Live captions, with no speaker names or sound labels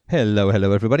Hello,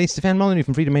 everybody. Stefan Molyneux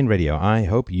from Free Domain Radio. I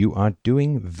hope you are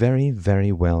doing very,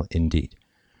 very well indeed.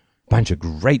 Bunch of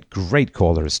great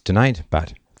callers tonight,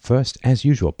 but first, as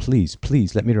usual, please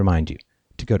let me remind you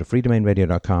to go to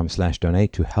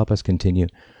freedomainradio.com/donate to help us continue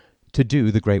to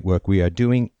do the great work we are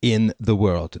doing in the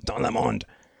world. Dans le monde.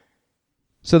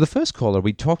 So the first caller,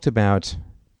 we talked about,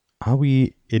 are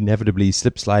we inevitably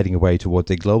slip-sliding away towards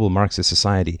a global Marxist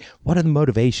society? What are the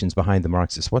motivations behind the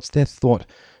Marxists? What's their thought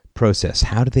process?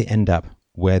 How do they end up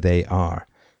where they are?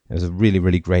 It was a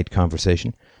really great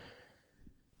conversation.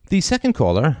 The second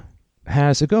caller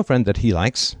has a girlfriend that he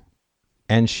likes,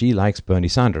 and she likes Bernie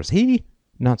Sanders. He,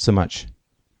 not so much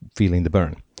feeling the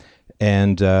burn.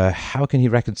 And how can he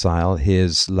reconcile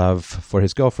his love for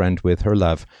his girlfriend with her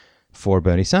love for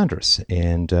Bernie Sanders?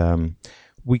 And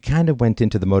we kind of went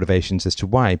into the motivations as to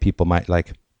why people might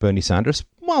like Bernie Sanders,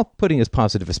 while putting as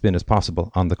positive a spin as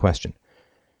possible on the question.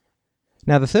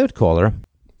 Now, the third caller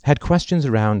had questions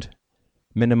around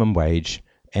minimum wage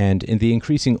and in the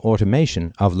increasing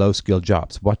automation of low-skilled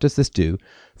jobs. What does this do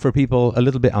for people a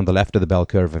little bit on the left of the bell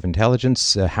curve of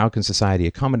intelligence? How can society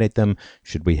accommodate them?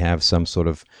 Should we have some sort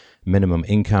of minimum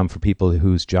income for people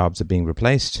whose jobs are being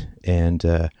replaced? And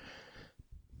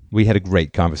we had a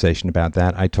great conversation about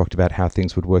that. I talked about how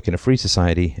things would work in a free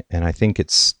society, and I think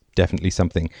it's definitely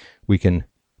something we can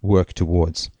work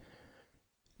towards.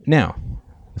 Now,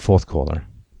 the fourth caller,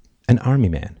 an army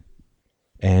man.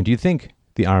 And you'd think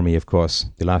the army, of course,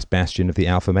 the last bastion of the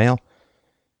alpha male.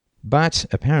 But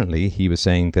apparently he was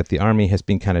saying that the army has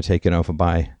been kind of taken over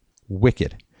by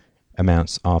wicked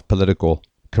amounts of political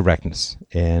correctness.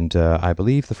 And I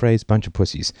believe the phrase bunch of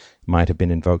pussies might have been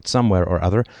invoked somewhere or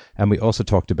other. And we also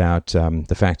talked about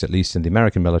the fact, at least in the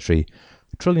American military,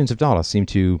 trillions of dollars seem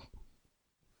to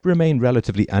remain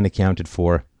relatively unaccounted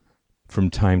for from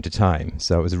time to time.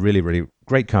 So it was a really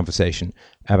great conversation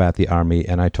about the army,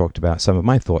 and I talked about some of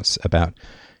my thoughts about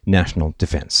national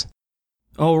defense.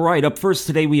 All right, up first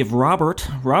today we have Robert.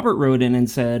 Robert wrote in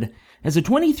and said, as a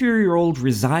 23-year-old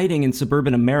residing in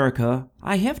suburban America,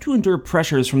 I have to endure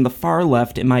pressures from the far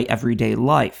left in my everyday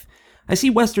life. I see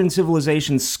Western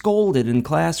civilization scolded in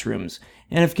classrooms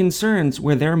and have concerns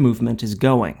where their movement is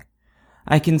going.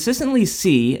 I consistently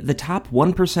see the top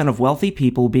 1% of wealthy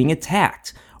people being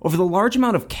attacked over the large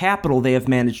amount of capital they have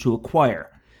managed to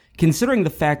acquire. Considering the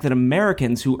fact that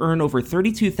Americans who earn over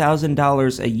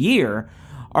 $32,000 a year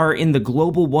are in the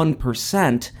global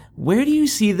 1%, where do you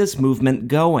see this movement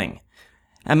going?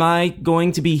 Am I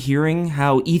going to be hearing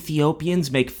how Ethiopians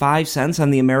make 5 cents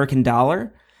on the American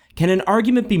dollar? Can an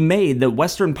argument be made that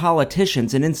Western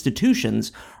politicians and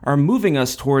institutions are moving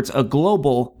us towards a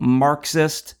global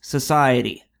Marxist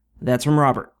society? That's from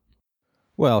Robert.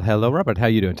 Well, hello, Robert. How are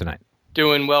you doing tonight?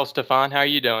 Doing well, Stefan. How are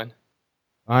you doing?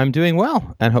 I'm doing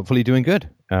well, and hopefully doing good.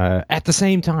 At the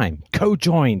same time,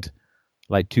 co-joined,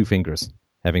 like two fingers,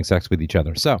 having sex with each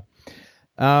other. So,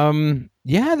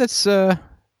 yeah, that's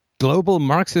global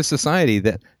Marxist society.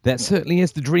 That certainly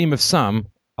is the dream of some,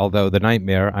 although the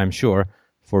nightmare, I'm sure,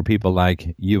 for people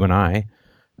like you and I.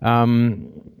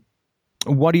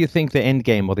 What do you think the end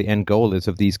game or the end goal is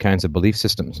of these kinds of belief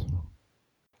systems?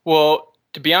 Well,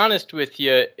 to be honest with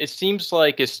you, it seems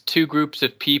like it's two groups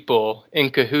of people in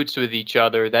cahoots with each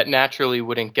other that naturally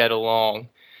wouldn't get along.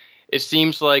 It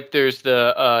seems like there's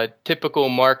the typical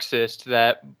Marxist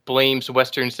that blames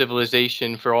Western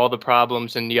civilization for all the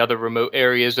problems in the other remote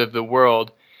areas of the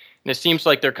world. And it seems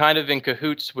like they're kind of in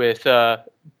cahoots with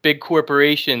big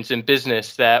corporations and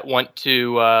business that want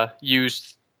to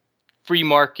use free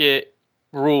market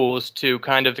rules to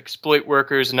kind of exploit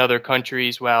workers in other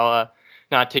countries while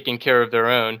not taking care of their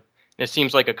own. And it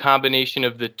seems like a combination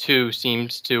of the two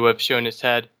seems to have shown its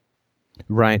head.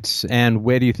 Right. And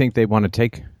where do you think they want to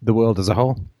take the world as a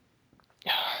whole?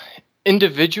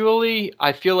 Individually,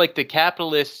 I feel like the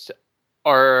capitalists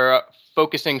are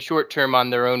focusing short-term on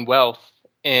their own wealth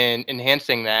and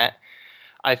enhancing that.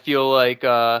 I feel like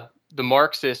the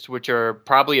Marxists, which are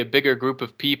probably a bigger group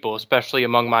of people, especially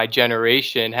among my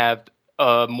generation, have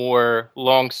a more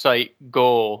long-sight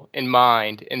goal in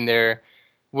mind, and they're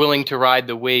willing to ride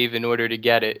the wave in order to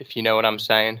get it, if you know what I'm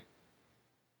saying.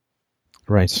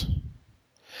 Right.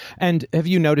 And have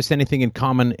you noticed anything in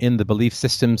common in the belief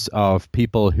systems of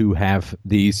people who have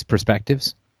these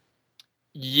perspectives?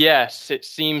 Yes, it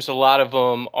seems a lot of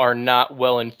them are not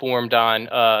well informed on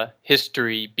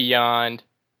history beyond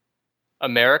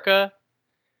America.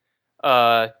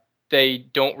 They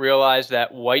don't realize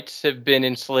that whites have been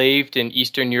enslaved in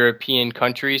Eastern European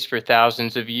countries for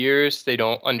thousands of years. They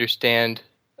don't understand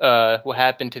what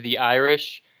happened to the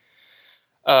Irish.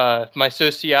 My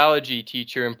sociology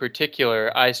teacher in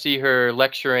particular, I see her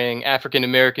lecturing African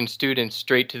American students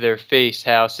straight to their face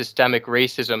how systemic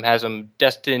racism has them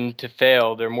destined to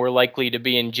fail. They're more likely to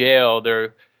be in jail.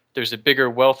 There's a bigger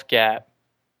wealth gap.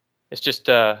 It's just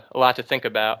a lot to think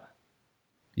about.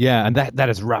 Yeah, and that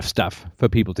is rough stuff for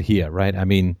people to hear, right? I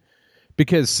mean,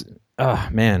 because, oh,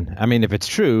 man, I mean, if it's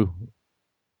true,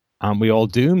 aren't we all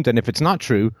doomed? And if it's not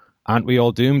true, aren't we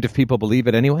all doomed if people believe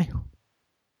it anyway?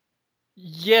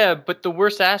 Yeah, but the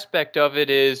worst aspect of it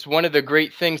is one of the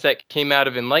great things that came out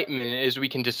of Enlightenment is we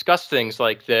can discuss things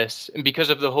like this. And because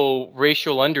of the whole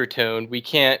racial undertone, we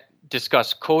can't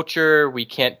discuss culture, we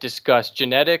can't discuss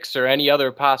genetics or any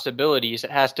other possibilities.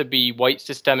 It has to be white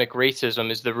systemic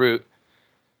racism is the root.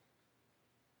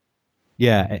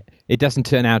 Yeah, it doesn't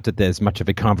turn out that there's much of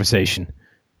a conversation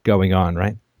going on,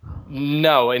 right?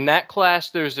 No, in that class,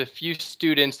 there's a few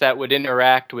students that would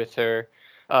interact with her.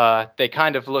 They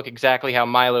kind of look exactly how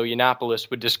Milo Yiannopoulos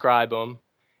would describe them.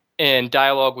 And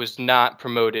dialogue was not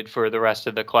promoted for the rest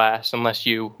of the class unless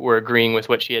you were agreeing with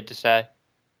what she had to say.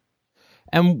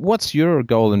 And what's your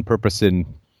goal and purpose in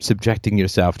subjecting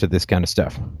yourself to this kind of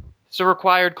stuff? It's a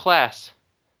required class.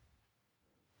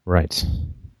 Right.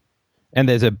 And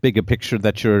there's a bigger picture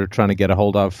that you're trying to get a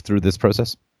hold of through this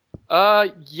process?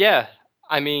 Yeah.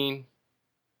 I mean,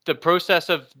 the process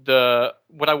of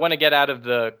what I want to get out of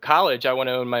the college, I want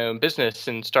to own my own business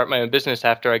and start my own business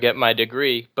after I get my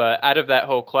degree. But out of that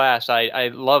whole class, I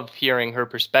love hearing her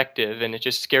perspective, and it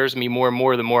just scares me more and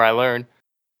more the more I learn.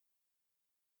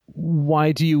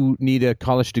 Why do you need a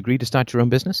college degree to start your own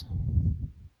business?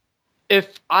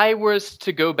 If I was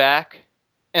to go back,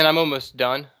 and I'm almost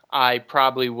done, I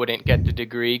probably wouldn't get the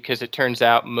degree because it turns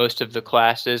out most of the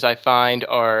classes I find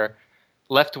are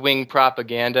left-wing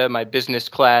propaganda. My business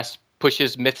class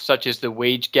pushes myths such as the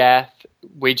wage gap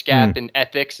in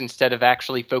ethics instead of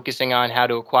actually focusing on how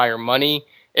to acquire money.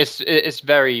 It's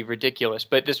very ridiculous.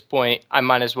 But at this point, I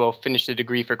might as well finish the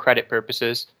degree for credit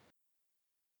purposes.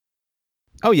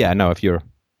 Oh yeah, no. If you're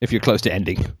close to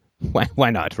ending,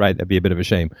 why not? Right? That'd be a bit of a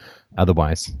shame.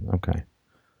 Otherwise,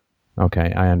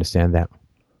 okay, I understand that.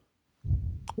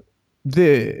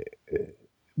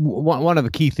 One of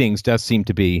the key things does seem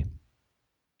to be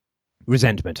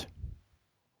resentment.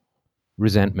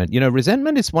 Resentment. You know,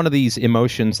 resentment is one of these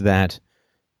emotions that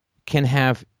can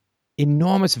have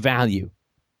enormous value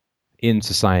in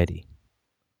society.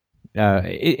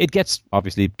 It gets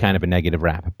obviously kind of a negative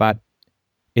rap, but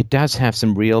it does have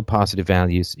some real positive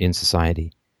values in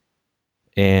society.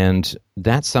 And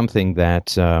that's something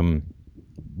that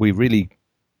we really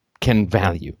can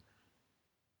value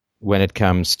when it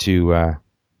comes to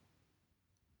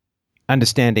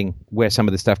understanding where some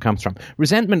of this stuff comes from.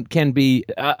 Resentment can be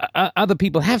other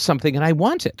people have something and I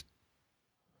want it.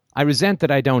 I resent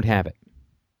that I don't have it.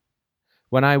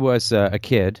 When I was a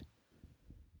kid,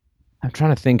 I'm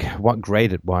trying to think what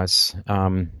grade it was.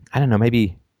 I don't know,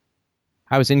 maybe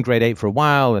I was in grade 8 for a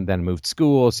while and then moved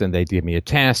schools and they gave me a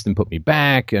test and put me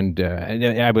back. And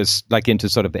I was like into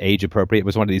sort of the age appropriate. It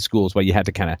was one of these schools where you had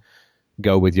to kind of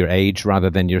go with your age rather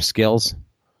than your skills.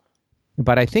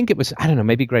 But I think it was, I don't know,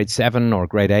 maybe grade 7 or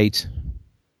grade 8.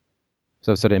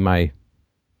 So sort of in my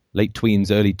late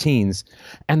tweens, early teens.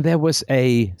 And there was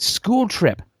a school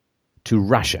trip to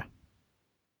Russia.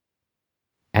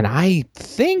 And I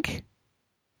think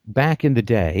back in the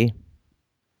day,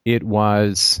 it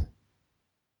was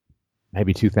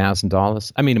maybe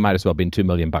 $2,000. I mean, it might as well have been $2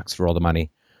 million for all the money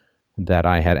that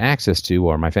I had access to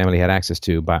or my family had access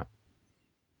to. But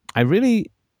I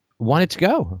really wanted to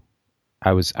go.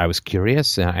 I was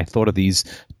curious. I thought of these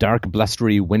dark,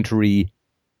 blustery, wintry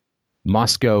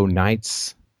Moscow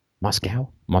nights. Moscow,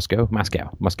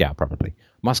 probably.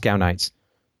 Moscow nights.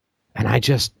 And I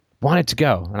just wanted to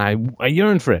go. And I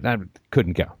yearned for it. I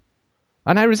couldn't go.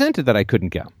 And I resented that I couldn't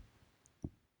go.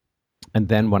 And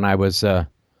then when I was a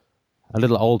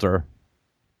little older,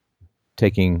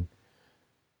 taking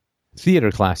theater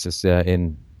classes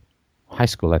in high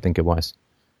school, I think it was,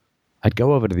 I'd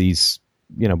go over to these,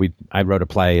 you know, I wrote a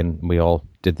play and we all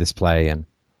did this play, and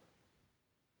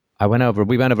we went over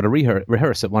to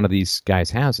rehearse at one of these guys'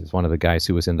 houses, one of the guys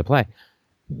who was in the play.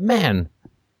 Man,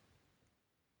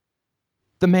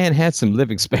 the man had some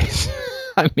living space.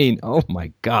 I mean, oh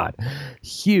my God,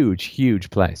 huge, huge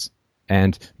place,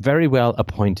 and very well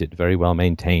appointed, very well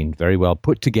maintained, very well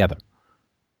put together.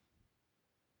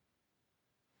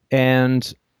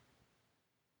 And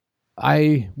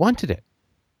I wanted it.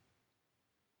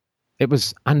 It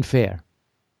was unfair.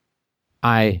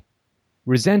 I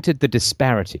resented the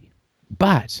disparity,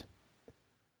 but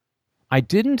I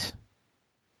didn't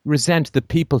resent the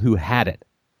people who had it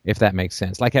if that makes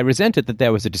sense. Like I resented that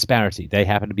there was a disparity. They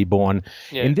happen to be born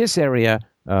in this area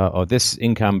or this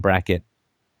income bracket,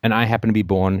 and I happen to be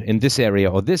born in this area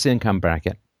or this income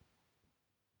bracket.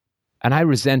 And I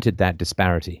resented that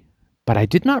disparity. But I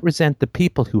did not resent the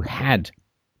people who had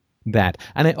that.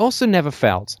 And I also never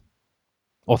felt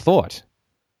or thought,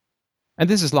 and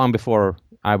this is long before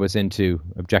I was into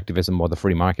objectivism or the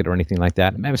free market or anything like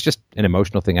that. It was just an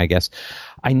emotional thing, I guess.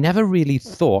 I never really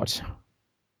thought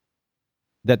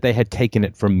that they had taken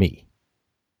it from me.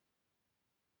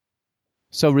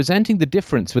 So resenting the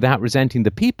difference without resenting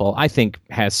the people, I think,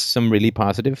 has some really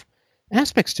positive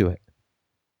aspects to it.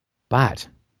 But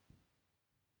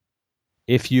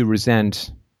if you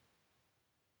resent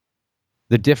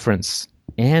the difference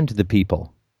and the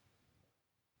people,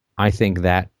 I think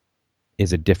that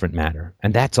is a different matter.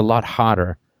 And that's a lot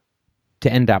harder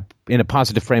to end up in a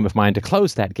positive frame of mind to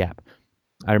close that gap.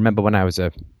 I remember when I was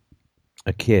a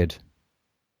kid,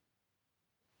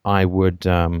 I would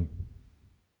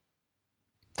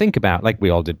think about, like we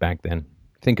all did back then,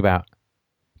 think about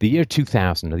the year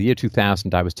 2000. The year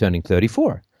 2000, I was turning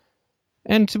 34.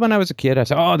 And when I was a kid, I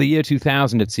said, the year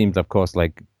 2000, it seemed, of course,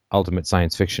 like ultimate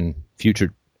science fiction,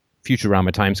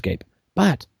 Futurama timescape.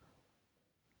 But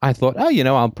I thought,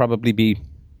 I'll probably be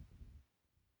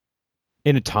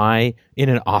in a tie, in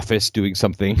an office, doing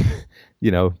something,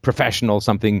 professional,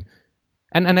 something.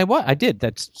 And I did.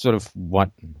 That's sort of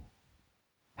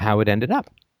how it ended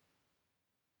up.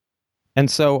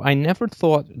 And so I never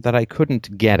thought that I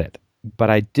couldn't get it, but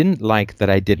I didn't like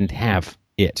that I didn't have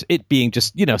it. It being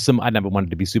just, I never wanted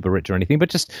to be super rich or anything, but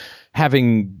just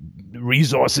having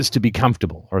resources to be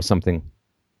comfortable or something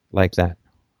like that.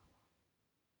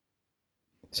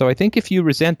 So I think if you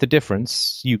resent the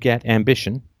difference, you get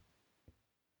ambition.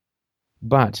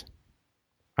 But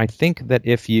I think that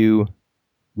if you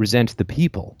resent the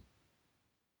people,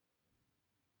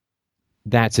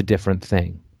 that's a different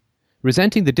thing.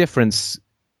 Resenting the difference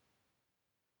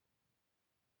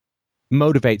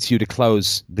motivates you to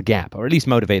close the gap, or at least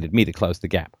motivated me to close the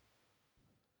gap.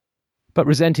 But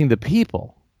resenting the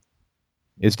people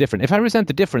is different. If I resent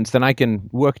the difference, then I can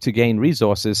work to gain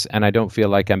resources and I don't feel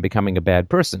like I'm becoming a bad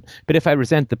person. But if I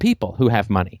resent the people who have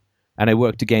money and I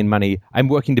work to gain money, I'm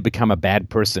working to become a bad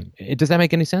person. Does that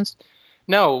make any sense?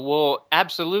 No, well,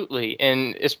 absolutely.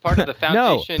 And as part of the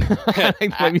foundation...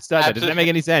 Let me start that. Does that make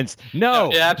any sense?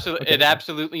 No. It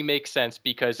absolutely makes sense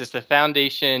because it's the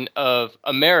foundation of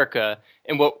America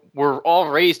and what we're all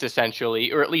raised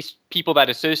essentially, or at least people that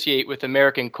associate with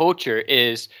American culture,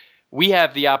 is we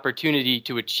have the opportunity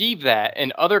to achieve that.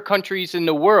 In other countries in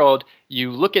the world,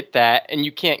 you look at that and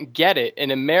you can't get it.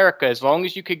 In America, as long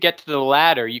as you could get to the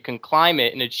ladder, you can climb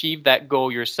it and achieve that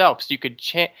goal yourself. So you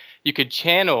could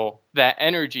channel that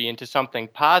energy into something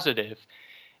positive.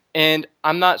 And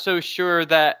I'm not so sure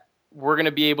that we're going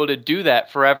to be able to do that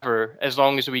forever as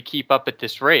long as we keep up at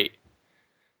this rate.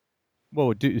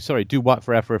 Whoa, do what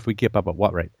forever if we keep up at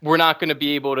what rate? We're not going to be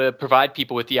able to provide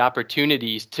people with the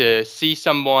opportunities to see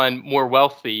someone more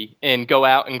wealthy and go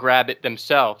out and grab it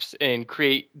themselves and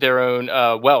create their own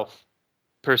wealth,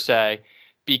 per se,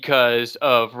 because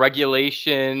of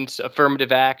regulations,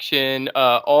 affirmative action,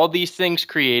 all these things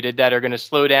created that are going to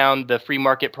slow down the free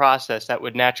market process that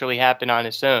would naturally happen on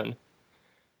its own.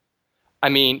 I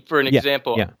mean, for an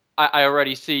example, I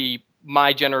already see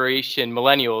my generation,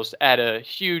 millennials, at a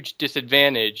huge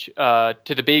disadvantage to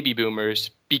the baby boomers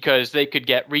because they could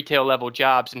get retail level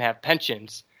jobs and have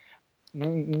pensions.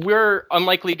 We're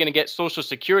unlikely going to get Social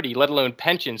Security, let alone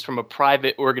pensions, from a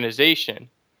private organization.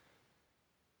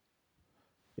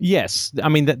 Yes, I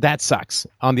mean, that sucks.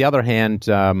 On the other hand,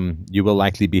 you will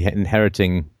likely be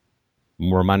inheriting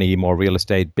more money, more real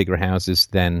estate, bigger houses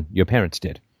than your parents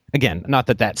did. Again, not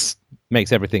that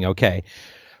makes everything okay.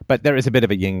 But there is a bit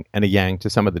of a yin and a yang to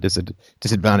some of the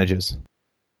disadvantages.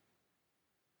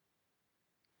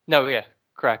 No, yeah,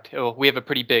 correct. Well, we have a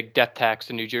pretty big death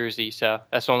tax in New Jersey, so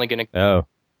that's only going to...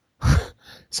 Oh.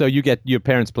 So you get your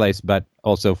parents' place, but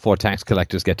also 4 tax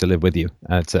collectors get to live with you.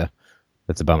 That's a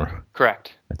bummer.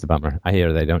 Correct. That's a bummer. I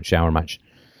hear they don't shower much.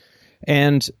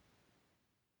 And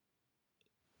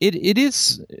it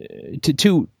is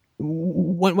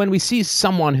when we see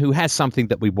someone who has something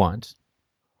that we want,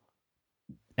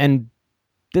 and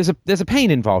there's a pain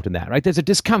involved in that, right? There's a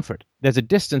discomfort. There's a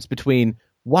distance between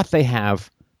what they have,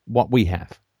 what we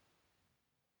have.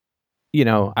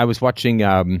 I was watching.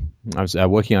 I was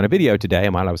working on a video today,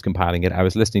 and while I was compiling it, I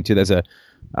was listening to. There's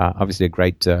obviously a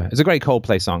great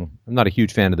Coldplay song. I'm not a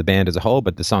huge fan of the band as a whole,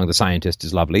 but the song "The Scientist"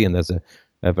 is lovely, and there's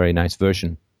a very nice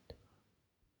version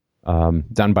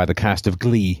done by the cast of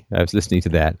Glee. I was listening to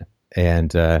that,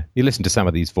 and you listen to some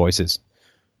of these voices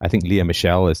I think Leah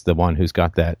Michelle is the one who's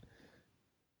got that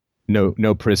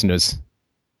No Prisoners,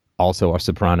 also a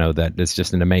soprano, that is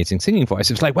just an amazing singing voice.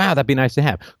 It's like, wow, that'd be nice to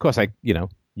have. Of course,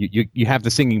 you have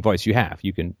the singing voice you have.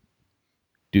 You can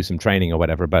do some training or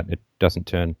whatever, but it doesn't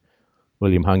turn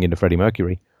William Hung into Freddie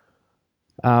Mercury.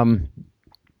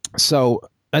 So,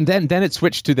 and then it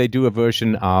switched to, they do a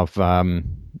version of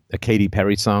a Katy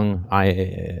Perry song,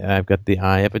 I've Got the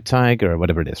Eye of a Tiger, or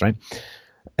whatever it is, right?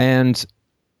 And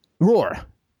Roar.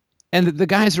 And the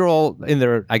guys are all in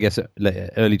their, I guess,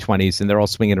 early 20s, and they're all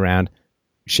swinging around,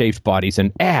 shaved bodies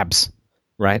and abs,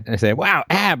 right? And I say, wow,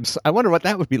 abs. I wonder what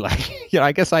that would be like.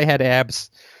 I guess I had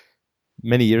abs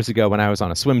many years ago when I was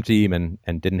on a swim team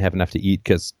and didn't have enough to eat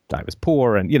because I was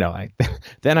poor. And,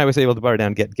 then I was able to burrow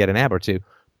down and get an ab or two.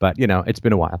 But, it's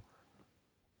been a while.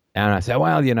 And I said,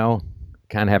 well,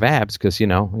 can't have abs because, I'm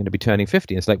going to be turning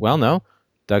 50. And it's like, well, no.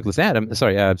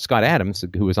 Scott Adams,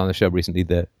 who was on the show recently,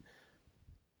 the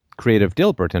creator of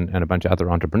Dilbert and a bunch of other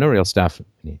entrepreneurial stuff,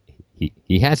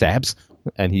 he has abs,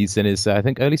 and he's in his, I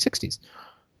think, early 60s.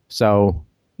 So,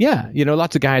 yeah,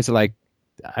 lots of guys are like,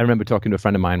 I remember talking to a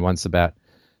friend of mine once about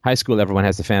high school. Everyone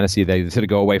has the fantasy. They sort of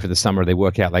go away for the summer. They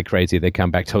work out like crazy. They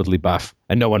come back totally buff,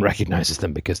 and no one recognizes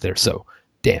them because they're so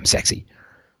damn sexy.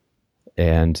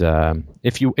 And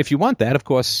if you want that, of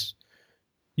course,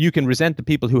 you can resent the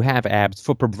people who have abs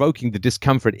for provoking the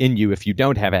discomfort in you if you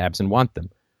don't have abs and want them.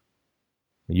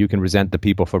 You can resent the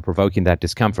people for provoking that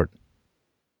discomfort.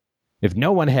 If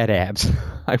no one had abs,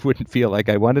 I wouldn't feel like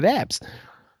I wanted abs.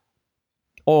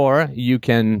 Or you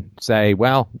can say,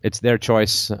 well, it's their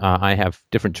choice. I have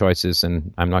different choices,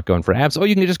 and I'm not going for abs. Or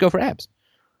you can just go for abs.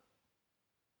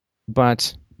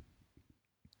 But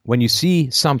when you see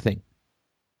something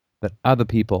that other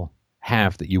people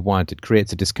have that you want, it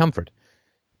creates a discomfort.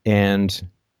 And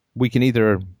we can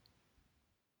either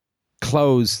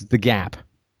close the gap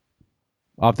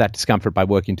of that discomfort by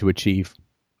working to achieve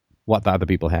what the other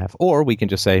people have, or we can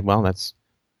just say, well, that's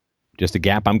just a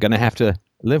gap I'm going to have to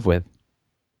live with.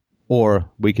 Or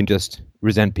we can just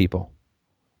resent people.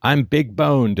 I'm big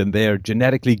boned and they're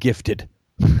genetically gifted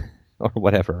or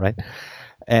whatever, right?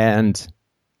 And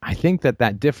I think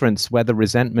that difference, whether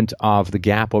resentment of the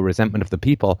gap or resentment of the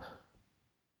people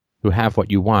who have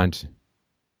what you want,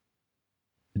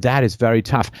 that is very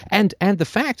tough. And the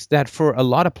fact that for a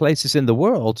lot of places in the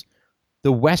world,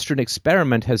 the Western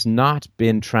experiment has not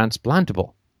been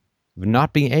transplantable. We've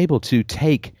not been able to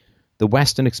take the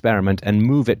Western experiment and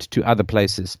move it to other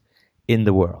places in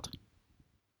the world.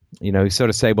 You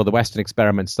sort of say, well, the Western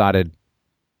experiment started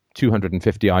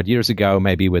 250 odd years ago,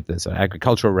 maybe with this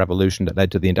agricultural revolution that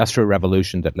led to the Industrial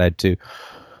Revolution, that led to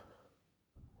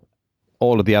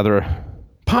all of the other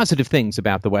positive things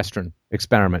about the Western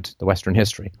experiment, the Western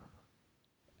history.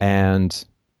 And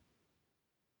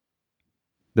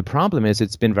the problem is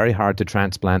it's been very hard to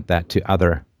transplant that to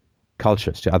other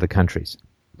cultures, to other countries.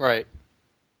 Right.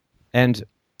 And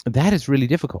that is really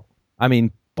difficult. I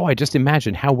mean, boy, just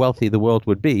imagine how wealthy the world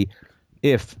would be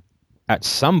if at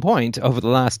some point over the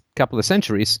last couple of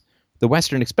centuries, the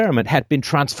Western experiment had been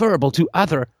transferable to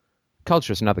other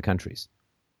cultures and other countries.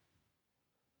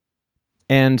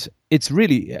 And it's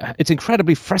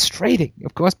incredibly frustrating,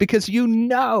 of course, because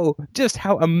just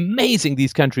how amazing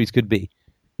these countries could be.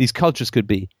 These cultures could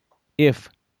be if,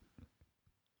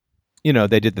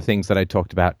 they did the things that I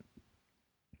talked about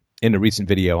in a recent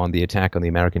video on the attack on the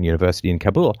American University in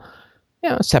Kabul.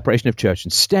 Separation of church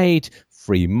and state,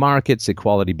 free markets,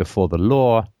 equality before the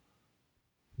law,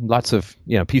 lots of,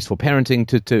 peaceful parenting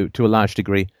to a large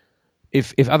degree.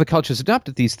 If other cultures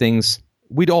adopted these things,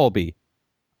 we'd all be,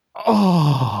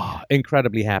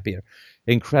 incredibly happier,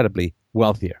 incredibly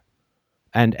wealthier.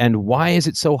 And why is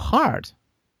it so hard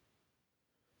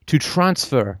to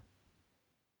transfer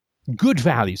good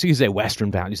values? So you say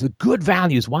Western values, the good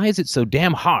values. Why is it so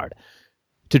damn hard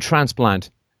to transplant?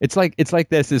 It's like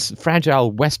there's this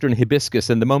fragile Western hibiscus,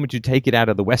 and the moment you take it out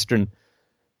of the Western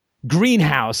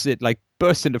greenhouse, it like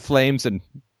bursts into flames and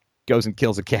goes and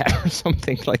kills a cat or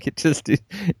something. Like it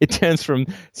turns from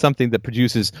something that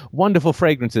produces wonderful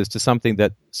fragrances to something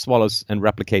that swallows and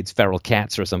replicates feral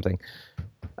cats or something.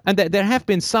 And there have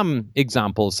been some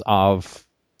examples of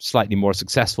slightly more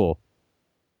successful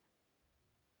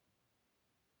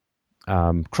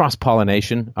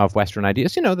cross-pollination of Western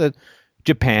ideas. The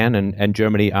Japan and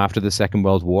Germany after the Second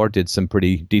World War did some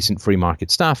pretty decent free market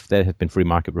stuff. There have been free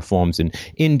market reforms in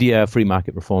India, free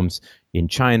market reforms in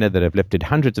China that have lifted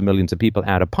hundreds of millions of people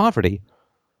out of poverty.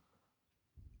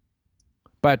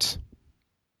 But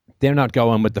they're not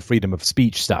going with the freedom of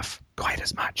speech stuff quite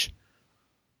as much.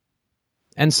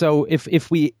 And so if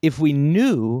we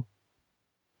knew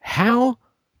how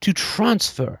to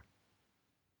transfer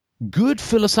good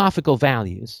philosophical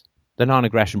values, the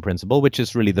non-aggression principle, which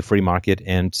is really the free market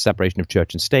and separation of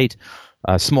church and state.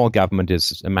 Small government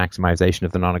is a maximization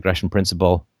of the non-aggression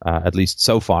principle, at least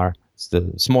so far. It's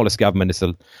the smallest government is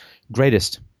the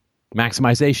greatest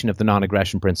maximization of the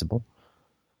non-aggression principle.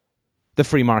 The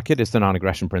free market is the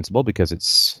non-aggression principle because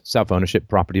it's self-ownership,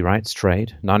 property rights,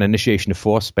 trade, non-initiation of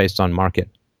force based on market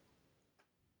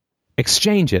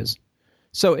exchanges.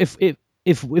 So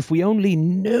if we only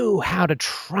knew how to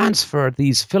transfer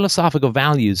these philosophical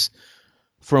values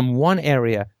from one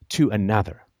area to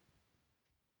another,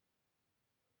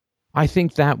 I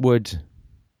think that would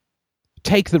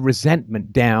take the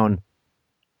resentment down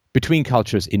between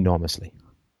cultures enormously.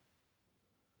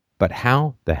 But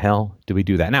how the hell do we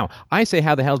do that? Now, I say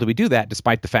how the hell do we do that,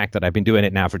 despite the fact that I've been doing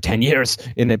it now for 10 years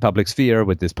in the public sphere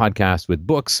with this podcast, with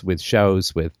books, with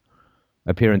shows, with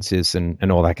appearances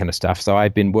and all that kind of stuff. So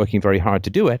I've been working very hard to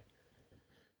do it.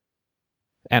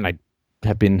 And I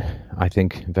have been, I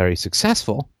think, very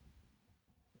successful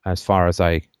as far as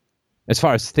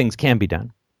things can be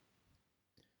done.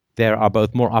 There are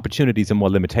both more opportunities and more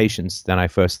limitations than I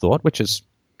first thought,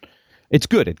 it's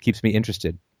good. It keeps me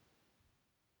interested.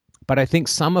 But I think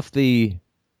some of the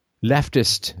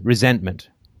leftist resentment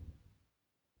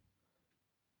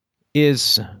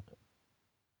is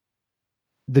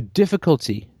the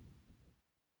difficulty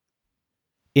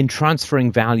in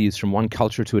transferring values from one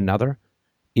culture to another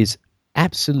is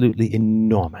absolutely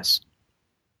enormous.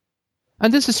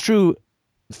 And this is true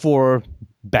for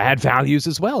bad values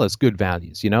as well as good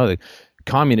values.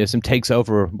 Communism takes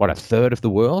over, a third of the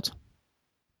world?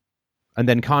 And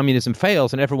then communism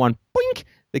fails and everyone, boink,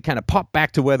 they kind of pop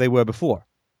back to where they were before.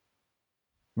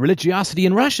 Religiosity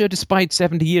in Russia, despite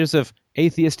 70 years of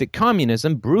atheistic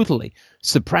communism, brutally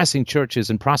suppressing churches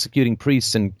and prosecuting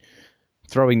priests and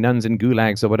throwing nuns in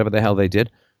gulags or whatever the hell they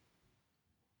did.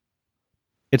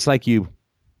 It's like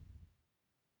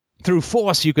through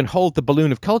force, you can hold the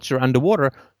balloon of culture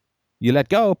underwater. You let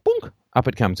go, boom, up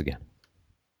it comes again.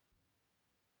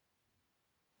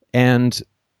 And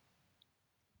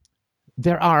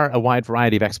there are a wide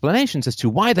variety of explanations as to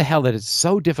why the hell it is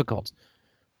so difficult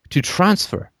to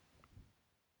transfer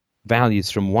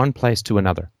values from one place to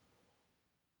another.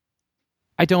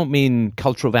 I don't mean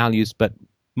cultural values, but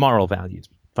moral values,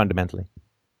 fundamentally.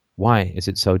 Why is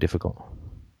it so difficult?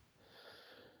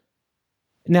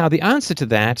 Now, the answer to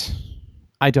that,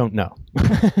 I don't know.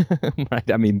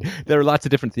 Right? I mean, there are lots of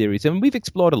different theories, and we've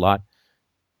explored a lot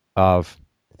of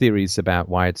theories about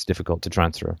why it's difficult to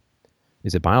transfer.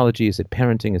 Is it biology? Is it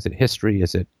parenting? Is it history?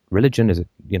 Is it religion? Is it,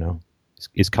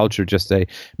 is culture just a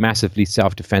massively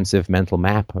self-defensive mental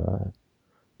map?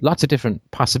 Lots of different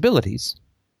possibilities.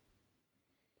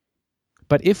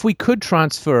 But if we could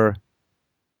transfer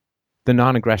the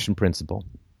non-aggression principle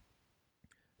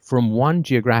from one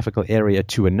geographical area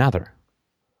to another,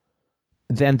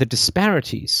 then the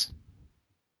disparities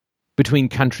between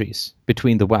countries,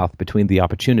 between the wealth, between the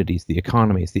opportunities, the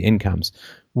economies, the incomes,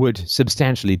 would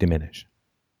substantially diminish.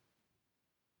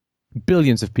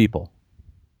 Billions of people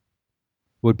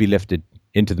would be lifted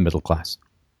into the middle class.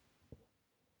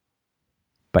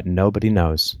 But nobody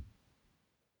knows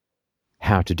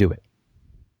how to do it.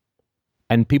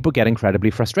 And people get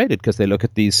incredibly frustrated because they look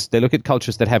at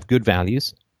cultures that have good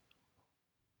values,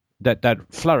 that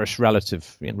flourish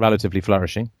relatively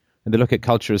flourishing, and they look at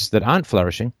cultures that aren't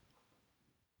flourishing.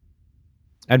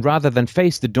 And rather than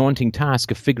face the daunting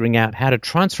task of figuring out how to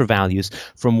transfer values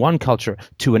from one culture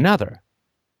to another,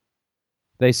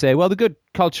 they say, well, the good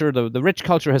culture, the rich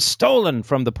culture has stolen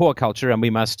from the poor culture, and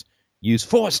we must use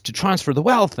force to transfer the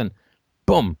wealth, and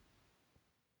boom.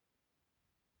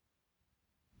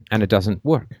 And it doesn't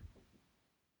work.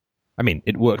 I mean,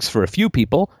 it works for a few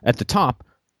people at the top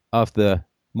of the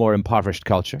more impoverished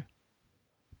culture,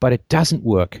 but it doesn't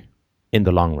work in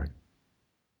the long run.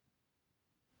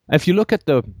 If you look at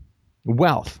the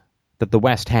wealth that the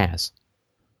West has,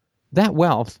 that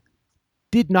wealth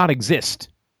did not exist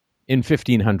in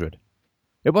 1500.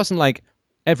 It wasn't like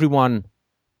everyone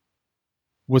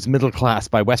was middle class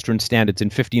by Western standards in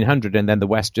 1500 and then the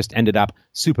West just ended up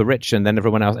super rich and then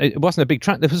everyone else. It wasn't a big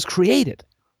trend. It was created.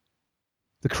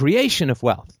 The creation of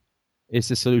wealth is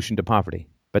the solution to poverty.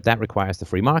 But that requires the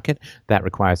free market, that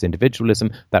requires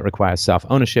individualism, that requires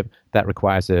self-ownership, that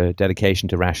requires a dedication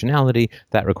to rationality,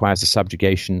 that requires a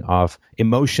subjugation of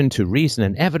emotion to reason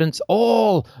and evidence,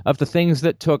 all of the things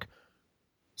that took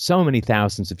so many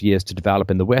thousands of years to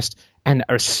develop in the West and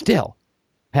are still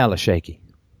hella shaky.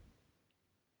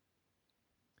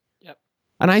 Yep.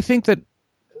 And I think that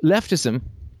leftism,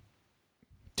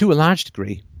 to a large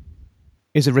degree,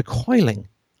 is a recoiling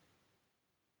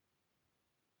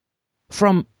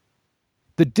from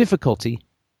the difficulty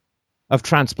of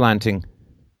transplanting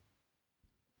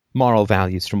moral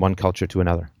values from one culture to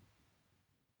another.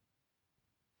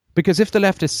 Because if the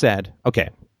leftists said, okay,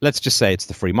 let's just say it's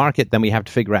the free market, then we have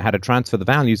to figure out how to transfer the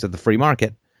values of the free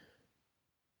market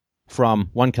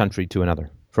from one country to another,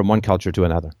 from one culture to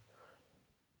another.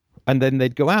 And then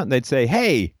they'd go out and they'd say,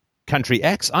 hey, country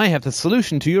X, I have the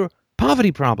solution to your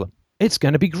poverty problem. It's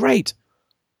going to be great.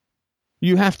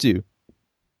 You have to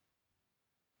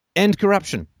end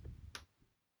corruption,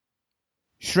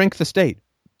 shrink the state,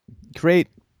 create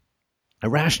a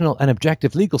rational and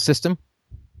objective legal system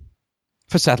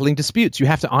for settling disputes. You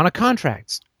have to honor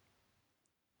contracts.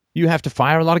 You have to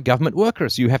fire a lot of government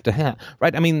workers. You have to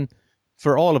right? I mean,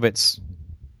 for all of its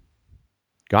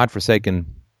godforsaken,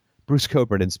 Bruce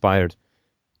Cockburn-inspired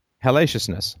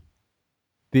hellaciousness,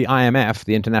 the IMF,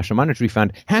 the International Monetary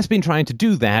Fund, has been trying to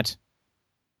do that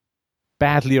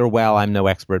badly or well. I'm no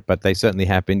expert, but they certainly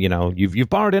have been. You've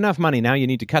borrowed enough money now. You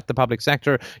need to cut the public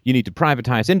sector. You need to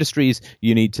privatize industries.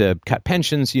 You need to cut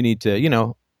pensions. You need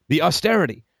to, the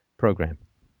austerity program.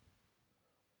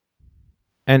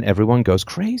 And everyone goes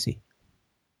crazy.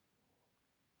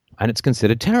 And it's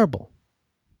considered terrible.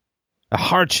 A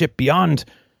hardship beyond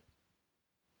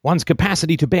one's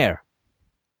capacity to bear.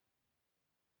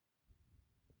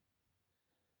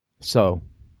 So,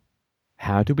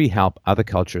 how do we help other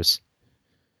cultures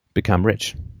become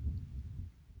rich?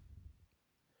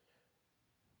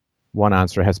 One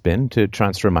answer has been to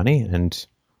transfer money and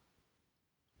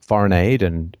foreign aid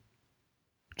and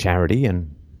charity,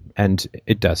 and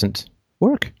it doesn't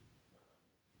work.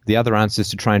 The other answer is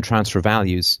to try and transfer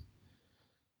values,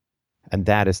 and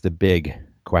that is the big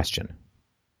question.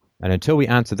 And until we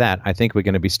answer that, I think we're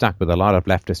going to be stuck with a lot of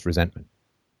leftist resentment.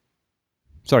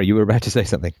 Sorry, you were about to say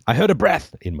something. I heard a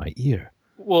breath in my ear.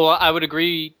 Well, I would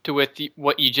agree with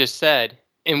what you just said.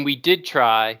 And we did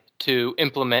try to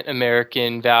implement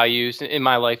American values in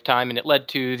my lifetime, and it led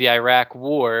to the Iraq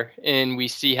War. And we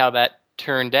see how that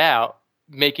turned out,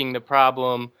 making the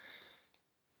problem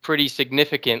pretty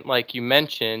significant, like you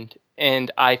mentioned.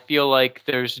 And I feel like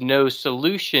there's no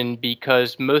solution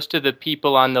because most of the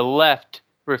people on the left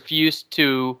refuse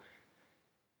to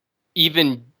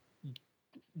even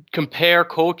compare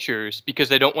cultures because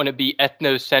they don't want to be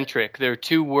ethnocentric. They're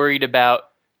too worried about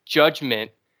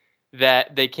judgment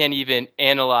that they can't even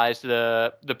analyze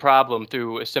the problem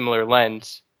through a similar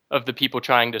lens of the people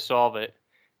trying to solve it.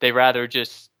 They rather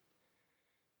just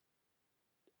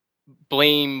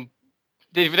blame.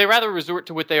 They rather resort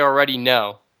to what they already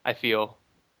know, I feel.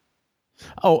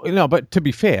 Oh, no, but to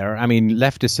be fair, I mean,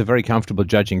 leftists are very comfortable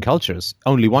judging cultures.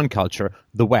 Only one culture,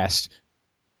 the West,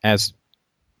 as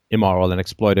immoral and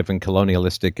exploitive and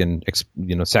colonialistic and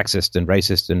sexist and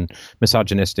racist and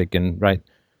misogynistic and right.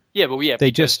 Yeah, but they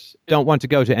just don't want to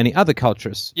go to any other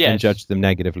cultures and judge them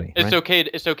negatively. It's right?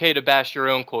 It's okay to bash your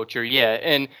own culture, yeah.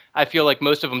 And I feel like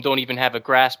most of them don't even have a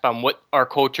grasp on what our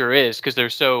culture is because they're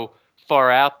so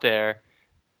far out there.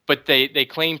 But they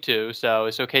claim to, so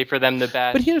it's okay for them to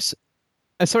bash. But here's,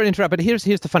 sorry to interrupt, but here's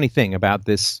the funny thing about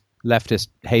this leftist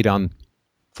hate on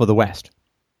for the West.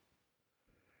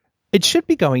 It should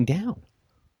be going down.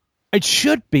 It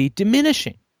should be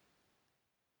diminishing.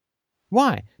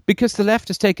 Why? Because the left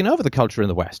has taken over the culture in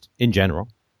the West in general.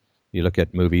 You look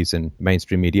at movies and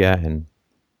mainstream media and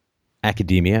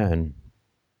academia and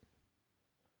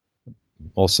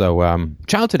also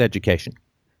childhood education.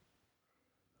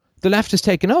 The left has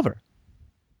taken over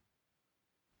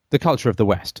the culture of the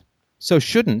West. So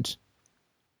shouldn't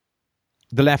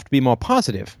the left be more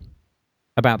positive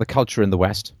about the culture in the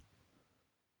West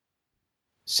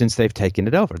since they've taken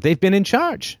it over? They've been in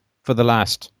charge for the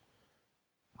last,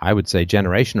 I would say,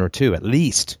 generation or two at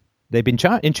least. They've been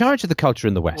in charge of the culture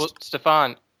in the West. Well,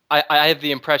 Stefan, I have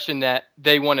the impression that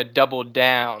they want to double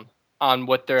down on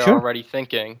what they're already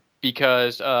thinking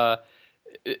because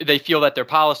they feel that their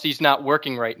policy's not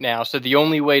working right now. So the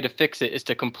only way to fix it is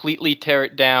to completely tear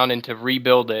it down and to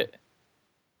rebuild it.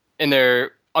 And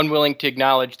they're unwilling to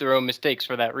acknowledge their own mistakes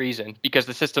for that reason because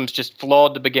the system's just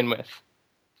flawed to begin with.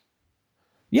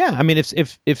 Yeah, I mean,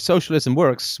 if socialism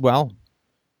works, well,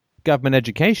 government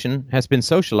education has been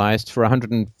socialized for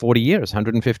 140 years,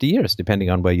 150 years, depending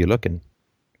on where you're looking.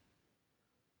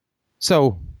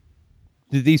 So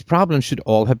these problems should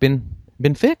all have been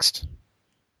fixed.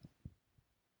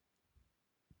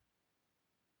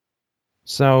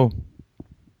 So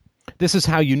this is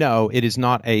how you know it is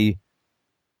not a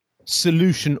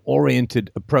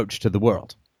solution-oriented approach to the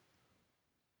world.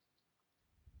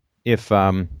 If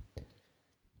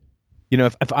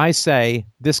if I say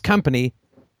this company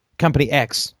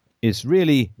X, is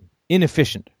really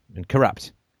inefficient and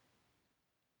corrupt,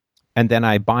 and then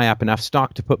I buy up enough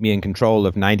stock to put me in control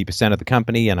of 90% of the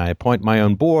company, and I appoint my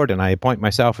own board, and I appoint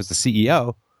myself as the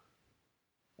CEO.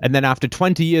 And then after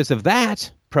 20 years of that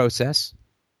process,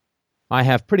 I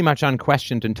have pretty much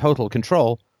unquestioned and total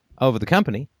control over the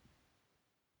company.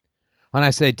 And I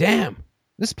say, damn,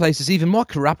 this place is even more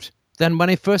corrupt than when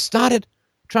I first started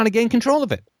trying to gain control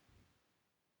of it.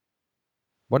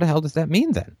 What the hell does that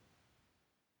mean then?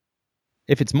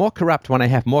 If it's more corrupt when I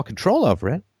have more control over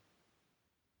it,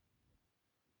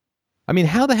 I mean,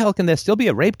 how the hell can there still be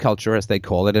a rape culture, as they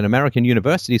call it, in American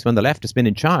universities when the left has been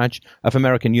in charge of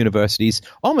American universities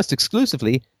almost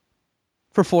exclusively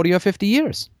for 40 or 50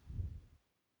 years?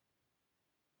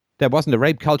 There wasn't a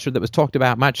rape culture that was talked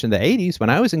about much in the 80s when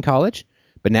I was in college,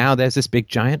 but now there's this big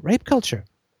giant rape culture.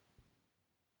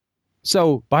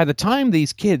 So by the time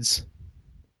these kids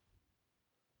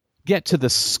get to the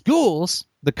schools,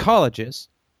 the colleges,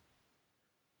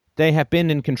 they have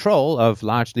been in control of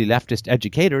largely leftist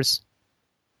educators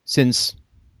since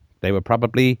they were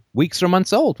probably weeks or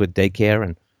months old, with daycare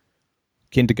and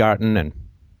kindergarten and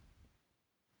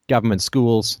government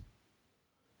schools.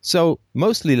 So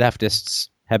mostly leftists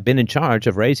have been in charge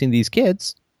of raising these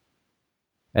kids,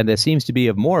 and there seems to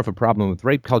be more of a problem with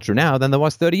rape culture now than there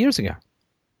was 30 years ago.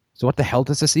 So what the hell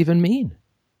does this even mean?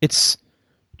 It's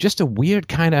just a weird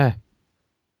kind of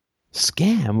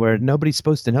scam where nobody's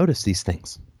supposed to notice these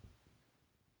things.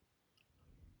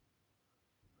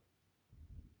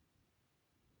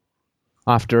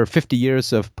 After 50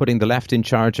 years of putting the left in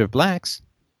charge of blacks,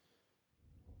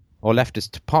 or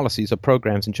leftist policies or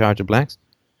programs in charge of blacks,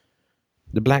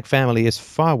 the black family is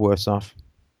far worse off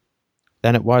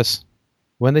than it was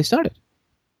when they started.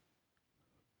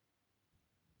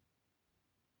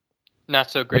 Not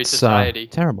so great society.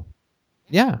 Terrible.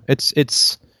 Yeah,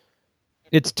 it's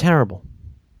terrible.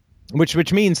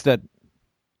 Which means that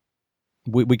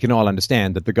we can all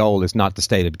understand that the goal is not the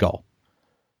stated goal.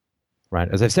 Right?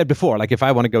 As I've said before, like if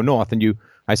I want to go north and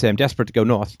I say I'm desperate to go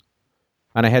north,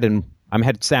 and I'm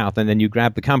headed south, and then you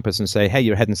grab the compass and say, hey,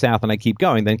 you're heading south, and I keep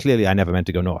going, then clearly I never meant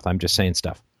to go north. I'm just saying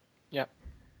stuff. Yeah.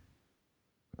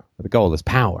 The goal is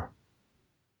power.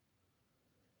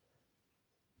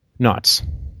 Not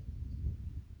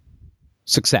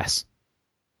success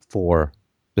for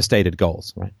the stated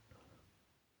goals, right?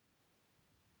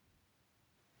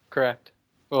 Correct.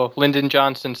 Well, Lyndon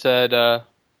Johnson said,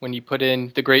 when you put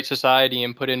in the Great Society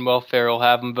and put in welfare, we'll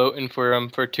have them voting for him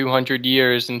for 200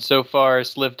 years, and so far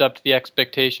it's lived up to the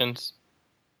expectations.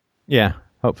 Yeah,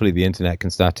 hopefully the internet can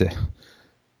start to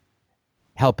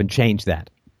help and change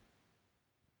that.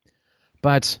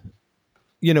 But,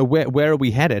 where are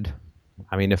we headed?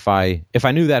 I mean, if I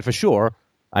knew that for sure,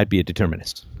 I'd be a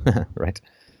determinist, right?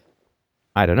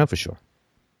 I don't know for sure.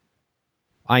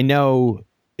 I know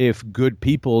if good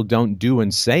people don't do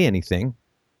and say anything,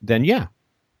 then yeah,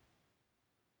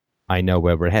 I know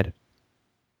where we're headed.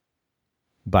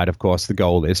 But of course, the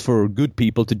goal is for good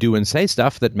people to do and say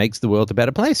stuff that makes the world a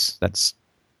better place. That's,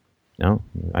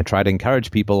 I try to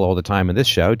encourage people all the time in this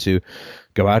show to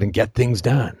go out and get things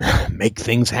done, make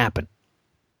things happen.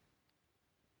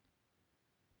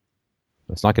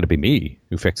 It's not going to be me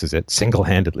who fixes it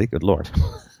single-handedly, good Lord,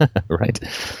 right?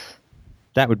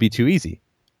 That would be too easy.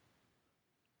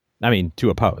 I mean, to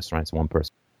oppose, right? It's one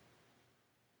person.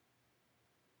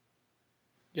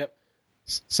 Yep.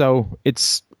 So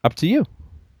it's up to you.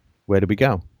 Where do we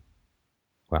go?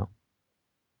 Well,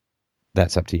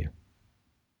 that's up to you.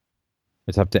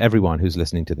 It's up to everyone who's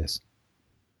listening to this.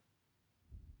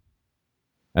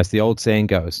 As the old saying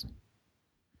goes,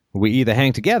 we either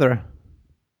hang together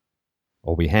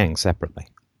or we hang separately.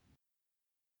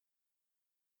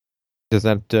 Does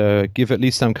that give at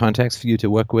least some context for you to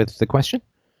work with the question?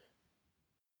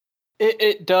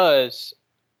 It does.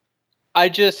 I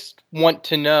just want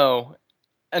to know,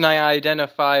 and I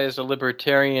identify as a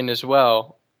libertarian as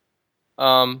well,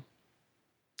 how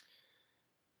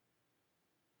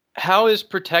is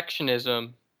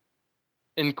protectionism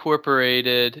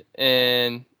incorporated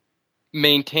in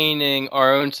maintaining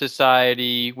our own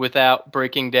society without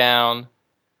breaking down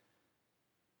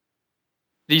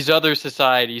these other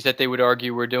societies that they would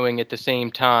argue we're doing at the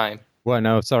same time? Well,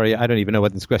 no, sorry, I don't even know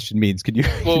what this question means. Can you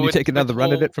take another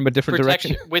run at it from a different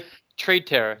direction? With trade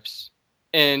tariffs.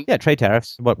 And yeah, trade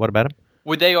tariffs. What about them?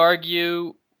 Would they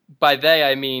argue, by they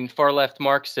I mean far left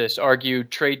Marxists, argue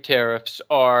trade tariffs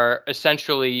are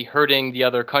essentially hurting the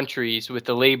other countries with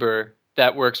the labor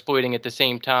that we're exploiting at the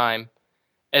same time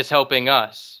as helping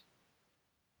us?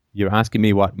 You're asking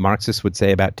me what Marxists would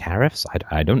say about tariffs?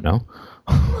 I don't know.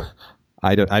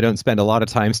 I don't spend a lot of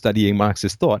time studying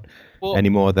Marxist thought any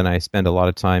more than I spend a lot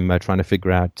of time trying to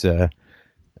figure out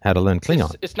how to learn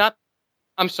Klingon. It's not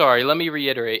I'm sorry, let me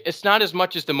reiterate. It's not as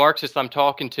much as the Marxists I'm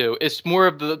talking to. It's more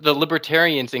of the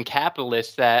libertarians and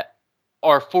capitalists that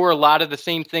are for a lot of the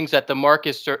same things that the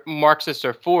Marxists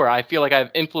are for. I feel like I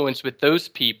have influence with those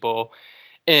people.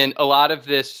 And a lot of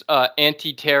this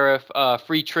anti-tariff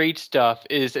free trade stuff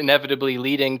is inevitably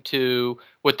leading to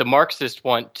what the Marxists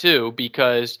want too,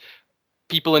 because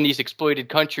people in these exploited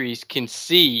countries can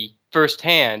see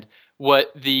firsthand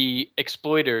what the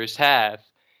exploiters have.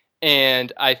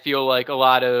 And I feel like a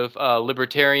lot of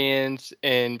libertarians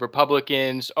and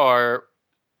Republicans are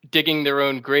digging their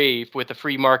own grave with a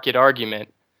free market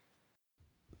argument.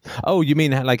 Oh, you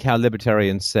mean like how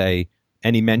libertarians say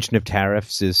any mention of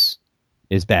tariffs is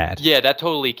bad? Yeah, that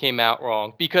totally came out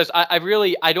wrong because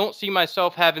I don't see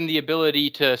myself having the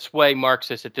ability to sway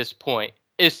Marxists at this point.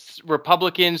 It's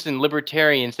Republicans and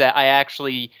libertarians that I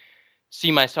actually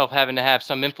see myself having to have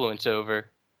some influence over.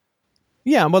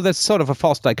 Yeah, well, there's sort of a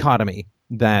false dichotomy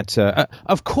that,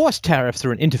 of course, tariffs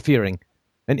are an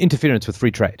interference with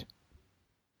free trade.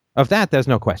 Of that, there's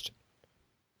no question.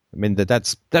 I mean,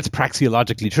 that's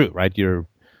praxeologically true, right? You're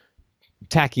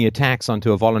tacking a tax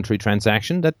onto a voluntary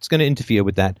transaction that's going to interfere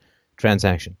with that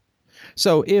transaction.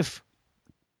 So if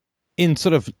in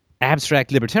sort of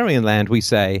abstract libertarian land we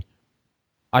say,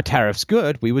 are tariffs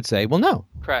good? We would say, well, no.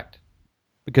 Correct.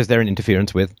 Because they're an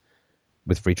interference with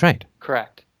free trade.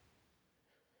 Correct.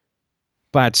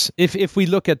 But if we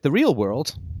look at the real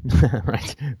world,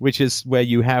 right, which is where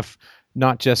you have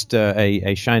not just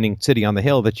a shining city on the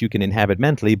hill that you can inhabit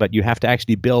mentally, but you have to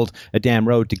actually build a damn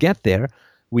road to get there,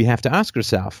 we have to ask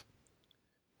ourselves,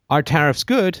 are tariffs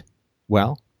good?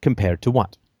 Well, compared to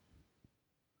what?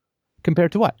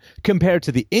 Compared to what? Compared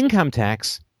to the income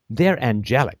tax, they're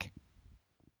angelic.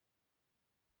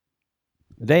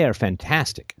 They are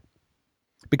fantastic.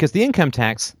 Because the income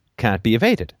tax can't be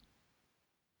evaded.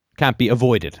 Can't be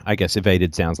avoided. I guess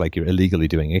evaded sounds like you're illegally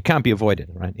doing it. It can't be avoided,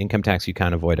 right? Income tax, you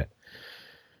can't avoid it.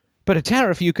 But a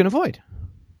tariff you can avoid.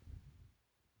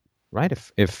 Right?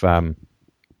 If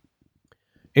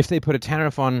they put a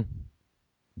tariff on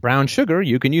brown sugar,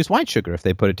 you can use white sugar. If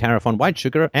they put a tariff on white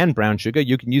sugar and brown sugar,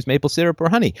 you can use maple syrup or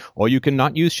honey. Or you can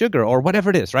not use sugar or whatever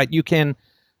it is, right? You can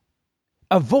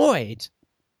avoid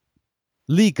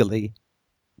legally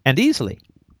and easily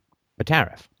a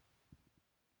tariff.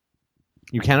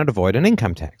 You cannot avoid an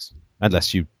income tax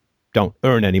unless you don't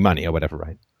earn any money or whatever,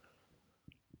 right?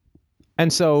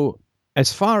 And so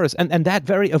as far as, and that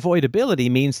very avoidability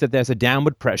means that there's a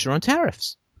downward pressure on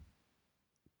tariffs.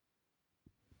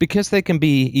 Because they can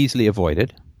be easily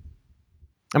avoided.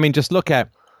 I mean, just look at,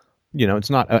 it's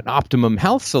not an optimum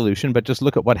health solution, but just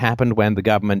look at what happened when the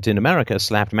government in America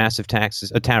slapped massive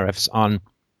tariffs on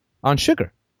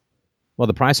sugar. Well,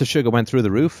 the price of sugar went through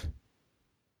the roof.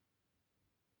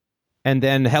 And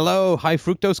then, hello, high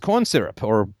fructose corn syrup,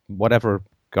 or whatever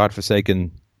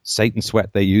godforsaken Satan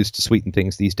sweat they use to sweeten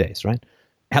things these days, right?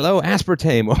 Hello,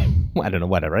 aspartame, or I don't know,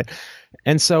 whatever, right?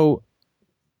 And so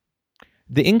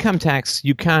the income tax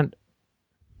you can't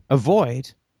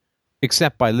avoid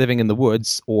except by living in the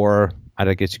woods, or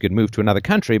I guess you could move to another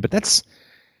country, but that's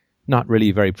not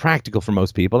really very practical for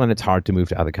most people, and it's hard to move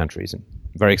to other countries and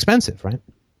very expensive, right?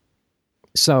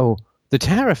 So the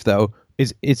tariff, though,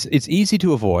 it's easy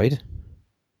to avoid.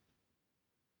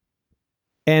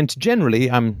 And generally,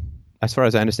 as far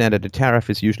as I understand it, a tariff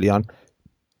is usually on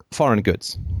foreign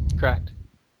goods. Correct.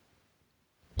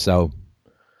 So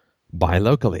buy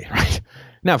locally, right?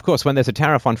 Now, of course, when there's a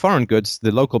tariff on foreign goods,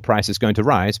 the local price is going to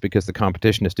rise because the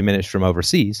competition is diminished from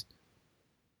overseas.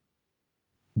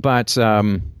 But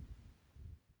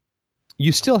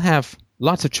you still have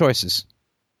lots of choices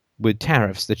with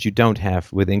tariffs that you don't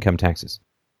have with income taxes.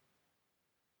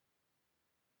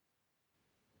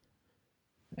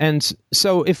 And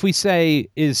so if we say,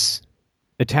 is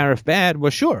a tariff bad? Well,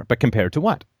 sure, but compared to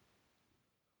what?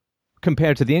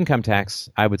 Compared to the income tax,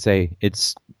 I would say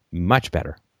it's much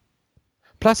better.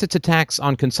 Plus, it's a tax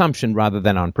on consumption rather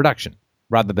than on production,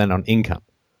 rather than on income.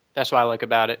 That's what I like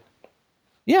about it.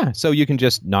 Yeah, so you can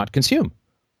just not consume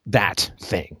that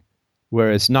thing.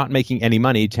 Whereas not making any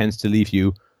money tends to leave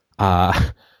you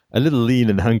a little lean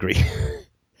and hungry.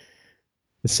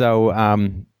 So,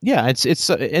 yeah, it's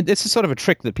a sort of a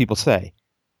trick that people say,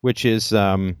 which is,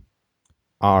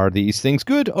 are these things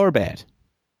good or bad?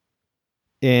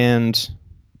 And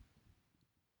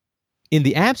in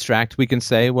the abstract, we can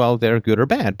say, well, they're good or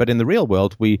bad. But in the real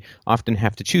world, we often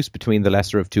have to choose between the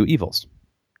lesser of two evils.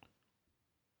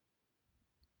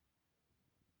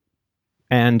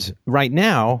 And right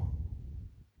now,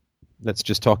 let's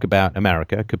just talk about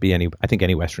America. It could be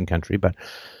any Western country, but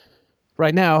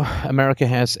right now, America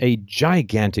has a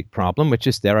gigantic problem, which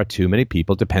is there are too many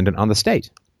people dependent on the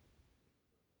state.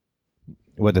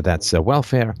 whether that's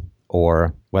welfare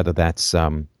or whether that's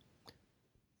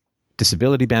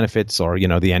disability benefits or,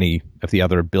 any of the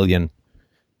other billion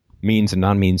means and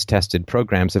non-means tested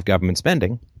programs of government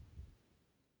spending.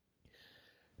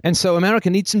 And so America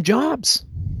needs some jobs.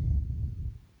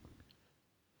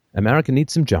 America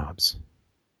needs some jobs.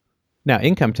 Now,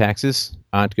 income taxes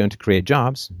aren't going to create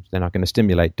jobs. They're not going to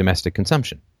stimulate domestic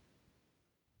consumption.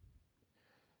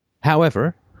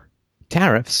 However,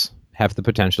 tariffs have the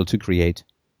potential to create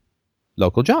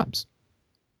local jobs.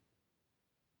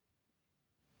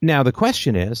 Now, the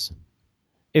question is,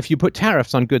 if you put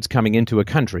tariffs on goods coming into a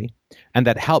country, and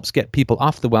that helps get people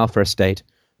off the welfare state,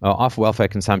 off welfare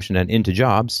consumption and into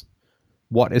jobs,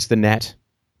 what is the net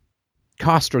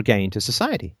cost or gain to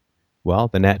society? Well,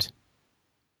 the net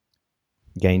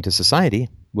gain to society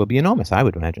will be enormous, I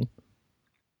would imagine.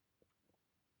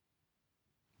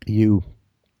 You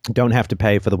don't have to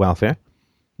pay for the welfare.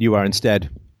 You are instead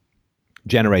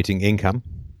generating income.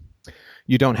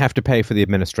 You don't have to pay for the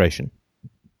administration.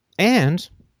 And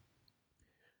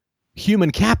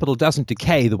human capital doesn't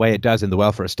decay the way it does in the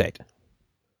welfare state.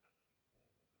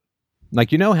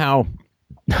 Like, you know how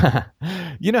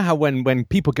when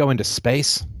people go into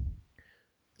space,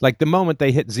 like the moment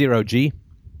they hit 0G,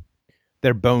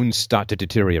 their bones start to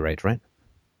deteriorate, right?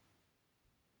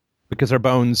 Because their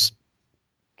bones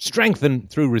strengthen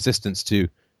through resistance to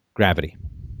gravity.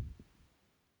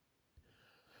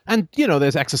 And,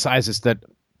 there's exercises that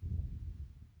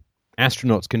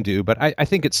astronauts can do, but I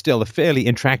think it's still a fairly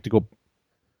intractable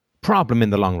problem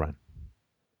in the long run.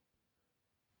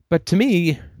 But to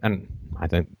me, and I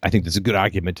think there's a good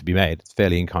argument to be made, it's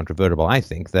fairly incontrovertible, I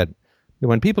think, that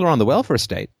when people are on the welfare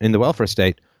state,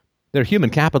 their human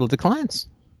capital declines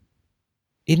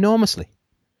enormously.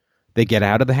 They get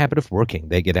out of the habit of working.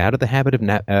 They get out of the habit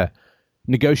of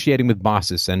negotiating with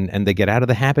bosses, and they get out of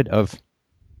the habit of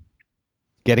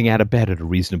getting out of bed at a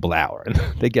reasonable hour. And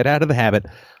they get out of the habit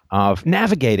of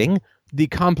navigating the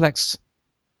complex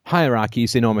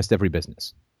hierarchies in almost every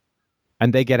business.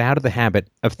 And they get out of the habit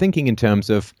of thinking in terms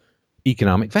of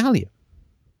economic value.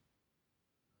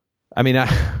 I mean,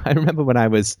 I remember when I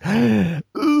was,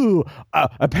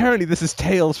 apparently this is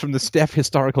Tales from the Steph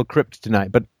Historical Crypt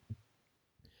tonight, but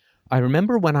I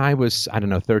remember when I was,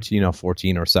 13 or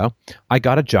 14 or so, I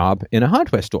got a job in a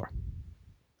hardware store.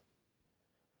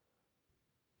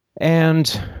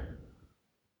 And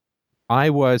I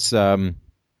was,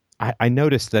 I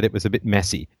noticed that it was a bit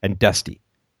messy and dusty.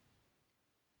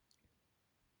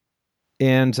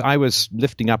 And I was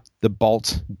lifting up the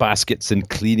bolt baskets and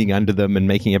cleaning under them and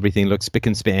making everything look spick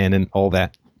and span and all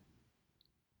that.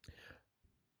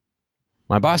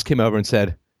 My boss came over and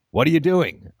said, "What are you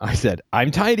doing?" I said, "I'm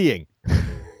tidying."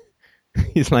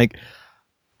 He's like,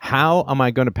 "How am I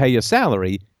going to pay your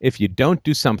salary if you don't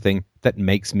do something that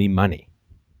makes me money?"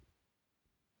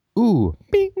 Ooh,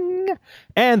 bing.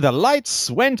 And the lights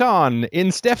went on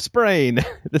in Steph's brain.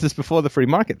 This is before the free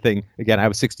market thing. Again, I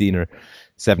was 16 or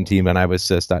 17 when I was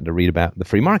starting to read about the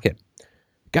free market.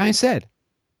 Guy said,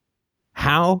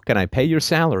 "How can I pay your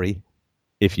salary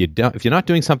if you're not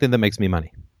doing something that makes me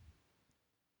money?"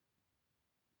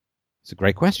 It's a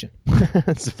great question.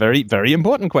 It's a very, very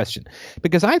important question,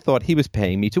 because I thought he was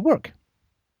paying me to work.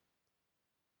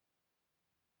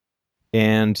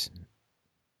 And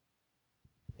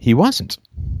he wasn't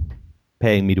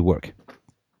paying me to work.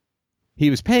 He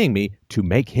was paying me to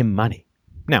make him money.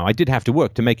 Now, I did have to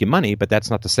work to make him money, but that's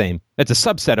not the same. It's a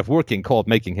subset of working called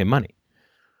making him money.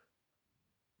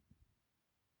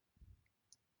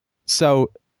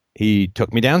 So he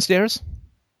took me downstairs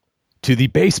to the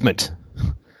basement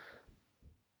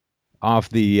of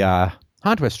the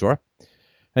hardware store,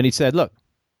 and he said, "Look,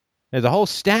 there's a whole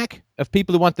stack of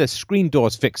people who want their screen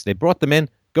doors fixed. They brought them in.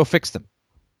 Go fix them."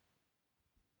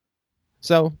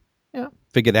 So,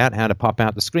 figured out how to pop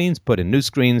out the screens, put in new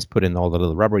screens, put in all the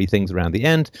little rubbery things around the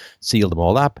end, sealed them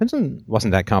all up. It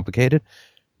wasn't that complicated.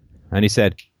 And he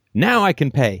said, "Now I can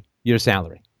pay your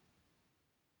salary."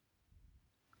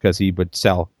 Because he would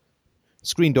sell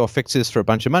screen door fixes for a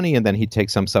bunch of money, and then he'd take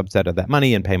some subset of that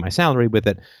money and pay my salary with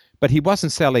it. But he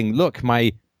wasn't selling, "Look,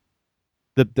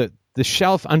 the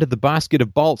shelf under the basket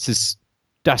of bolts is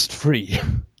dust-free."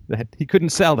 He couldn't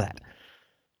sell that.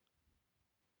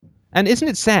 And isn't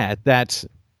it sad that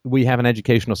we have an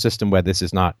educational system where this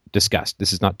is not discussed?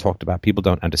 This is not talked about. People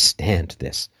don't understand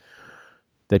this.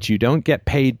 That you don't get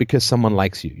paid because someone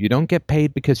likes you. You don't get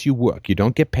paid because you work. You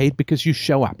don't get paid because you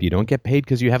show up. You don't get paid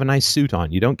because you have a nice suit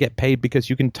on. You don't get paid because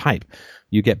you can type.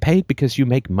 You get paid because you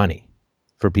make money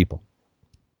for people.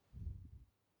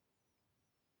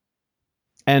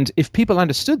 And if people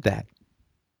understood that,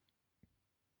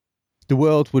 the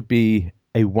world would be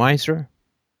a wiser,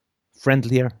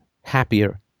 friendlier,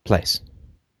 happier place.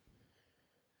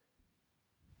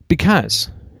 Because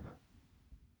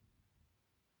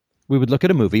we would look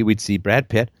at a movie, we'd see Brad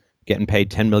Pitt getting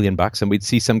paid $10 million, and we'd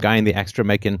see some guy in the extra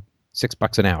making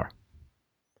 $6 an hour.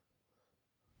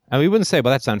 And we wouldn't say,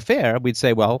 well, that's unfair. We'd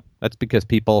say, well, that's because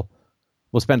people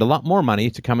will spend a lot more money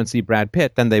to come and see Brad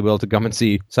Pitt than they will to come and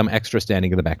see some extra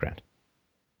standing in the background.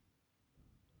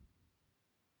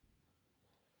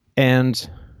 And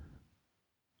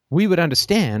we would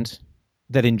understand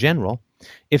that in general,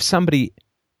 if somebody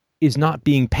is not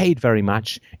being paid very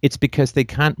much, it's because they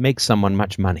can't make someone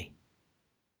much money.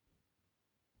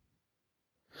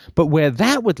 But where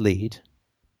that would lead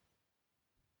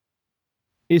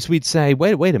is we'd say,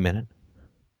 wait a minute.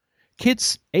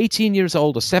 Kids 18 years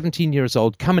old or 17 years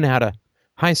old coming out of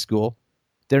high school,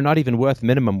 they're not even worth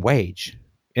minimum wage.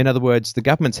 In other words, the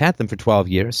government's had them for 12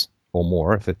 years or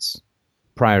more if it's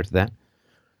prior to that.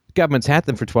 The government's had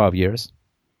them for 12 years.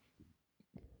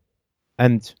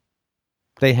 And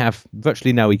they have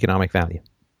virtually no economic value.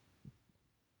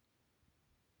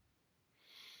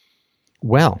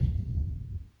 Well,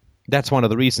 that's one of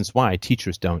the reasons why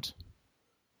teachers don't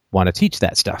want to teach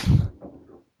that stuff.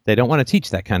 They don't want to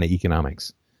teach that kind of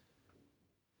economics.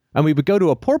 And we would go to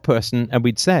a poor person and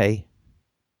we'd say,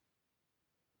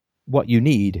 what you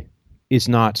need is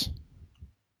not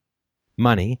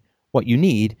money. What you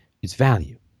need is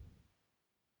value.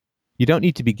 You don't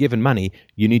need to be given money.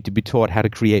 You need to be taught how to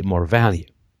create more value.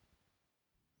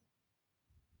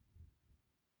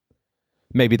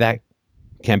 Maybe that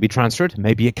can be transferred.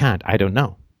 Maybe it can't. I don't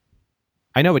know.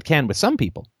 I know it can with some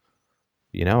people.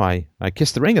 You know, I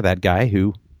kissed the ring of that guy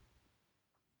who,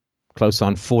 close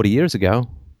on 40 years ago,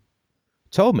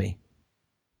 told me,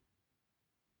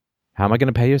 how am I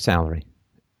going to pay your salary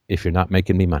if you're not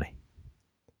making me money?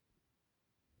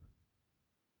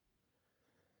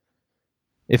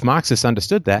 If Marxists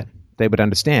understood that, they would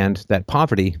understand that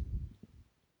poverty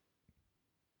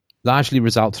largely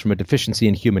results from a deficiency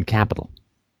in human capital.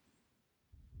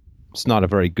 It's not a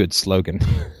very good slogan,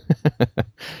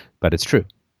 but it's true.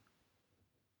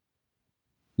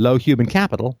 Low human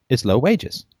capital is low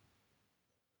wages.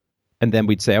 And then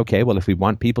we'd say, okay, well, if we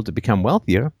want people to become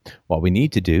wealthier, what we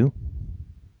need to do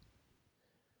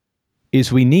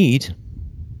is we need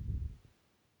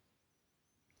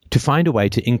to find a way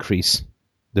to increase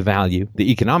the value,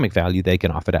 the economic value they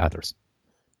can offer to others.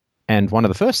 And one of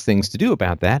the first things to do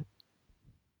about that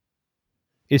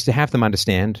is to have them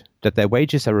understand that their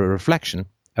wages are a reflection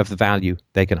of the value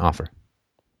they can offer.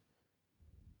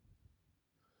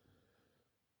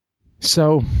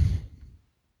 So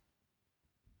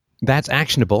that's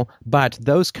actionable, but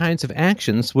those kinds of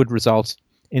actions would result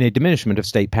in a diminishment of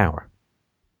state power.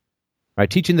 Right?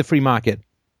 Teaching the free market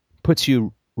puts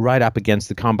you right up against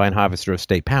the combine harvester of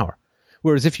state power.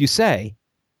 Whereas if you say,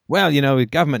 well, you know, the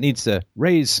government needs to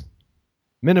raise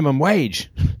minimum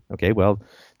wage. Okay, well,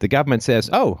 the government says,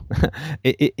 oh,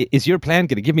 is your plan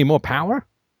going to give me more power?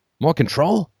 More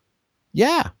control?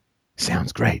 Yeah,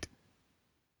 sounds great.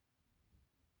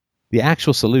 The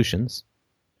actual solutions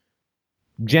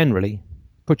generally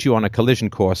put you on a collision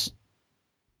course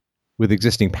with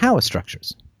existing power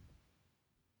structures.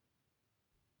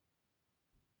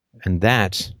 And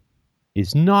that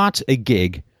is not a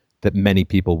gig that many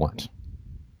people want.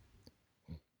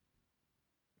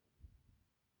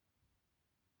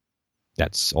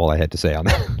 That's all I had to say on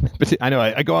that. But I know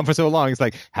I go on for so long. It's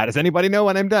like, how does anybody know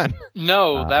when I'm done?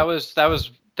 No, that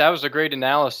was a great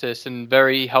analysis and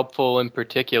very helpful in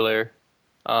particular.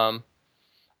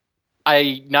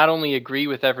 I not only agree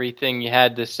with everything you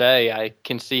had to say, I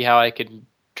can see how I could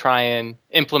try and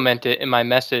implement it in my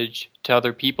message to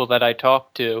other people that I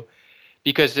talk to,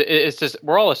 because it's just,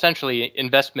 we're all essentially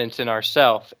investments in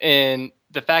ourselves. And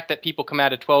the fact that people come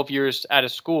out of 12 years out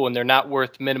of school and they're not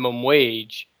worth minimum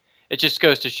wage, it just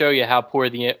goes to show you how poor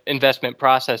the investment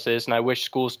process is. And I wish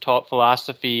schools taught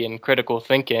philosophy and critical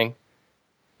thinking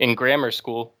in grammar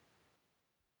school.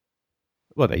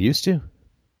 Well, they used to.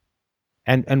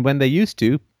 And when they used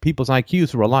to, people's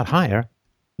IQs were a lot higher,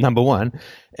 number one.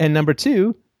 And number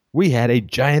two, we had a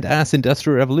giant-ass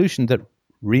industrial revolution that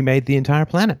remade the entire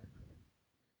planet.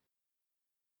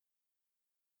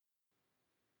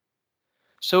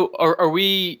 So are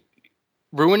we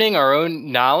ruining our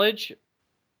own knowledge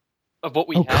of what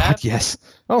we have? Oh, God, yes.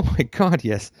 Oh, my God,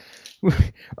 yes.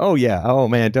 Oh, yeah. Oh,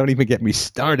 man, don't even get me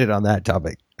started on that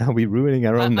topic. Are we ruining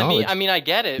our own knowledge? I mean, I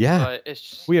get it, yeah. but it's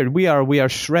just... We are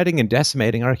shredding and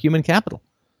decimating our human capital.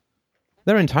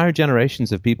 There are entire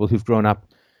generations of people who've grown up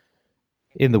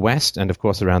in the West and, of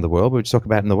course, around the world, but we talk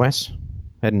about in the West,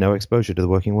 had no exposure to the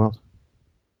working world.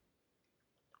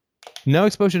 No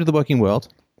exposure to the working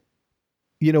world.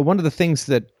 one of the things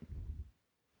that,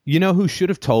 who should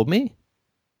have told me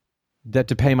that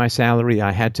to pay my salary,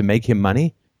 I had to make him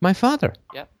money? My father.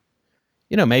 Yep.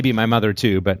 Maybe my mother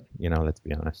too, but, let's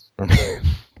be honest.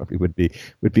 Probably would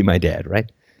be my dad,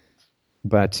 right?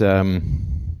 But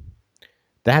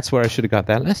that's where I should have got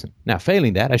that lesson. Now,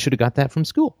 failing that, I should have got that from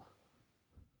school.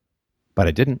 But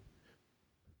I didn't.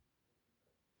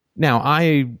 Now,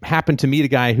 I happened to meet a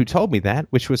guy who told me that,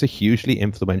 which was a hugely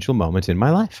influential moment in my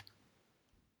life.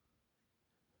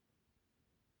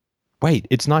 Wait,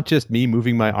 it's not just me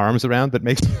moving my arms around that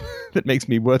makes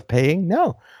me worth paying?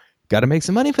 No. Got to make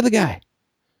some money for the guy.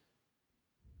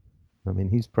 I mean,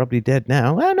 he's probably dead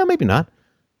now. Well, no, maybe not.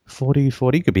 40,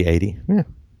 could be 80. Yeah.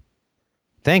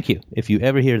 Thank you. If you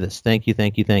ever hear this, thank you,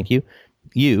 thank you, thank you.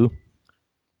 You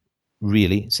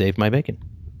really saved my bacon.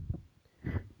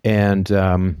 And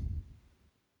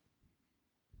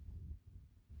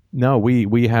no,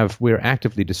 we're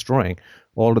actively destroying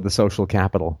all of the social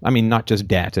capital. I mean, not just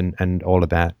debt and all of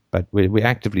that, but we're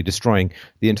actively destroying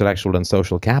the intellectual and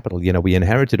social capital. We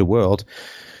inherited a world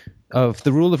of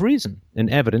the rule of reason and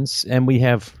evidence, and we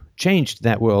have changed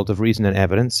that world of reason and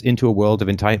evidence into a world of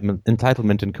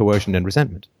entitlement and coercion and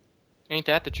resentment. Ain't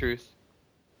that the truth?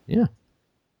 Yeah.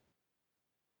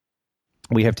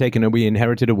 We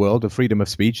inherited a world of freedom of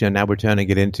speech, and now we're turning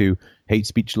it into hate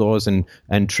speech laws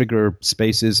and trigger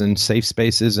spaces and safe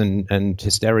spaces and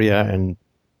hysteria, and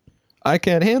I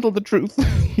can't handle the truth.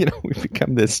 We've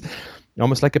become this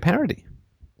almost like a parody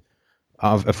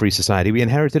of a free society. We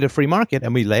inherited a free market,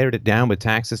 and we layered it down with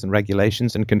taxes and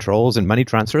regulations and controls and money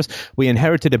transfers. We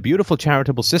inherited a beautiful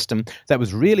charitable system that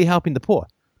was really helping the poor.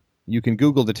 You can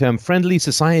Google the term friendly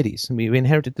societies. And we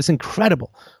inherited this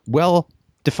incredible,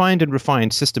 well-defined and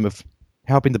refined system of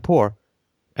helping the poor,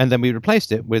 and then we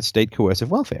replaced it with state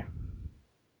coercive welfare,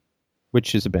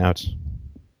 which is about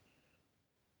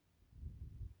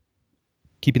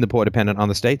keeping the poor dependent on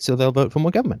the state so they'll vote for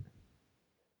more government.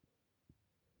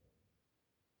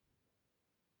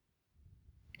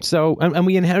 So, and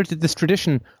we inherited this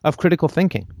tradition of critical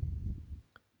thinking.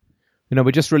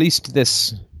 We just released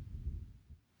this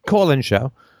call-in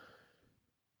show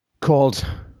called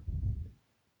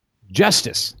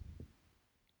Justice.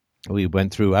 I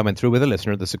went through with a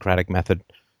listener the Socratic method,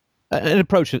 an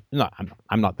approach.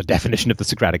 I'm not the definition of the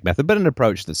Socratic method, but an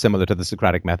approach that's similar to the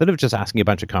Socratic method of just asking a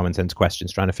bunch of common sense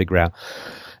questions, trying to figure out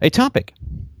a topic.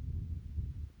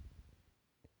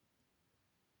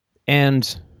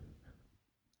 And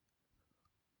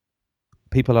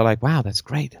people are like, wow, that's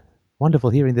great. Wonderful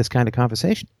hearing this kind of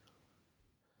conversation.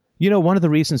 One of the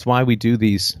reasons why I do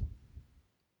these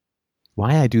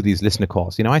listener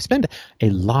calls, I spend a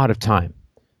lot of time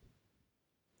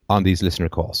on these listener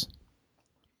calls,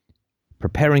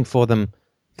 preparing for them,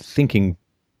 thinking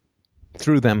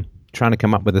through them, trying to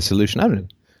come up with a solution. I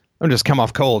don't just come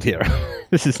off cold here.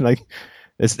 This is like,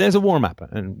 there's a warm-up.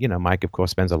 And, Mike, of course,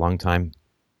 spends a long time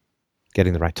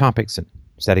getting the right topics and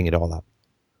setting it all up.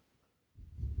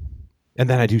 And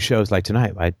then I do shows like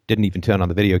tonight. I didn't even turn on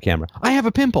the video camera. I have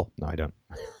a pimple. No, I don't.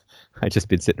 I've just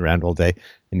been sitting around all day.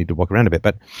 I need to walk around a bit.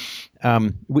 But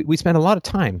we spend a lot of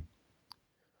time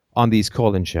on these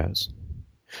call-in shows.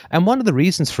 And one of the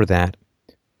reasons for that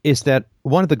is that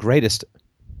one of the greatest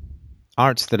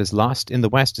arts that is lost in the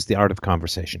West is the art of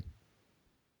conversation.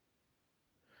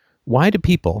 Why do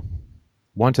people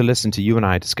want to listen to you and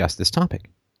I discuss this topic?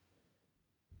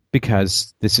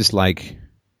 Because this is like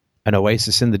an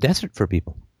oasis in the desert for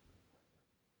people.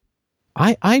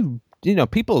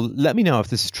 People let me know if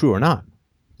this is true or not.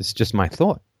 This is just my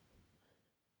thought.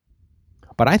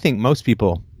 But I think most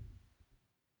people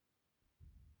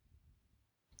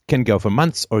can go for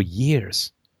months or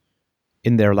years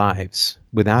in their lives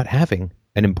without having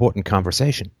an important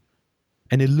conversation,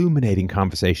 an illuminating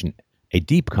conversation, a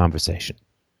deep conversation,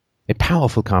 a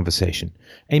powerful conversation,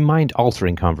 a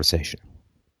mind-altering conversation.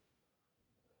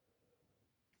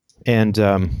 And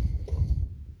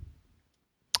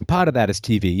part of that is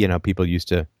TV. People used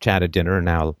to chat at dinner, and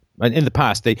now, in the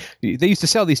past, they used to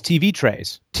sell these TV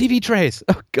trays. TV trays!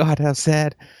 Oh, God, how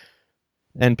sad.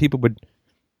 And people would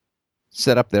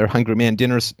set up their Hungry Man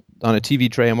dinners on a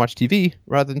TV tray and watch TV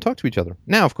rather than talk to each other.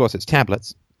 Now, of course, it's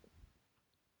tablets.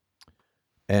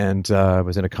 And I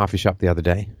was in a coffee shop the other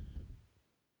day.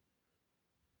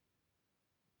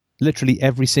 Literally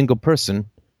every single person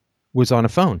was on a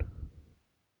phone.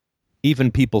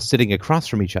 Even people sitting across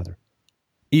from each other.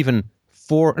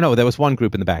 There was one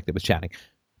group in the back that was chatting.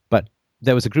 But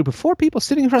there was a group of 4 people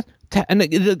sitting across. And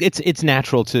it's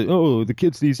natural to, the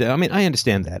kids these days. I mean, I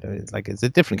understand that. It's a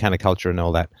different kind of culture and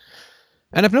all that.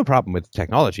 And I have no problem with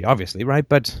technology, obviously, right?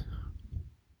 But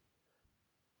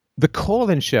the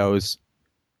call-in shows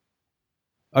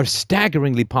are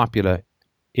staggeringly popular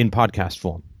in podcast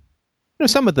form.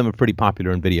 Some of them are pretty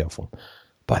popular in video form,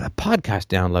 but the podcast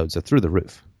downloads are through the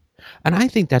roof. And I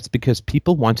think that's because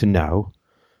people want to know,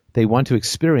 they want to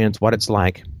experience what it's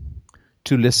like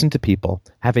to listen to people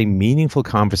have a meaningful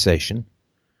conversation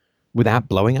without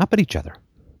blowing up at each other,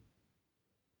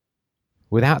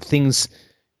 without things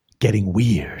getting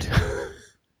weird.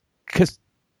 Because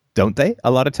don't they?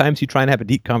 A lot of times you try and have a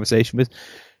deep conversation with,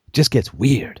 it just gets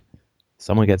weird.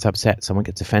 Someone gets upset, someone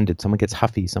gets offended, someone gets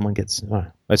huffy, someone gets,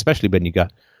 especially when you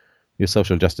got your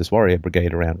social justice warrior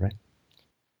brigade around, right?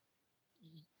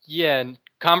 Yeah, and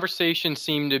conversations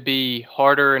seem to be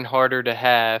harder and harder to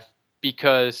have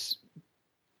because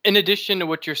in addition to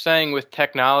what you're saying with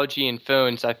technology and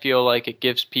phones, I feel like it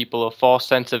gives people a false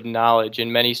sense of knowledge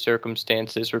in many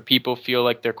circumstances where people feel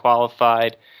like they're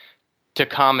qualified to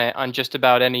comment on just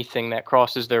about anything that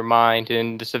crosses their mind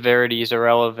and the severity is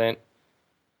irrelevant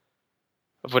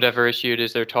of whatever issue it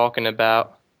is they're talking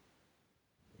about.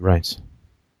 Right.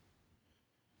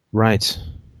 Right.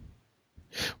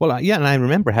 Well, yeah, and I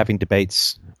remember having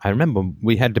debates. I remember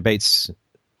we had debates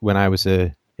when I was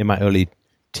in my early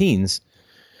teens.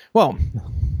 Well,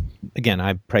 again,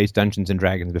 I've praised Dungeons &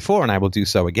 Dragons before, and I will do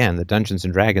so again. The Dungeons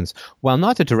 & Dragons, while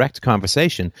not a direct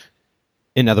conversation,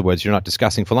 in other words, you're not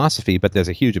discussing philosophy, but there's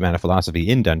a huge amount of philosophy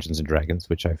in Dungeons & Dragons,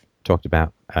 which I've talked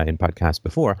about in podcasts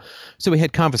before. So we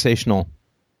had conversational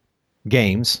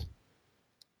games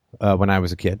when I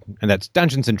was a kid. And that's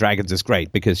Dungeons & Dragons is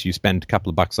great because you spend a couple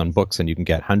of bucks on books and you can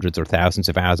get hundreds or thousands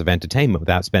of hours of entertainment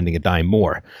without spending a dime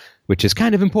more, which is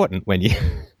kind of important when you...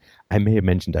 I may have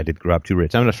mentioned I did grow up too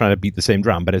rich. I'm not trying to beat the same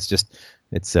drum, but it's just,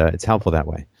 it's helpful that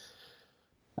way.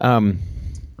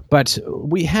 But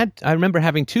I remember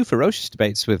having two ferocious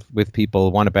debates with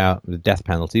people, one about the death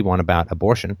penalty, one about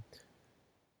abortion.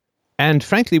 And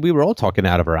frankly, we were all talking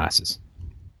out of our asses.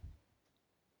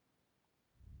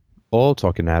 All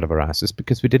talking out of our asses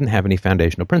because we didn't have any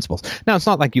foundational principles. Now, it's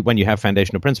not like when you have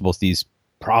foundational principles, these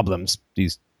problems,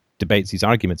 these debates, these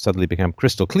arguments suddenly become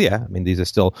crystal clear. I mean, these are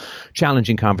still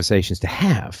challenging conversations to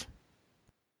have.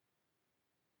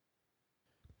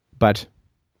 But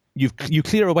you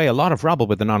clear away a lot of rubble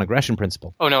with the non-aggression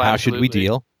principle. Oh, no, How absolutely. should we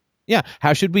deal? Yeah,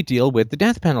 how should we deal with the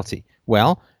death penalty?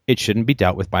 Well, it shouldn't be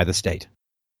dealt with by the state.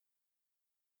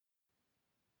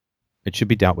 It should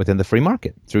be dealt with in the free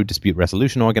market through dispute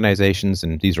resolution organizations,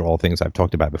 and these are all things I've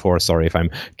talked about before. Sorry if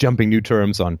I'm jumping new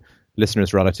terms on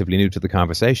listeners relatively new to the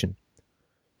conversation.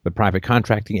 But private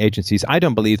contracting agencies, I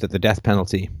don't believe that the death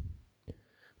penalty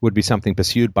would be something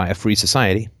pursued by a free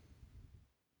society,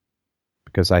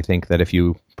 because I think that if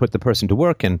you put the person to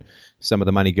work and some of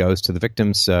the money goes to the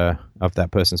victims of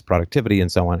that person's productivity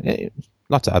and so on,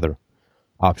 lots of other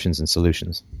options and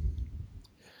solutions.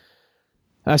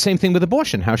 Same thing with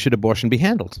abortion. How should abortion be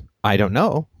handled? I don't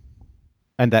know.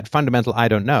 And that fundamental I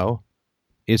don't know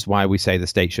is why we say the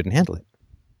state shouldn't handle it.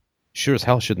 Sure as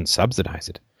hell shouldn't subsidize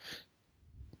it.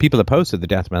 People opposed to the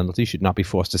death penalty should not be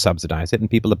forced to subsidize it,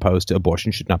 and people opposed to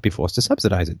abortion should not be forced to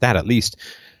subsidize it. That at least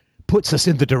puts us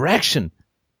in the direction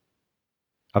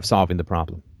of solving the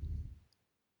problem.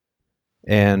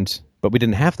 But we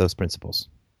didn't have those principles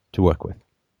to work with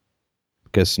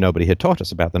because nobody had taught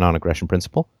us about the non-aggression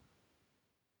principle.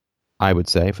 I would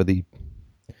say, for the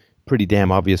pretty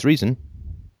damn obvious reason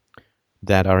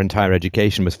that our entire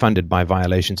education was funded by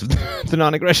violations of the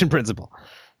non-aggression principle.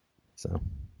 So,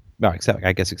 well,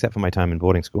 except for my time in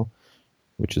boarding school,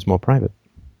 which is more private.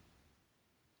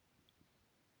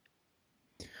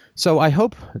 So I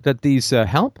hope that these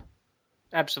help.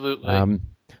 Absolutely.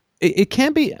 It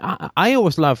can be. I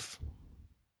always love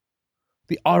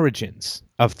the origins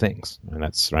of things, and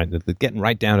that's right. The getting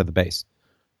right down to the base.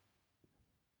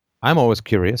 I'm always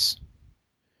curious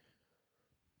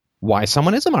why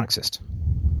someone is a Marxist.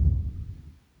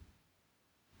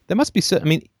 There must be,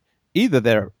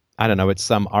 either it's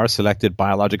some R-selected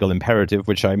biological imperative,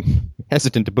 which I'm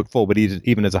hesitant to put forward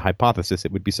even as a hypothesis.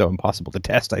 It would be so impossible to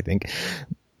test, I think.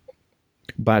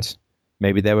 But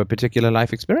maybe there were particular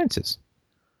life experiences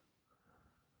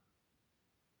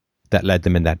that led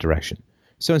them in that direction.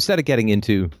 So instead of getting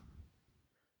into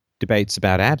debates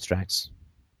about abstracts,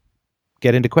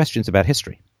 get into questions about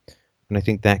history. And I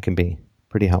think that can be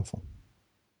pretty helpful.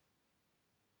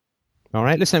 All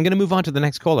right, listen, I'm going to move on to the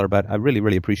next caller, but I really,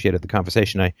 really appreciated the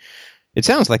conversation. It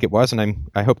sounds like it was, and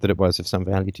I hope that it was of some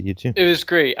value to you too. It was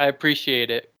great. I appreciate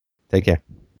it. Take care.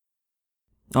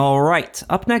 All right,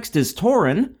 up next is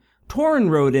Torin. Torin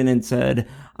wrote in and said,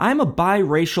 I'm a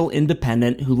biracial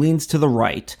independent who leans to the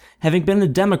right, having been a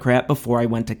Democrat before I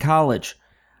went to college.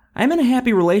 I'm in a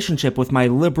happy relationship with my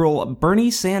liberal,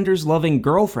 Bernie Sanders-loving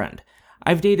girlfriend.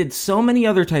 I've dated so many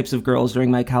other types of girls during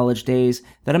my college days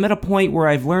that I'm at a point where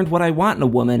I've learned what I want in a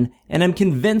woman, and I'm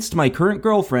convinced my current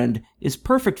girlfriend is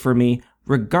perfect for me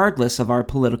regardless of our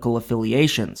political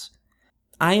affiliations.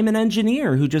 I am an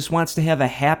engineer who just wants to have a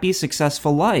happy,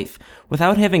 successful life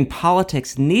without having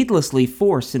politics needlessly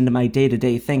forced into my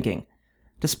day-to-day thinking.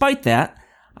 Despite that,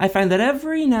 I find that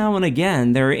every now and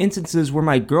again there are instances where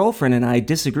my girlfriend and I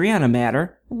disagree on a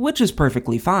matter, which is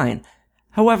perfectly fine.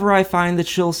 However, I find that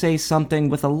she'll say something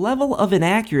with a level of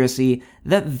inaccuracy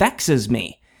that vexes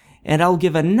me, and I'll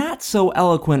give a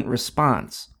not-so-eloquent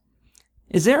response.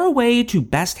 Is there a way to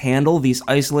best handle these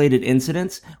isolated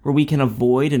incidents where we can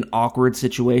avoid an awkward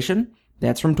situation?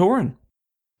 That's from Torin.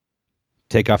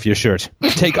 Take off your shirt.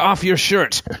 Take off your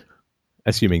shirt!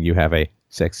 Assuming you have a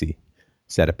sexy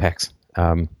set of pecs.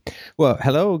 Well,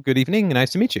 hello, good evening,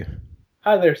 nice to meet you.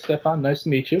 Hi there, Stefan. Nice to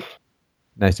meet you.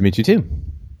 Nice to meet you too.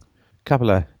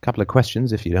 Couple of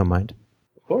questions, if you don't mind.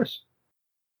 Of course.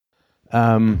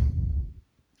 And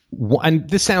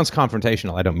this sounds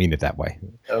confrontational. I don't mean it that way.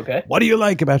 Okay. What do you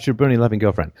like about your Bernie loving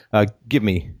girlfriend? Give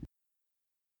me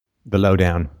the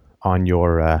lowdown on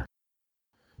your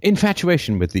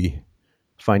infatuation with the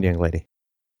fine young lady.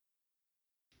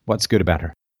 What's good about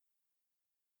her?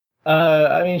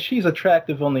 I mean, she's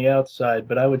attractive on the outside,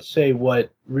 but I would say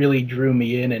what really drew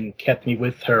me in and kept me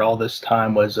with her all this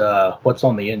time was what's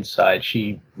on the inside.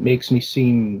 She makes me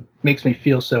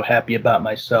feel so happy about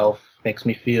myself, makes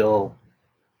me feel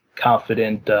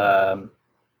confident,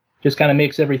 just kind of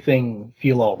makes everything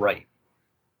feel all right,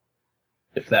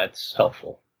 if that's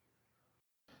helpful.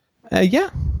 Yeah.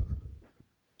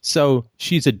 So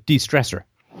she's a de-stressor.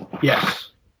 Yes.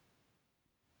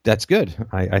 That's good.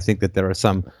 I think that there are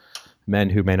some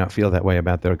men who may not feel that way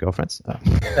about their girlfriends.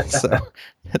 So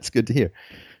that's good to hear.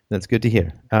 That's good to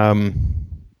hear. And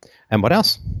what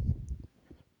else?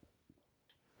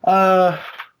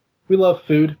 We love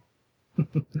food.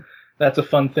 That's a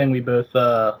fun thing we both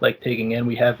like taking in.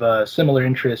 We have similar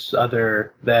interests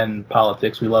other than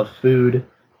politics. We love food.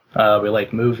 We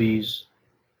like movies.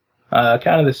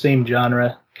 Kind of the same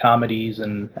genre, comedies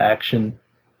and action.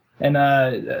 And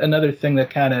another thing that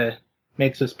kind of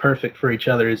makes us perfect for each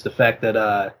other is the fact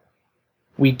that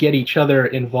we get each other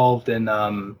involved in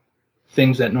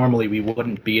things that normally we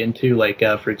wouldn't be into. Like,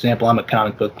 for example, I'm a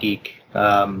comic book geek,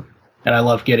 and I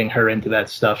love getting her into that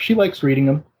stuff. She likes reading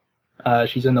them.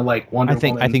 She's into like Wonder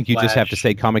Woman. I think you Flash. just have to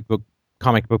say comic book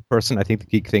person. I think the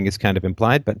geek thing is kind of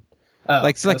implied, but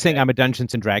like saying I'm a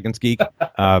Dungeons and Dragons geek.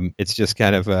 It's just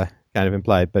kind of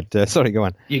implied. But sorry, go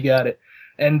on. You got it.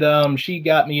 And she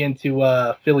got me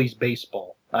into Phillies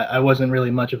baseball. I wasn't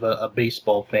really much of a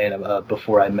baseball fan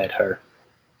before I met her.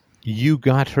 She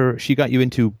got you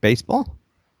into baseball?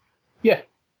 Yeah.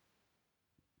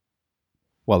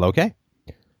 Well, okay.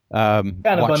 Kind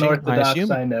of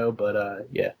unorthodox, I know, but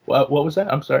yeah. What was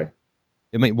that? I'm sorry.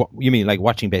 You mean like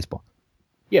watching baseball?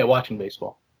 Yeah, watching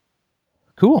baseball.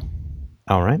 Cool.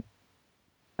 All right.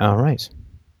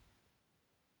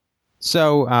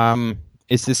 So,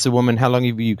 is this a woman? How long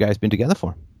have you guys been together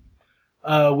for?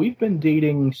 We've been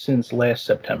dating since last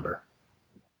September.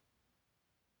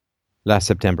 Last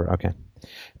September, okay.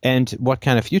 And what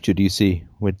kind of future do you see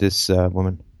with this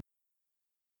woman?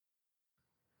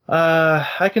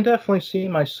 I can definitely see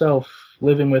myself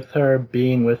living with her,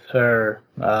 being with her.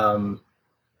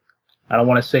 I don't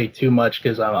want to say too much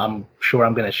because I'm sure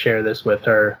I'm going to share this with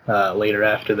her later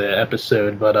after the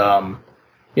episode. But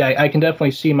yeah, I can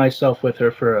definitely see myself with her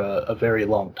for a very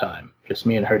long time. Just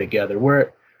me and her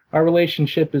together. Our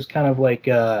relationship is kind of like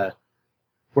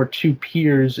we're two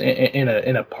peers in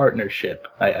a partnership.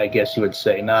 I guess you would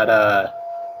say. Not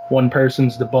one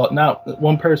person's the boss. Not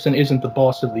one person isn't the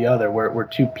boss of the other. We're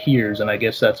two peers, and I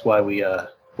guess that's why we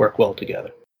work well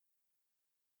together.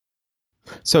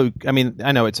 So, I mean,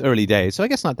 I know it's early days, so I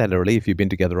guess not that early if you've been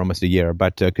together almost a year,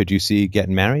 but could you see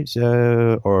getting married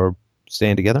or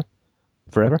staying together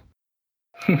forever?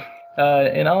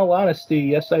 In all honesty,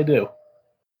 yes, I do.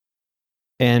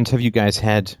 And have you guys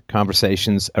had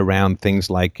conversations around things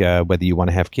like whether you want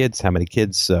to have kids, how many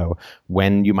kids,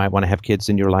 when you might want to have kids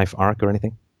in your life arc or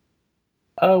anything?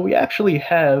 We actually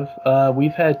have.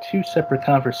 We've had two separate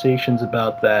conversations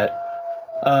about that.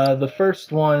 The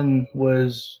first one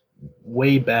was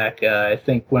way back, I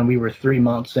think when we were 3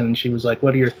 months in, and she was like,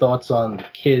 what are your thoughts on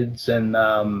kids? And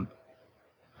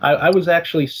I was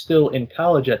actually still in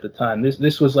college at the time.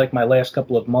 This was like my last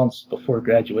couple of months before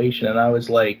graduation, and I was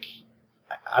like,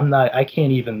 I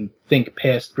can't even think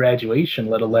past graduation,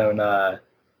 let alone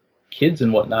kids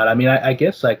and whatnot. I mean, I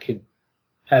guess I could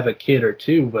have a kid or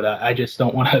two, but I just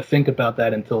don't want to think about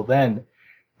that until then.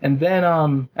 And then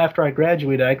after I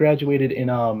graduated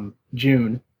in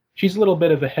June. She's a little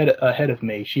bit of ahead of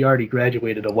me. She already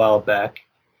graduated a while back.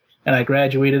 And I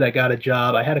graduated, I got a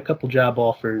job. I had a couple job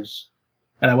offers,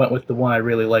 and I went with the one I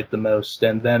really liked the most.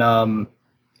 And then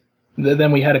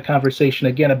we had a conversation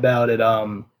again about it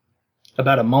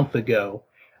about a month ago.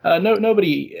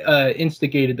 Nobody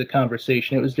instigated the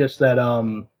conversation. It was just that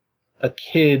a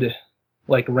kid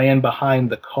like ran behind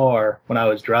the car when I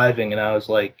was driving, and I was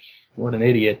like, what an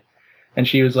idiot. And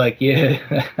she was like,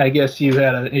 yeah, I guess you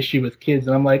had an issue with kids.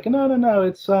 And I'm like, no,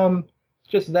 it's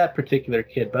just that particular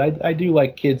kid. But I do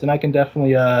like kids, and I can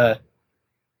definitely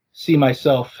see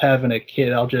myself having a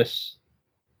kid. I'll just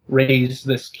raise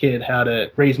my kid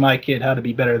how to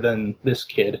be better than this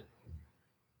kid,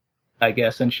 I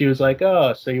guess. And she was like,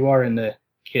 oh, so you are into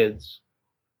kids.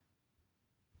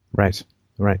 Right.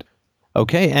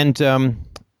 Okay, and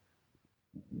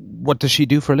what does she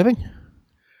do for a living?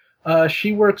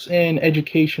 She works in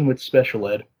education with special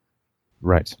ed.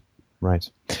 Right.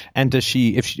 And does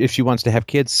she, if she wants to have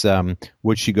kids,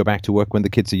 would she go back to work when the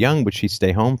kids are young? Would she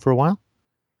stay home for a while?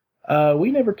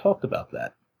 We never talked about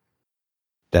that.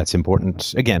 That's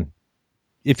important. Again,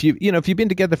 if you've been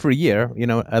together for a year,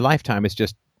 a lifetime is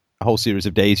just a whole series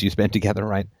of days you spend together,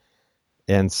 right?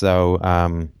 And so,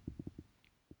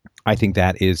 I think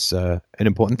that is an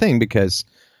important thing because,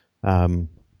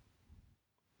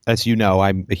 as you know,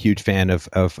 I'm a huge fan of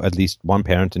at least one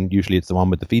parent, and usually it's the one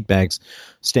with the feed bags,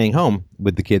 staying home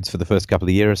with the kids for the first couple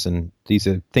of years. And these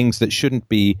are things that shouldn't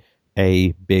be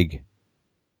a big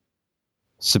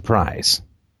surprise.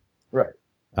 Right.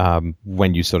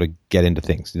 When you sort of get into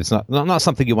things. It's not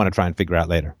something you want to try and figure out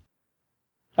later.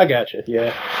 I gotcha,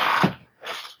 yeah.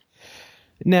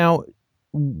 Now,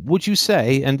 would you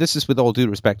say, and this is with all due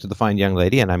respect to the fine young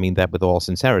lady, and I mean that with all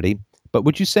sincerity, but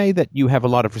would you say that you have a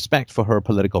lot of respect for her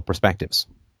political perspectives?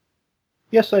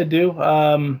 Yes, I do.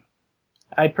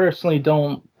 I personally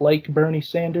don't like Bernie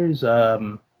Sanders,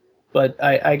 but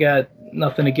I got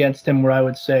nothing against him where I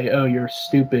would say, oh, you're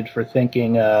stupid for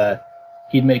thinking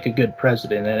he'd make a good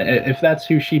president. And if that's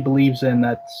who she believes in,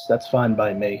 that's fine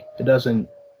by me. It doesn't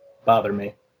bother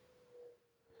me.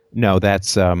 No,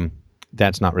 that's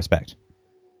not respect.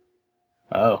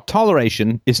 Oh.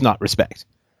 Toleration is not respect.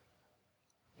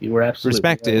 You were absolutely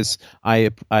respect right. is I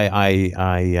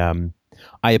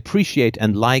appreciate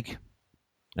and like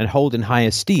and hold in high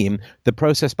esteem the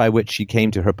process by which she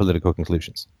came to her political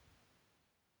conclusions.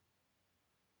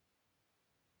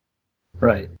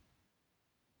 Right.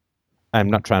 I'm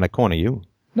not trying to corner you.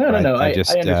 No. I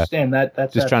Just understand that.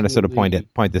 That's trying to sort of absolutely...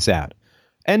 point this out.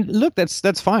 And look,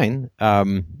 that's fine.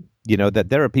 That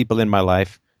there are people in my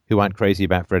life who aren't crazy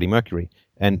about Freddie Mercury.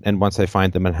 And once I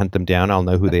find them and hunt them down, I'll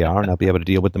know who they are and I'll be able to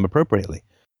deal with them appropriately.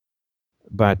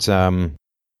 But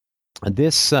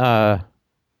this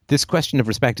question of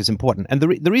respect is important. And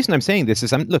the reason I'm saying this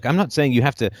is, I'm not saying you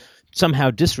have to somehow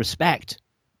disrespect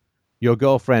your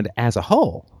girlfriend as a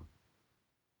whole.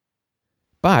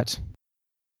 But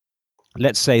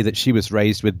let's say that she was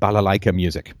raised with balalaika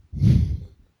music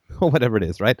or whatever it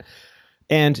is, right?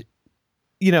 And,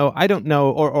 I don't know,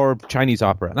 or Chinese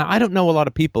opera. Now, I don't know a lot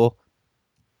of people.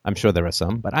 I'm sure there are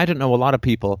some, but I don't know a lot of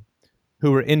people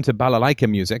who were into balalaika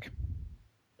music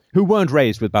who weren't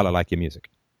raised with balalaika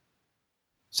music.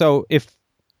 So if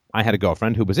I had a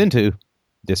girlfriend who was into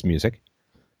this music,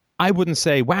 I wouldn't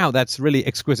say, wow, that's really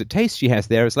exquisite taste she has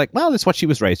there. It's like, well, it's what she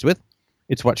was raised with.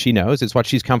 It's what she knows. It's what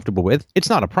she's comfortable with. It's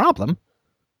not a problem.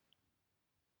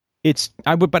 But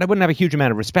I wouldn't have a huge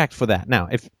amount of respect for that. Now,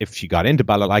 if she got into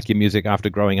balalaika music after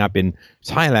growing up in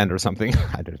Thailand or something,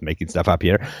 I'm just making stuff up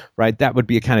here, right? That would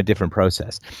be a kind of different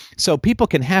process. So people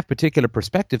can have particular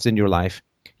perspectives in your life.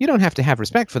 You don't have to have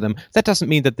respect for them. That doesn't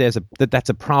mean that that's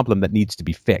a problem that needs to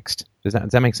be fixed. Does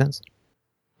that make sense?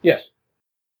 Yes.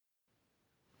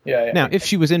 Yeah. Now, if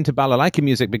she was into balalaika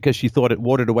music because she thought it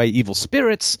watered away evil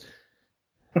spirits,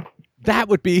 that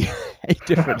would be a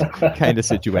different kind of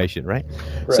situation, right?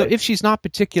 So if she's not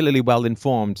particularly well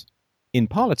informed in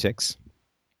politics,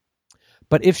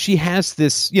 but if she has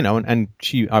this, and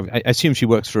I assume she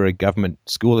works for a government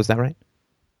school, is that right?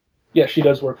 Yeah, she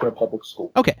does work for a public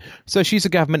school. Okay, so she's a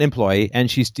government employee and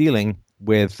she's dealing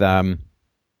with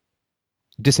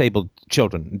disabled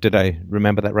children. Did I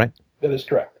remember that right? That is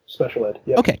correct. Special ed.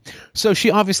 Yeah. Okay, so she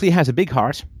obviously has a big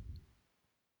heart.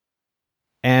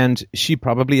 And she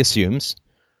probably assumes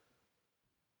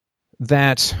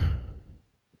that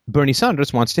Bernie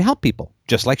Sanders wants to help people,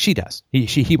 just like she does.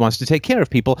 He wants to take care of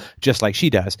people, just like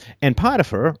she does. And part of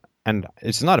her, and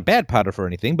it's not a bad part of her or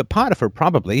anything, but part of her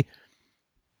probably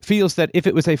feels that if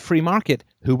it was a free market,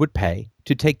 who would pay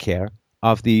to take care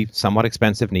of the somewhat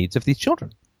expensive needs of these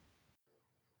children?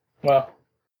 Well.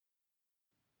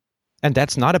 And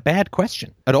that's not a bad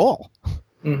question at all.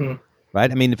 Mm-hmm.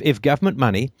 Right? I mean, if government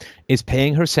money is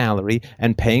paying her salary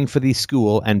and paying for the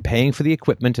school and paying for the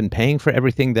equipment and paying for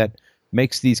everything that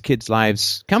makes these kids'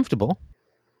 lives comfortable,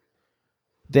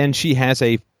 then she has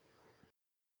a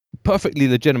perfectly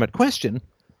legitimate question,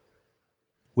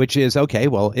 which is, okay,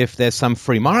 well, if there's some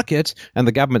free market and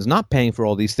the government's not paying for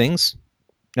all these things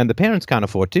and the parents can't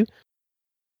afford to,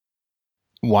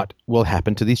 what will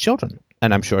happen to these children?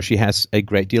 And I'm sure she has a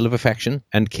great deal of affection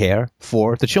and care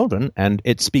for the children, and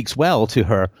it speaks well to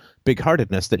her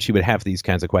big-heartedness that she would have these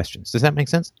kinds of questions. Does that make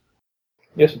sense?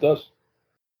 Yes, it does.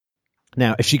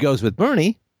 Now, if she goes with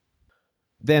Bernie,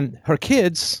 then her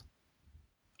kids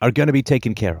are going to be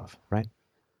taken care of, right?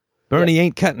 Bernie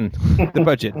ain't cutting the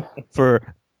budget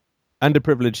for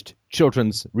underprivileged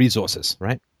children's resources,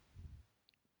 right?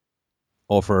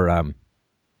 Or for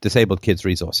disabled kids'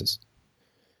 resources.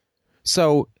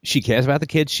 So she cares about the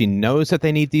kids. She knows that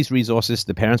they need these resources.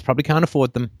 The parents probably can't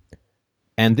afford them.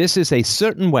 And this is a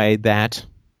certain way that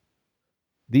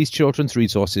these children's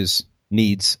resources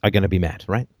needs are going to be met,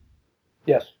 right?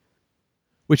 Yes.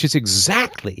 Which is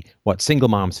exactly what single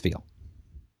moms feel.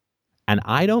 And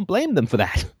I don't blame them for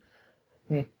that.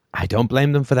 I don't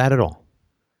blame them for that at all.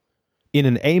 In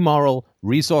an amoral,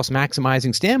 resource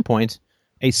maximizing standpoint,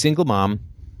 a single mom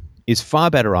is far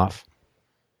better off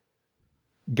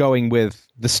going with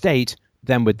the state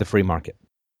than with the free market.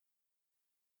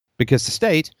 Because the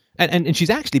state, and she's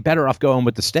actually better off going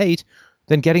with the state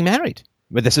than getting married.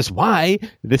 But this is why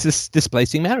this is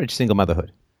displacing marriage, single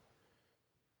motherhood.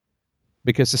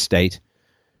 Because the state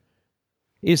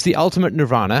is the ultimate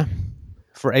nirvana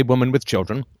for a woman with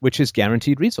children, which is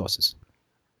guaranteed resources.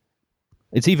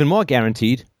 It's even more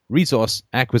guaranteed resource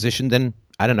acquisition than,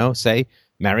 I don't know, say,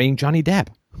 marrying Johnny Depp.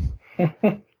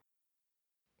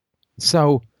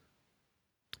 So,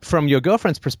 from your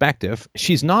girlfriend's perspective,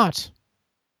 she's not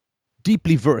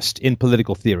deeply versed in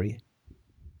political theory.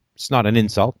 It's not an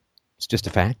insult. It's just a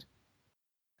fact.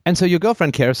 And so your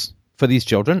girlfriend cares for these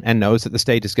children and knows that the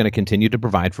state is going to continue to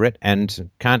provide for it and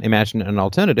can't imagine an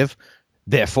alternative.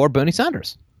 Therefore, Bernie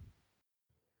Sanders.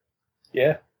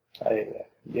 Yeah.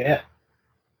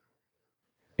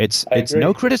 It's agree.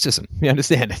 no criticism. You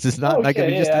understand? It's not Oh, like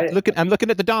yeah, I'm looking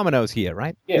at the dominoes here,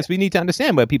 right? Yeah. Because we need to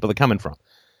understand where people are coming from.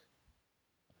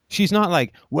 She's not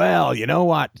like, well, you know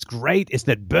what's great is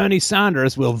that Bernie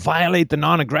Sanders will violate the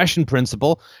non-aggression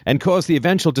principle and cause the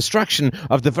eventual destruction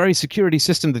of the very security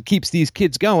system that keeps these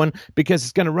kids going because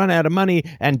it's going to run out of money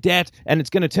and debt and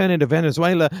it's going to turn into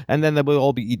Venezuela and then they will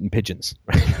all be eating pigeons.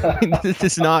 This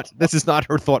is not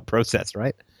her thought process,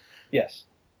 right? Yes.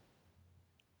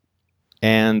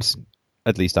 And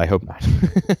at least I hope not.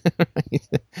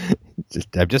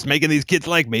 I'm just making these kids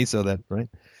like me so that, right?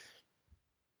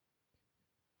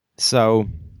 So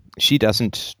she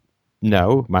doesn't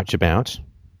know much about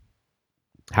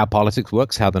how politics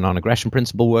works, how the non-aggression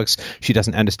principle works. She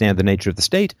doesn't understand the nature of the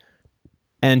state.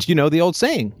 And you know the old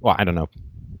saying. Well, I don't know.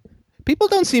 People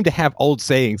don't seem to have old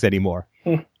sayings anymore.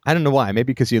 I don't know why.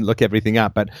 Maybe because you look everything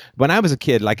up. But when I was a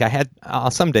kid, like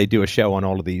I'll someday do a show on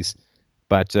all of these.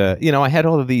 But, I had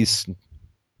all of these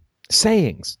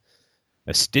sayings.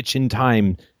 A stitch in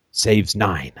time saves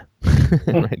 9.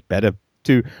 Right? Better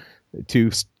to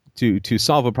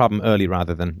solve a problem early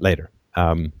rather than later.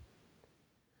 Don't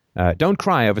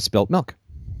cry over spilt milk.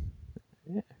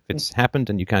 If it's happened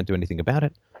and you can't do anything about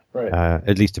it, Right.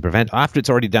 At least to prevent. After it's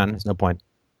already done, there's no point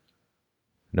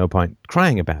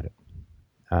crying about it.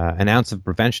 An ounce of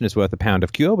prevention is worth a pound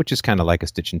of cure, which is kind of like a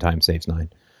stitch in time saves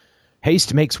 9.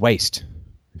 Haste makes waste.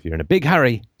 If you're in a big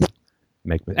hurry,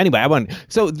 anyway, I want.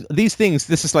 So these things,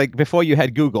 this is like before you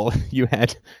had Google, you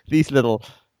had these little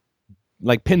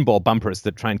like pinball bumpers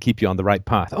that try and keep you on the right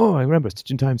path. Oh, I remember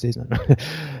stitch in time saves 9.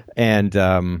 And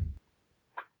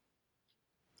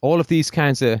all of these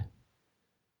kinds of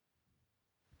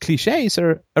cliches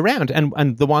are around,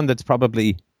 and the one that's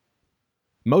probably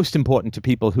most important to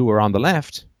people who are on the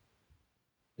left,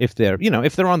 if they're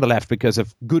on the left because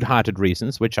of good-hearted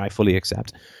reasons, which I fully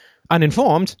accept,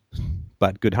 uninformed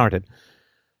but good-hearted,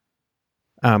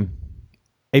 a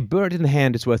bird in the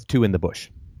hand is worth 2 in the bush.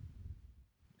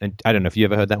 And I don't know if you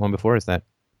ever heard that one before. Is that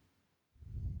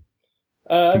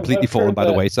completely fallen by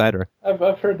the wayside? Or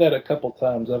I've heard that a couple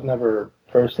times. I've never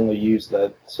personally used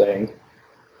that saying.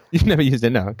 You've never used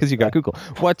it, no, because you got Google.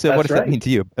 What does right. that mean to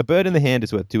you? A bird in the hand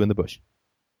is worth 2 in the bush.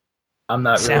 I'm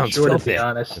not really sure, to be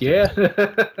honest. Yeah.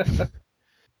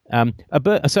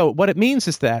 So what it means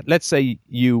is that, let's say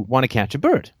you want to catch a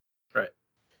bird. Right.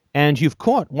 And you've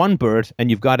caught one bird and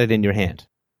you've got it in your hand.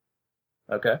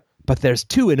 Okay. But there's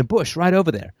 2 in a bush right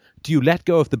over there. do you let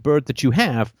go of the bird that you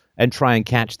have and try and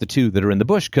catch the two that are in the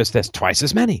bush because there's twice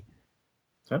as many?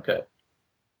 Okay.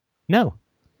 No.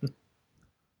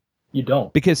 You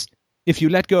don't. Because if you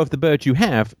let go of the bird you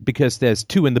have because there's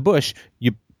two in the bush,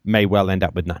 you may well end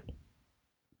up with none.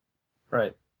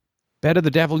 Right. Better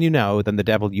the devil you know than the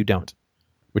devil you don't.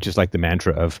 Which is like the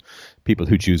mantra of people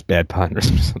who choose bad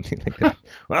partners or something like that.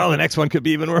 Well, the next one could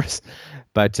be even worse.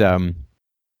 But, yeah,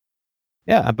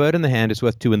 a bird in the hand is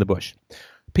worth two in the bush.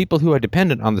 People who are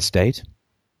dependent on the state,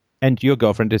 and your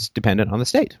girlfriend is dependent on the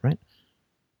state, right?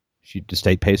 The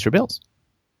state pays her bills.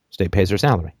 State pays her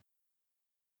salary.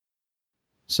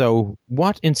 So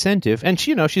what incentive, and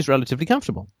she's relatively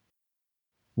comfortable.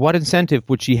 What incentive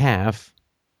would she have,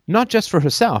 not just for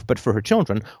herself, but for her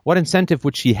children, what incentive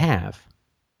would she have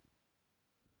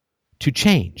to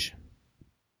change?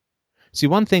 See,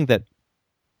 one thing that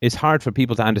is hard for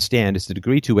people to understand is the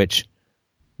degree to which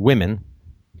women,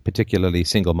 particularly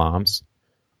single moms,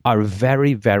 are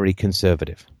very, very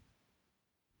conservative.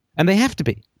 And they have to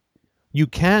be. You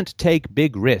can't take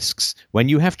big risks when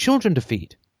you have children to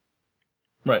feed.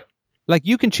 Right. Like,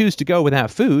 you can choose to go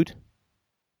without food.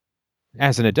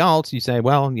 As an adult, you say,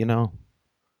 well,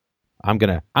 I'm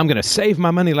gonna save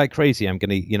my money like crazy. I'm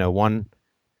gonna, one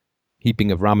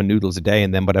heaping of ramen noodles a day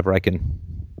and then whatever I can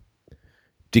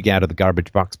dig out of the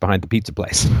garbage box behind the pizza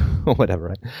place or whatever,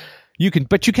 right?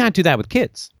 But you can't do that with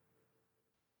kids.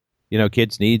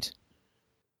 Kids need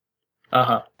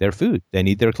their food. They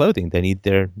need their clothing. They need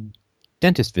their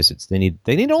dentist visits. They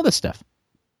need all this stuff.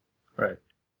 Right.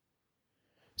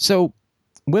 So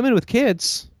women with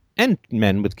kids and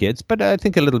men with kids, but I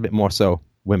think a little bit more so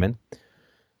women,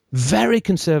 very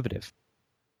conservative.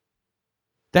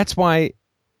 That's why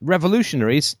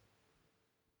revolutionaries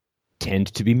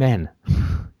tend to be men.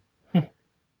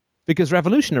 Because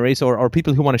revolutionaries or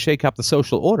people who want to shake up the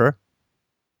social order,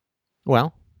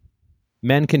 well,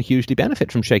 men can hugely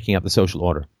benefit from shaking up the social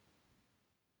order.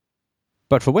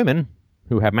 But for women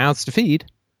who have mouths to feed,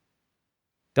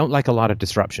 don't like a lot of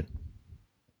disruption.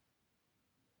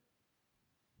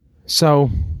 So,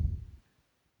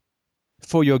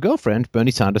 for your girlfriend,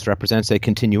 Bernie Sanders represents a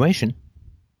continuation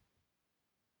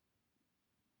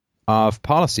of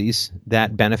policies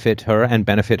that benefit her and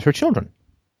benefit her children,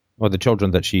 or the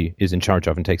children that she is in charge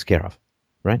of and takes care of,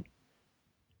 right?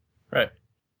 Right.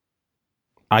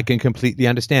 I can completely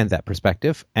understand that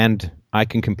perspective, and I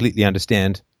can completely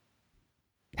understand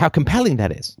how compelling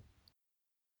that is.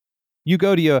 You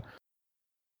go to your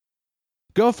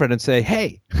girlfriend and say,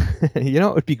 hey,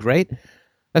 it would be great.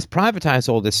 Let's privatize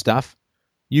all this stuff.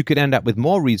 You could end up with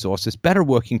more resources, better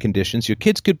working conditions. Your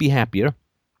kids could be happier.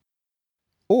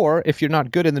 Or if you're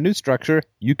not good in the new structure,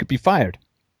 you could be fired.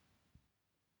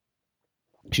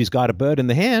 She's got a bird in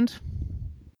the hand.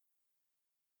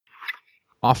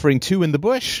 Offering two in the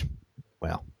bush.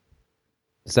 Well,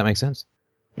 does that make sense?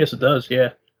 Yes, it does, yeah.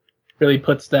 Really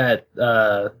puts that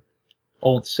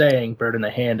old saying, bird in the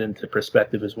hand, into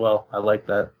perspective as well. I like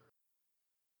that.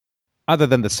 Other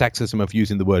than the sexism of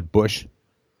using the word bush,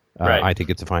 right. I think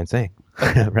it's a fine saying.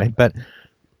 Right? But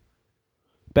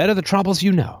better the troubles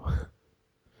you know.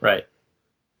 Right.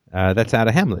 That's out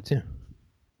of Hamlet, too.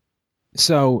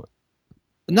 So,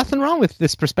 nothing wrong with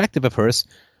this perspective of hers.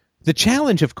 The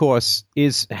challenge, of course,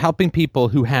 is helping people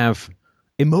who have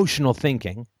emotional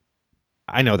thinking.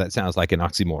 I know that sounds like an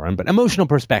oxymoron, but emotional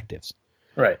perspectives.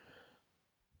 Right.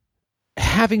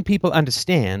 Having people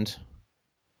understand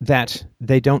that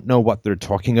they don't know what they're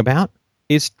talking about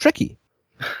is tricky.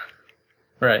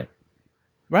 Right.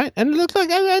 Right? And it looks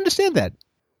like I understand that.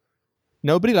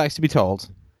 Nobody likes to be told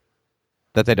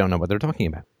that they don't know what they're talking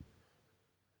about.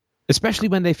 Especially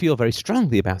when they feel very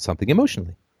strongly about something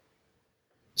emotionally.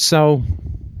 So,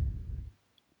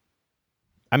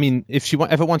 I mean, if she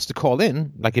ever wants to call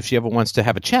in, like if she ever wants to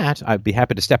have a chat, I'd be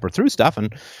happy to step her through stuff.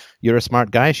 And you're a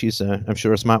smart guy. She's, I'm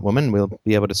sure, a smart woman. We'll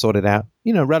be able to sort it out,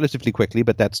 relatively quickly.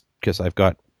 But that's because I've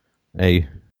got a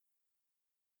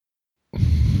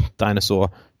dinosaur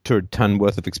turd ton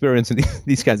worth of experience in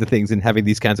these kinds of things and having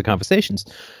these kinds of conversations.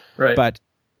 Right. But,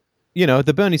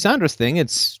 the Bernie Sanders thing,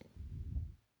 it's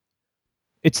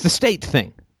the state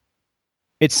thing.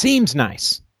 It seems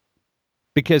nice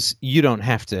because you don't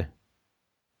have to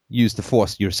use the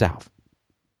force yourself,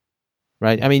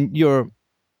 right? I mean, your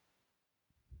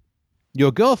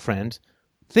girlfriend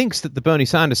thinks that the Bernie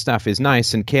Sanders stuff is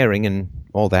nice and caring and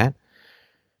all that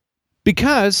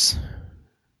because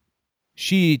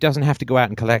she doesn't have to go out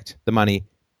and collect the money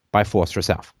by force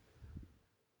herself,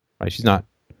 right? She's not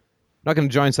going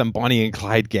to join some Bonnie and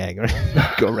Clyde gang or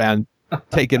go around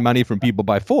taking money from people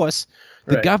by force.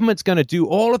 The Right. government's going to do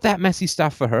all of that messy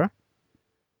stuff for her,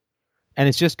 and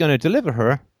it's just going to deliver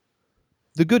her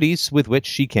the goodies with which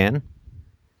she can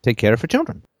take care of her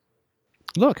children.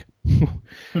 Look,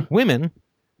 women,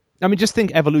 I mean, just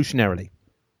think evolutionarily.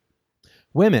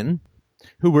 Women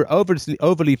who were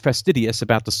overly fastidious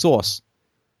about the source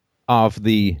of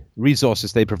the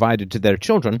resources they provided to their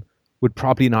children would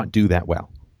probably not do that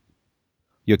well.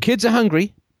 Your kids are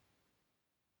hungry.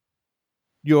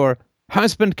 Your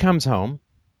husband comes home,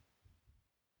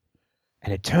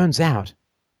 and it turns out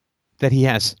that he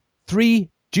has 3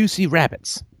 juicy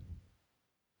rabbits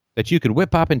that you could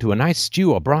whip up into a nice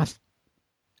stew or broth,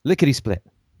 lickety-split.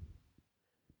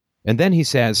 And then he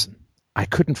says, I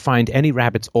couldn't find any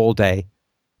rabbits all day.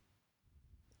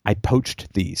 I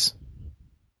poached these.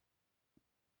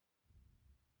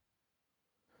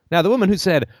 Now, the woman who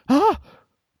said,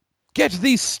 get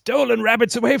these stolen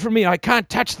rabbits away from me. I can't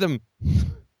touch them.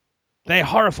 They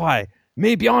horrify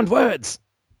me beyond words.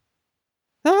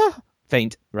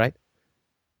 Faint, right?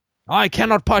 I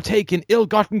cannot partake in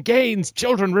ill-gotten gains.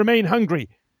 Children remain hungry.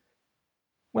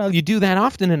 Well, you do that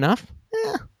often enough.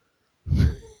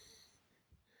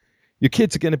 Your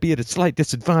kids are going to be at a slight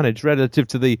disadvantage relative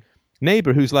to the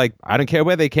neighbor who's like, I don't care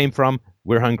where they came from.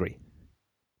 We're hungry.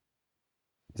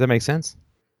 Does that make sense?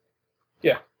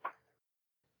 Yeah.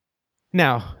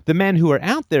 Now, the men who are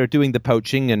out there doing the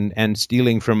poaching and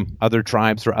stealing from other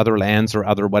tribes or other lands or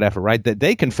other whatever, right, that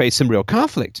they can face some real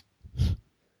conflict.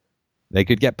 They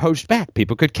could get poached back.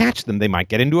 People could catch them. They might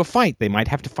get into a fight. They might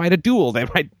have to fight a duel. They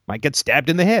might get stabbed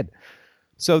in the head.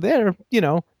 So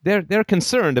they're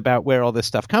concerned about where all this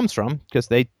stuff comes from because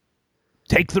they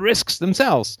take the risks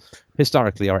themselves,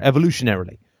 historically or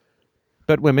evolutionarily.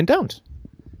 But women don't.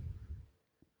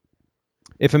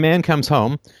 If a man comes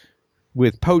home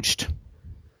with poached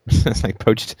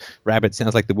rabbit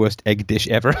sounds like the worst egg dish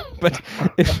ever. But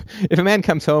if a man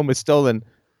comes home with stolen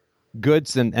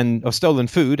goods or stolen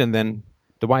food, and then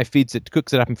the wife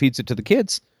cooks it up and feeds it to the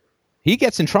kids, he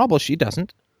gets in trouble. She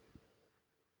doesn't.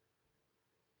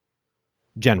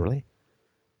 Generally.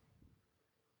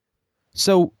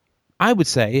 So I would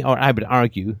say, or I would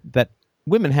argue, that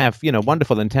women have,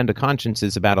 wonderful and tender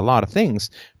consciences about a lot of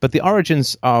things, but the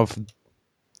origins of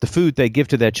the food they give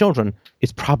to their children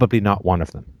is probably not one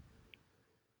of them.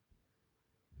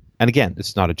 And again,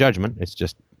 it's not a judgment. It's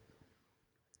just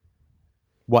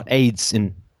what aids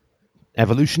in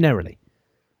evolutionarily.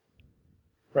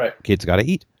 Right. Kids got to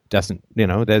eat.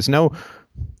 There's no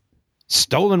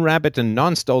stolen rabbit and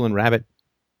non-stolen rabbit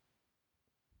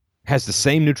has the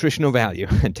same nutritional value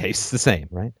and tastes the same,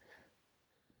 right?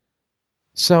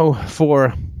 So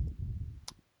for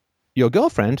your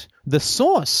girlfriend, the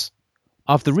source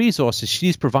of the resources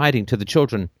she's providing to the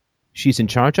children she's in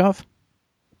charge of,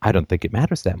 I don't think it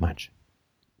matters that much.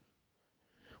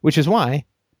 Which is why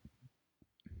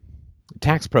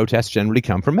tax protests generally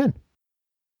come from men.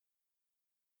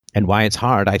 And why it's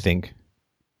hard, I think,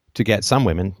 to get some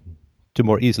women to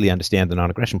more easily understand the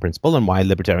non-aggression principle, and why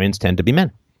libertarians tend to be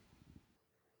men.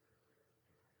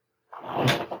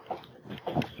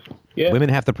 Yeah. Women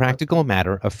have the practical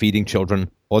matter of feeding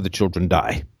children, or the children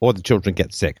die, or the children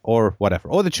get sick, or whatever.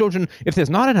 Or the children, if there's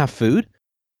not enough food.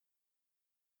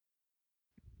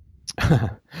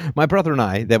 My brother and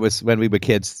I, when we were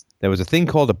kids, there was a thing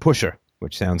called a pusher,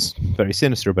 which sounds very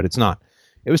sinister, but it's not.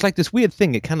 It was like this weird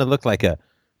thing. It kind of looked like a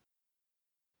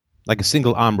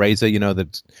single arm razor,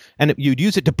 you'd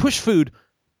use it to push food.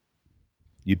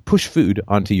 You'd push food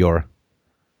onto your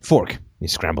fork, your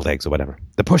scrambled eggs or whatever.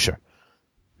 The pusher.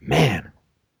 Man,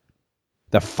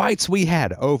 the fights we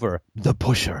had over the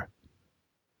pusher,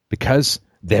 because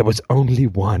there was only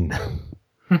one.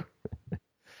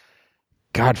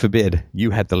 God forbid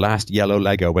you had the last yellow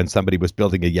Lego when somebody was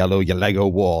building a yellow Lego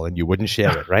wall and you wouldn't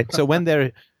share it, right? So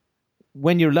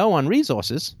when you're low on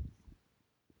resources,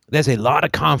 there's a lot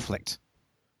of conflict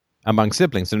among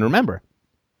siblings. And remember,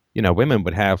 women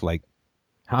would have like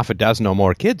half a dozen or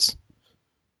more kids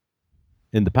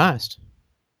in the past.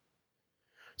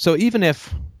 So even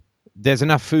if there's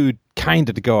enough food kind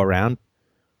of to go around,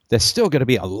 there's still going to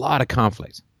be a lot of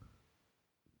conflict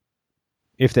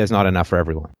if there's not enough for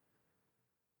everyone.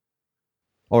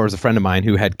 Or as a friend of mine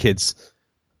who had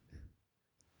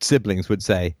siblings would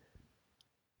say,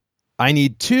 I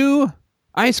need 2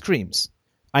 ice creams.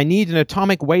 I need an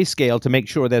atomic weigh scale to make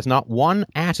sure there's not one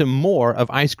atom more of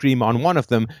ice cream on one of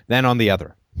them than on the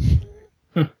other.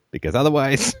 Because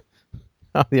otherwise,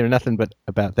 I'll hear nothing but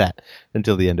about that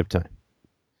until the end of time.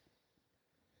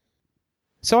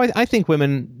 So I think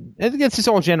women, this is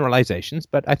all generalizations,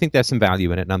 but I think there's some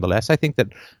value in it nonetheless. I think that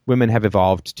women have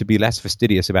evolved to be less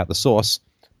fastidious about the source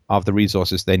of the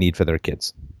resources they need for their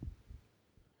kids.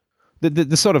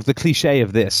 The sort of the cliche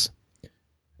of this,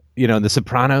 in The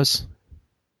Sopranos,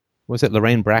 was it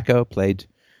Lorraine Bracco played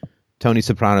Tony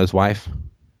Soprano's wife?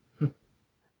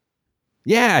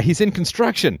 Yeah, he's in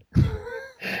Construction.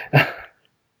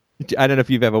 I don't know if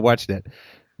you've ever watched it,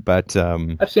 but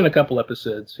I've seen a couple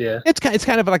episodes. Yeah, it's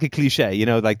kind of like a cliche,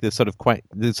 like the sort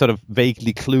of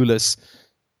vaguely clueless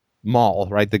Moll,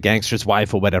 right? The gangster's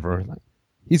wife or whatever.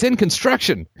 He's in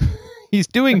Construction. He's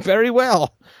doing very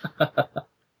well.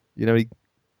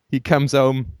 He comes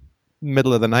home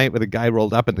middle of the night with a guy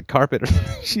rolled up in the carpet.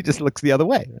 She just looks the other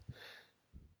way.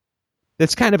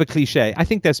 That's kind of a cliche. I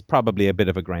think there's probably a bit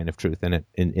of a grain of truth in it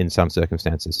in some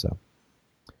circumstances.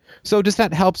 So does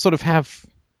that help sort of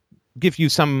give you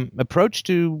some approach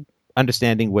to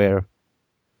understanding where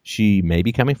she may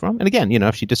be coming from? And again,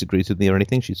 if she disagrees with me or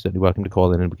anything, she's certainly welcome to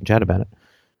call in and we can chat about it.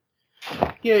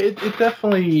 Yeah, it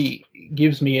definitely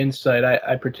gives me insight.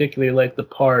 I particularly like the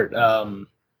part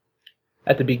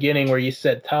at the beginning where you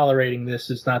said tolerating this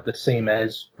is not the same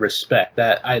as respect.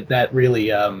 That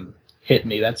really hit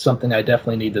me. That's something I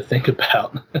definitely need to think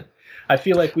about. I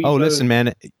feel like we. Listen,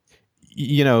 man.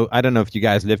 I don't know if you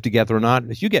guys live together or not.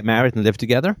 If you get married and live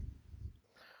together,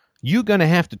 you're going to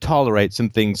have to tolerate some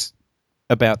things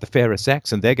about the fairer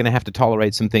sex, and they're going to have to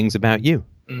tolerate some things about you.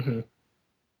 Mm-hmm.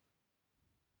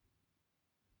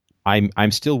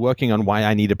 I'm still working on why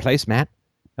I need a placemat,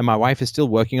 and my wife is still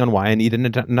working on why I need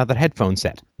another headphone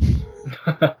set.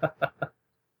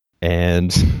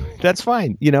 And that's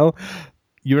fine.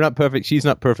 You're not perfect. She's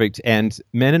not perfect. And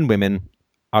men and women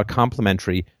are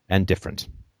complementary and different.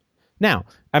 Now,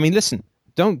 I mean, listen,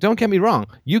 don't get me wrong.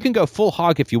 You can go full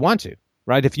hog if you want to,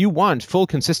 right? If you want full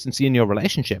consistency in your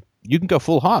relationship, you can go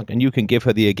full hog and you can give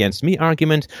her the against me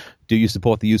argument. Do you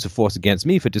support the use of force against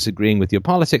me for disagreeing with your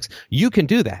politics? You can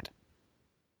do that.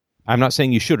 I'm not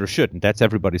saying you should or shouldn't. That's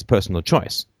everybody's personal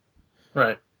choice.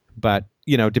 Right. But,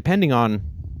 depending on,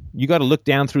 you got to look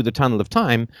down through the tunnel of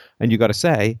time and you got to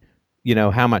say,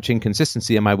 how much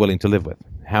inconsistency am I willing to live with?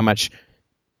 How much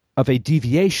of a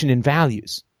deviation in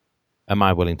values am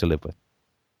I willing to live with?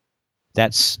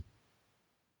 That's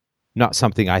not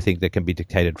something I think that can be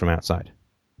dictated from outside,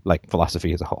 like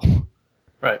philosophy as a whole.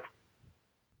 Right.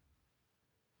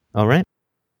 All right.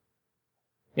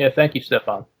 Yeah, thank you,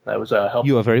 Stefan. That was helpful.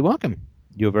 You are very welcome.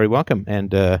 You're very welcome.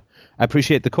 And I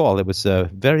appreciate the call. It was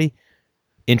very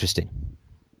interesting.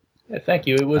 Yeah, thank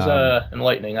you. It was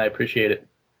enlightening. I appreciate it.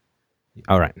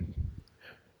 All right.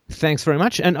 Thanks very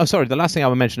much. And the last thing I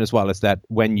will mention as well is that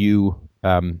when you,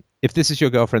 if this is your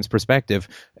girlfriend's perspective,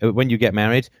 when you get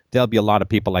married, there'll be a lot of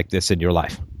people like this in your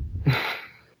life.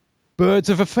 Birds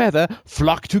of a feather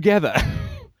flock together.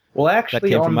 Well,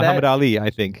 actually, that came from Muhammad Ali, I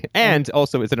think. And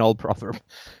also it's an old proverb.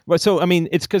 But so, I mean,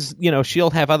 it's because, she'll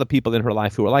have other people in her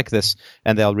life who are like this,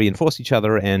 and they'll reinforce each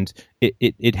other, and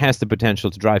it has the potential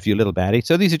to drive you a little batty.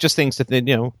 So these are just things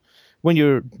that, when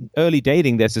you're early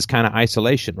dating, there's this kind of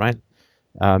isolation, right?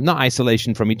 Not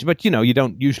isolation from each, but, you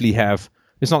don't usually have,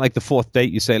 it's not like the fourth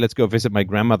date you say, let's go visit my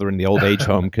grandmother in the old age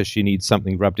home because she needs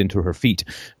something rubbed into her feet,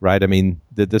 right? I mean,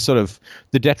 the sort of,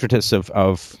 the detritus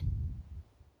of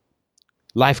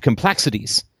life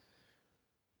complexities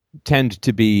tend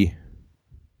to be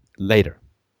later.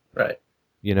 Right.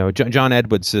 John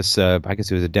Edwards, this, I guess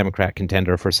he was a Democrat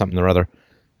contender for something or other,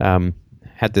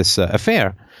 had this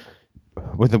affair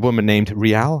with a woman named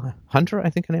Rial Hunter, I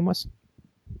think her name was,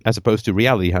 as opposed to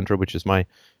Reality Hunter, which is my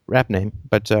rap name.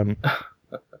 But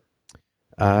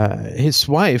his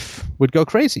wife would go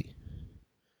crazy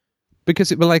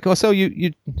because it was like, so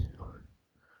you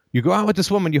go out with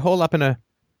this woman, you hole up in a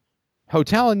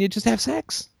hotel, and you just have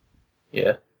sex.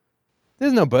 Yeah.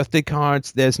 There's no birthday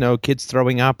cards. There's no kids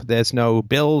throwing up. There's no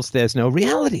bills. There's no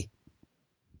reality.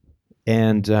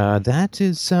 And that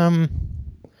is,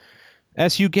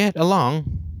 as you get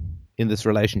along in this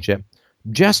relationship,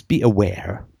 just be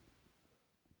aware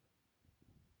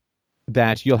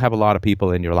that you'll have a lot of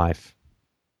people in your life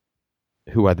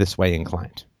who are this way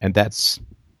inclined. And that's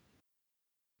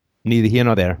neither here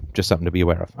nor there, just something to be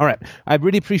aware of. All right. I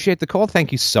really appreciate the call.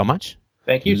 Thank you so much.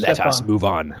 Thank you, Let Stefan. us move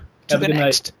on to the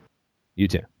next. You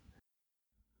too.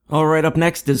 All right, up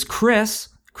next is Chris.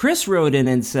 Chris wrote in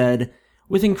and said,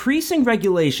 with increasing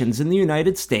regulations in the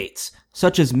United States,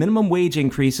 such as minimum wage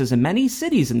increases in many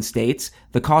cities and states,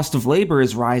 the cost of labor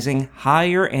is rising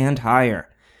higher and higher.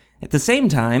 At the same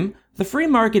time, the free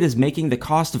market is making the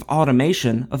cost of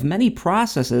automation of many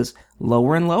processes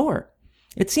lower and lower.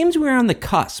 It seems we're on the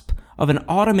cusp of an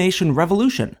automation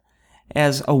revolution,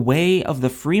 as a way of the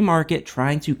free market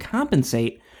trying to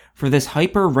compensate for this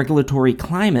hyper-regulatory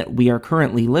climate we are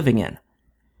currently living in.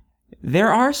 There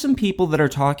are some people that are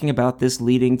talking about this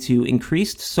leading to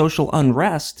increased social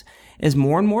unrest as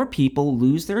more and more people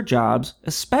lose their jobs,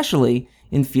 especially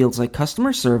in fields like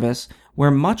customer service,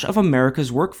 where much of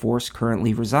America's workforce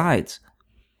currently resides.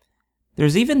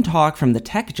 There's even talk from the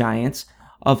tech giants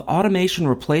of automation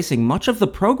replacing much of the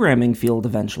programming field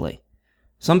eventually.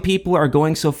 Some people are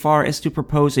going so far as to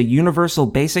propose a universal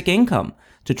basic income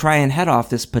to try and head off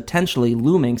this potentially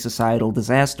looming societal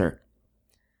disaster.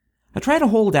 I try to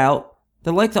hold out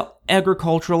that, like the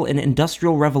agricultural and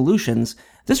industrial revolutions,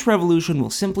 this revolution will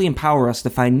simply empower us to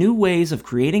find new ways of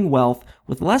creating wealth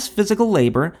with less physical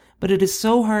labor, but it is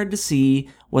so hard to see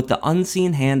what the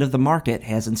unseen hand of the market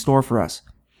has in store for us.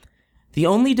 The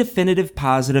only definitive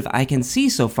positive I can see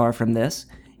so far from this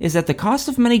is that the cost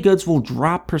of many goods will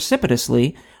drop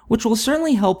precipitously, which will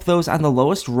certainly help those on the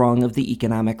lowest rung of the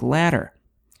economic ladder.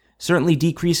 Certainly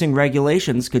decreasing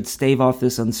regulations could stave off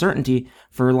this uncertainty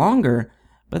for longer,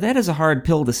 but that is a hard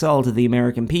pill to sell to the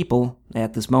American people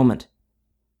at this moment.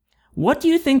 What do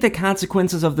you think the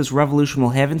consequences of this revolution will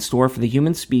have in store for the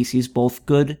human species, both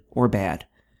good or bad?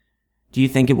 Do you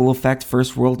think it will affect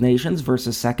first world nations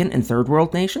versus second and third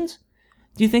world nations?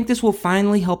 Do you think this will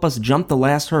finally help us jump the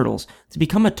last hurdles to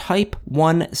become a Type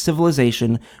 1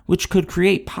 civilization which could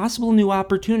create possible new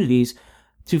opportunities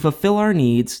to fulfill our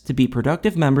needs to be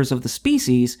productive members of the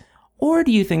species, or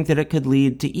do you think that it could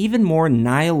lead to even more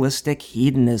nihilistic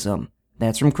hedonism?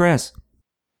 That's from Chris.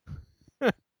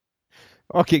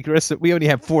 Okay, Chris, we only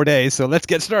have 4 days, so let's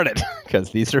get started,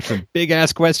 because these are some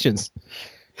big-ass questions.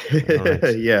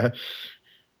 Right. Yeah.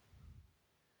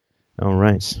 All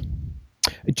right.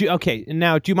 Okay,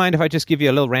 now, do you mind if I just give you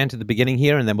a little rant at the beginning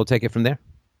here, and then we'll take it from there?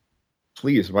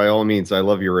 Please, by all means. I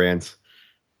love your rants.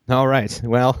 All right.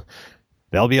 Well,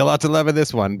 there'll be a lot to love in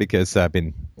this one, because I've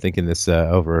been thinking this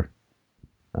over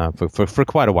for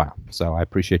quite a while, so I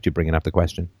appreciate you bringing up the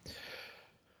question.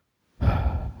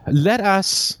 Let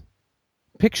us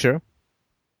picture,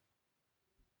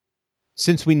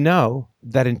 since we know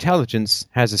that intelligence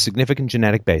has a significant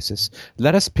genetic basis,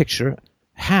 let us picture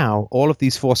how all of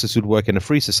these forces would work in a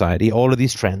free society, all of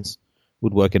these trends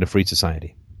would work in a free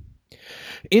society.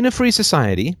 In a free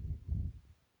society,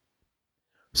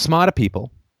 smarter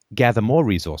people gather more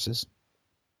resources,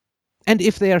 and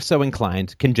if they are so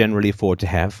inclined, can generally afford to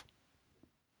have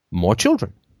more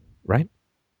children, right?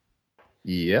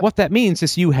 Yeah. What that means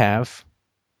is you have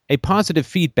a positive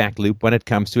feedback loop when it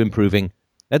comes to improving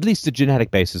at least the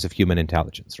genetic basis of human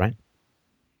intelligence, right?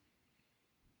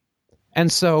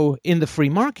 And so in the free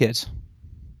market,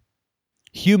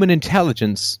 human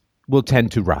intelligence will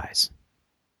tend to rise.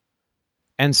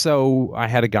 And so I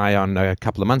had a guy on a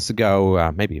couple of months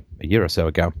ago, maybe a year or so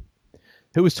ago,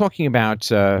 who was talking about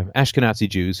Ashkenazi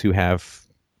Jews who have,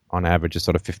 on average, a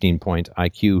sort of 15-point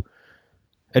IQ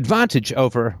advantage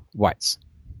over whites.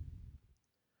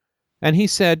 And he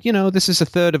said, this is a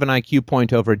third of an IQ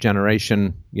point over a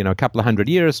generation, a couple of 100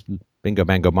 years, bingo,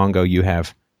 bango, bongo, you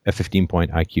have a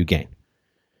 15-point IQ gain.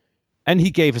 And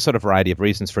he gave a sort of variety of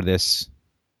reasons for this,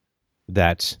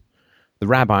 that the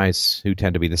rabbis, who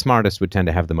tend to be the smartest, would tend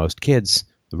to have the most kids.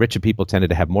 The richer people tended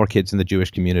to have more kids in the Jewish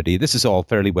community. This is all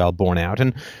fairly well borne out,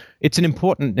 and it's an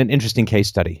important and interesting case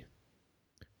study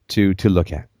to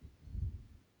look at.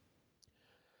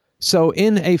 So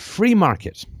in a free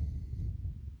market,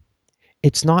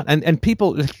 it's not, and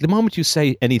people, the moment you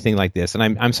say anything like this, and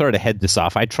I'm sorry to head this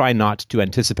off, I try not to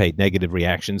anticipate negative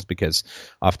reactions, because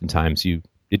oftentimes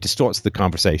it distorts the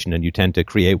conversation and you tend to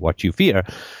create what you fear.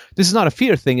 This is not a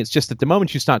fear thing. It's just that the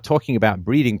moment you start talking about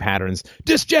breeding patterns,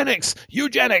 dysgenics,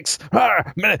 eugenics,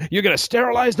 you're going to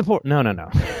sterilize the poor. No.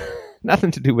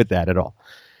 Nothing to do with that at all.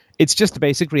 It's just the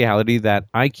basic reality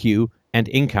that IQ and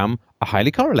income are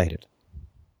highly correlated.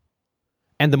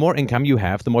 And the more income you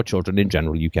have, the more children in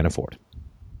general you can afford.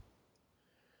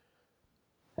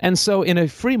 And so in a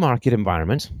free market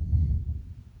environment,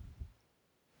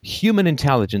 human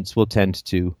intelligence will tend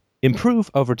to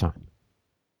improve over time.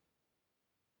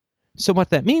 So what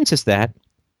that means is that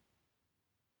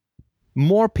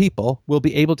more people will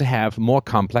be able to have more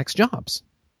complex jobs.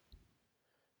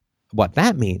 What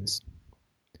that means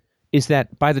is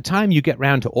that by the time you get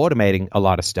around to automating a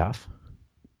lot of stuff,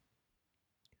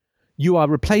 you are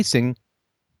replacing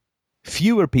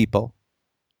fewer people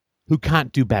who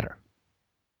can't do better.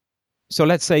 So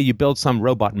let's say you build some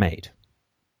robot maid.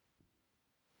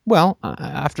 Well,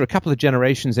 after a couple of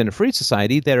generations in a free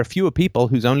society, there are fewer people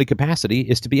whose only capacity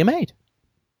is to be a maid.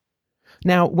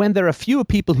 Now, when there are fewer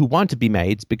people who want to be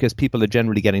maids because people are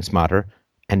generally getting smarter,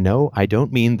 and no, I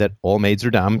don't mean that all maids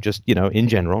are dumb, just, in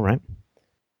general, right?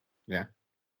 Yeah.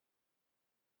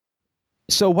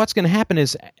 So what's going to happen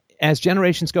is, as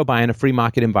generations go by in a free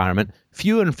market environment,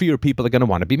 fewer and fewer people are going to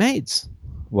want to be maids.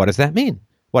 What does that mean?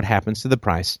 What happens to the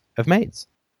price of maids?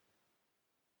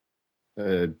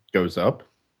 Goes up.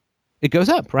 It goes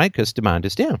up, right? Because demand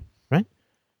is down, right?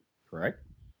 Correct.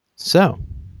 So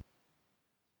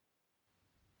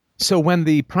when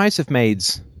the price of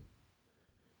maids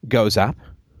goes up,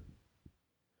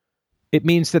 it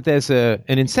means that there's an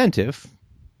incentive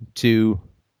to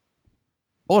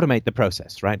automate the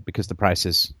process, right? Because the price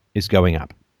is going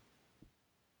up.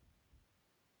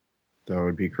 That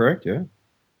would be correct, yeah.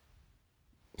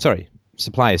 Sorry,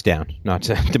 supply is down. Not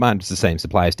demand is the same.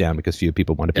 Supply is down because fewer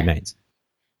people want to be maids.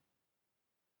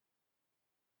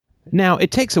 Now,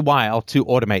 it takes a while to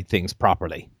automate things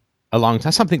properly. A long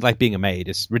time. Something like being a maid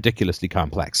is ridiculously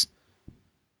complex.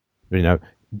 You know,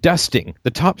 dusting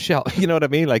the top shelf. You know what I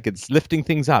mean? Like it's lifting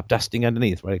things up, dusting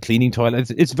underneath, right? Cleaning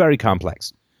toilets. It's very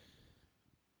complex.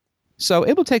 So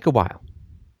it will take a while.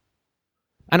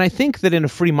 And I think that in a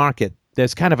free market,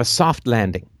 there's kind of a soft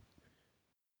landing.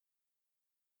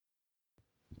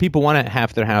 People want to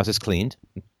have their houses cleaned.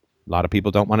 A lot of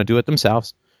people don't want to do it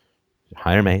themselves.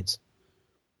 Hire maids.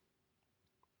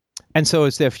 And so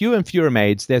as there are fewer and fewer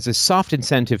maids, there's a soft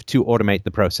incentive to automate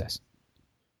the process.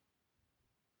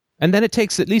 And then it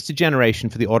takes at least a generation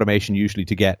for the automation usually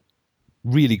to get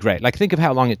really great. Like think of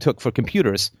how long it took for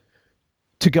computers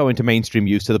to go into mainstream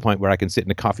use to the point where I can sit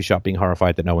in a coffee shop being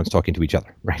horrified that no one's talking to each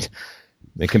other, right?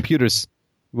 The computers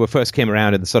first came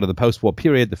around in the sort of the post-war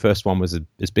period. The first one was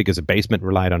as big as a basement,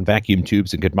 relied on vacuum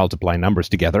tubes and could multiply numbers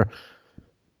together.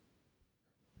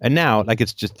 And now, like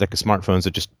it's just like the smartphones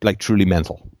are just like truly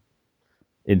mental.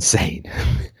 Insane.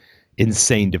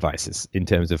 Insane devices in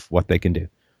terms of what they can do.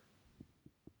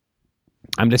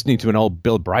 I'm listening to an old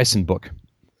Bill Bryson book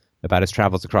about his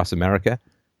travels across America.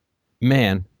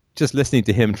 Man, just listening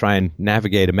to him try and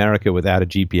navigate America without a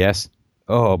GPS.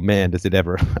 Oh, man, does it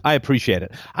ever. I appreciate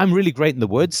it. I'm really great in the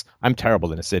woods. I'm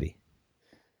terrible in a city.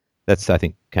 That's, I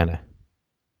think, kind of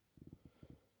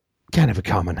a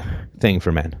common thing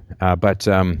for men. But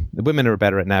the women are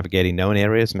better at navigating known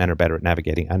areas. Men are better at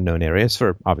navigating unknown areas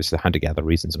for, obviously, hunter-gatherer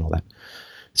reasons and all that.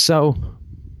 So,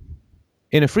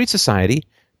 in a free society,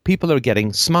 people are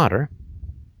getting smarter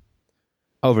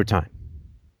over time,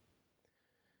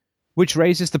 which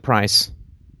raises the price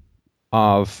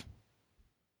of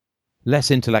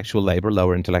less intellectual labor,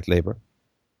 lower intellect labor,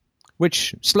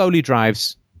 which slowly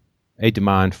drives a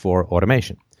demand for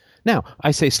automation. Now,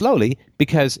 I say slowly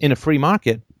because in a free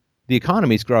market, the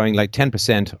economy is growing like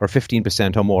 10% or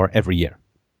 15% or more every year.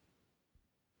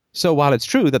 So while it's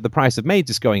true that the price of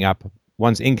maids is going up,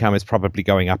 one's income is probably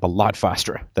going up a lot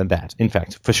faster than that. In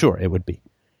fact, for sure it would be.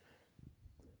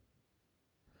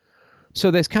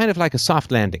 So there's kind of like a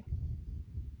soft landing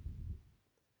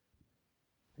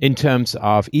in terms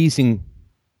of easing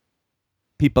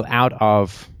people out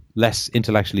of less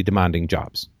intellectually demanding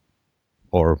jobs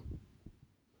or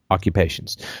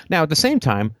occupations. Now, at the same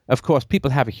time, of course,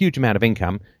 people have a huge amount of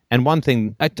income. And one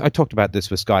thing, I talked about this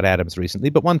with Scott Adams recently,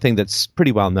 but one thing that's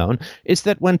pretty well known is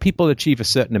that when people achieve a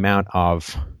certain amount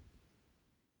of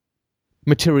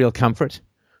material comfort,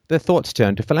 their thoughts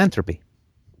turn to philanthropy.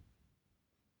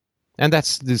 And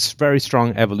there's very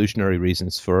strong evolutionary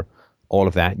reasons for all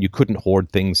of that. You couldn't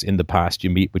hoard things in the past.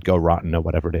 Your meat would go rotten or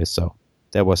whatever it is. So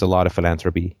there was a lot of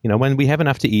philanthropy. You know, when we have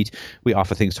enough to eat, we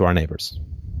offer things to our neighbors.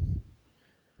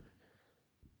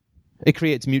 It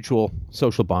creates mutual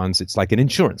social bonds. It's like an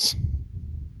insurance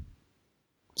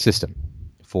system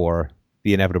for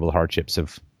the inevitable hardships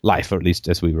of life, or at least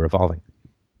as we were evolving.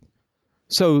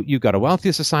 So you've got a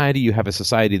wealthier society. You have a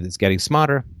society that's getting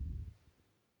smarter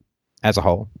as a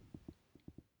whole.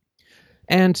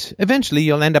 And eventually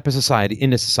you'll end up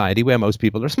in a society where most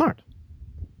people are smart.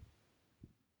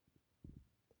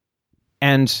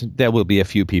 And there will be a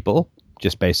few people,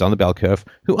 just based on the bell curve,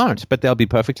 who aren't, but they'll be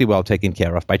perfectly well taken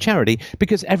care of by charity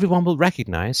because everyone will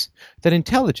recognize that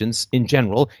intelligence in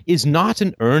general is not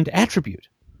an earned attribute.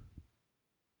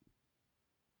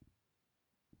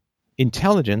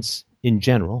 Intelligence in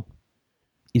general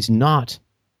is not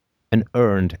an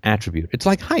earned attribute. It's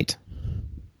like height.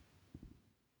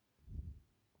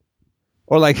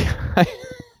 Or like,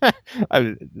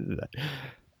 I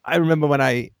remember when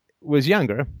I was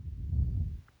younger,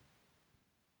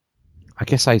 I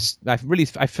guess I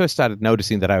first started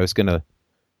noticing that I was going to,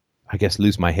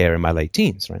 lose my hair in my late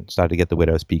teens, right? Started to get the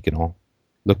widow's peak and all.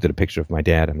 Looked at a picture of my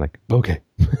dad. I'm like, okay,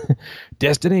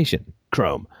 destination,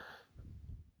 chrome.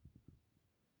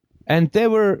 And there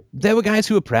were guys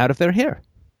who were proud of their hair.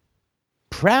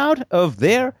 Proud of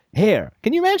their hair.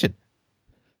 Can you imagine?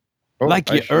 Oh,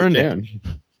 like you earned it.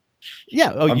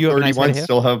 Yeah. Oh, you have a nice head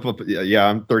of hair?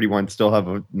 I'm 31, still have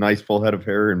a nice full head of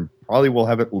hair, and probably will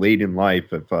have it late in life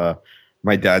if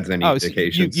my dad's any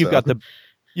indication.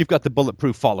 You've got the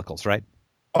bulletproof follicles, right?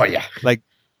 Oh yeah. Like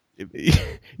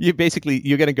you're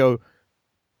going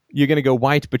to go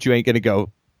white, but you ain't going to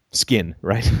go skin,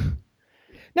 right?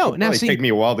 No, now see, take me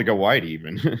a while to go white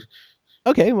even.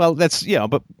 Okay, well that's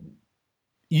but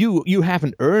you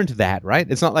haven't earned that, right?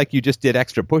 It's not like you just did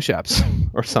extra push-ups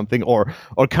or something, or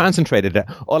concentrated it,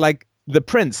 or like the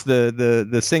Prince,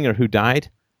 the singer who died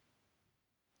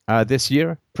this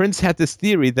year. Prince had this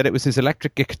theory that it was his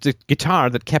electric guitar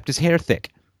that kept his hair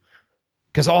thick,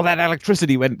 because all that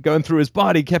electricity went going through his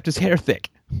body kept his hair thick.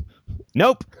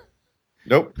 Nope.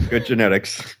 Good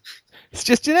genetics. It's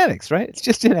just genetics, right? It's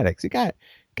just genetics. You can't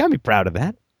be proud of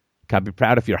that. Can't be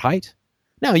proud of your height.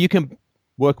 Now you can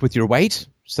work with your weight.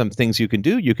 Some things you can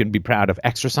do. You can be proud of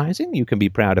exercising. You can be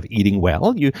proud of eating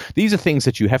well. These are things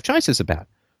that you have choices about.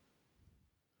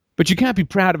 But you can't be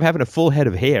proud of having a full head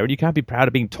of hair, and you can't be proud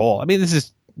of being tall. I mean,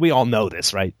 we all know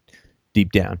this, right?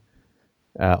 Deep down.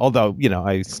 Although,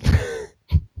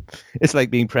 it's like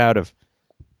being proud of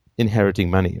inheriting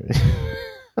money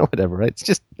or whatever, right? It's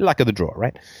just luck of the draw,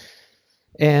 right?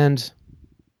 And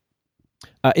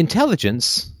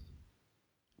intelligence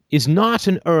is not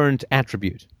an earned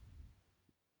attribute.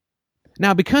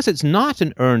 Now, because it's not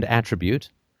an earned attribute,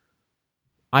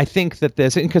 I think that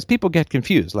because people get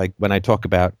confused, like when I talk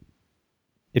about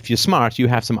if you're smart, you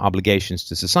have some obligations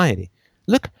to society.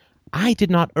 Look, I did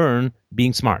not earn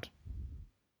being smart.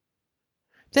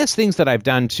 There's things that I've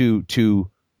done to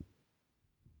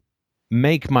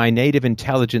make my native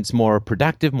intelligence more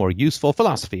productive, more useful.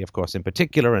 Philosophy, of course, in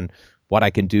particular, and what I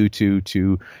can do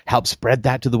to help spread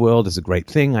that to the world is a great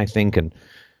thing, I think.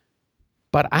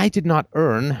 But I did not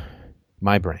earn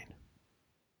my brain.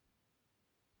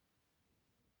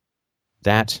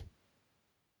 That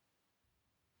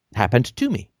happened to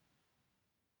me.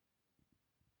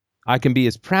 I can be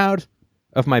as proud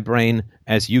of my brain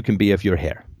as you can be of your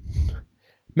hair.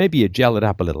 Maybe you gel it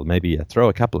up a little. Maybe you throw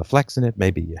a couple of flecks in it.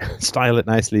 Maybe you style it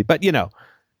nicely. But,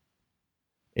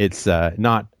 it's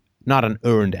not an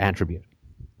earned attribute.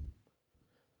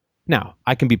 Now,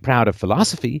 I can be proud of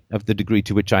philosophy, of the degree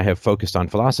to which I have focused on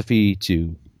philosophy.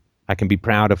 I can be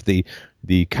proud of the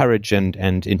courage and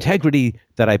integrity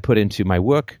that I put into my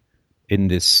work in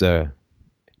this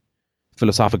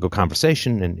philosophical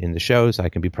conversation and in the shows. I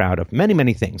can be proud of many,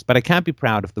 many things, but I can't be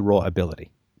proud of the raw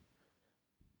ability.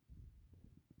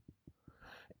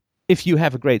 If you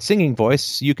have a great singing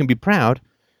voice, you can be proud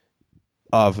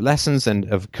of lessons and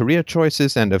of career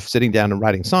choices and of sitting down and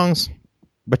writing songs,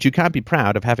 but you can't be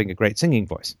proud of having a great singing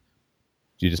voice.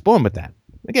 You're just born with that.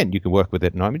 Again, you can work with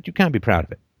it, but you can't be proud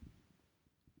of it.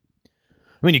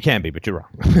 I mean, you can be, but you're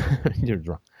wrong. You're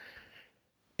wrong.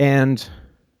 And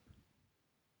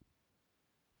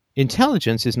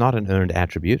intelligence is not an earned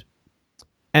attribute.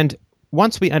 And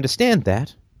once we understand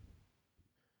that,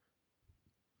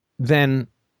 then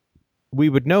we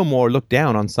would no more look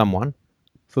down on someone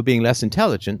for being less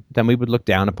intelligent than we would look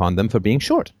down upon them for being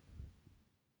short.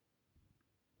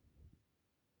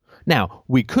 Now,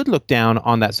 we could look down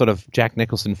on that sort of Jack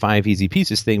Nicholson 5 Easy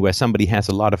Pieces thing where somebody has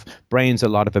a lot of brains, a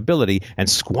lot of ability, and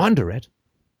squander it.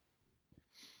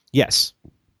 Yes,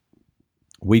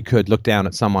 we could look down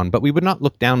at someone, but we would not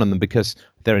look down on them because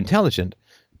they're intelligent,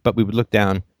 but we would look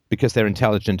down because they're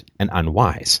intelligent and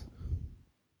unwise.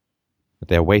 That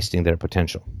they're wasting their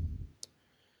potential,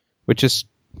 which is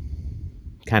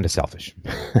kind of selfish.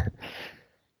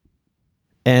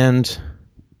 And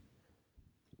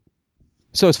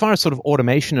so as far as sort of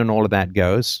automation and all of that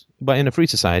goes, but in a free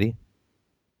society,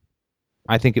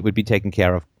 I think it would be taken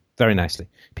care of very nicely.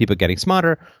 People getting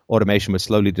smarter, automation would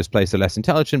slowly displace the less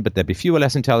intelligent, but there'd be fewer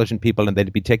less intelligent people, and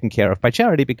they'd be taken care of by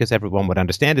charity because everyone would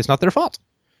understand it's not their fault.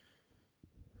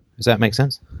 Does that make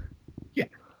sense?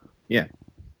 Yeah.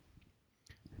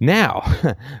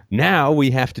 Now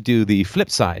we have to do the flip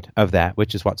side of that,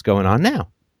 which is what's going on now.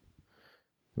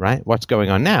 Right? What's going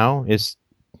on now is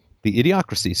the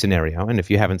Idiocracy scenario. And if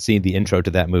you haven't seen the intro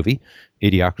to that movie,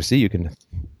 Idiocracy, you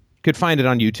could find it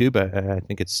on YouTube. I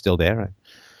think it's still there.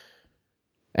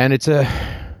 And it's a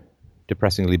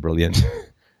depressingly brilliant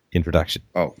introduction.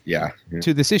 Oh, yeah.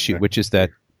 To this issue, which is that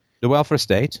the welfare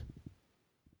state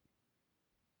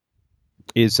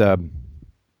is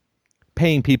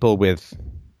paying people with,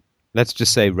 let's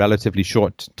just say, relatively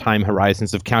short time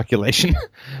horizons of calculation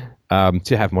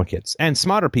to have more kids. And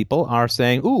smarter people are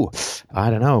saying, ooh, I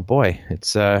don't know, boy,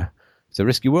 it's a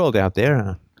risky world out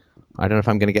there. I don't know if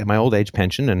I'm going to get my old age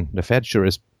pension, and the Fed sure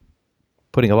is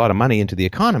putting a lot of money into the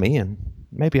economy, and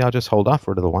maybe I'll just hold off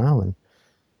for a little while and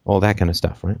all that kind of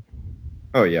stuff, right?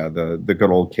 Oh, yeah, the good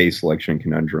old K selection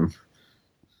conundrum.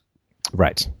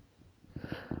 Right.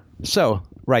 So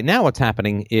right now what's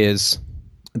happening is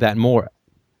that more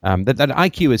that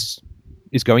IQ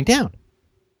is going down.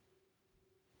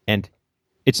 And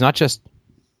it's not just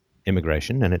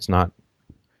immigration, and it's not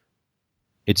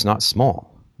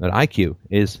small. That IQ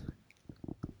is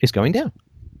going down.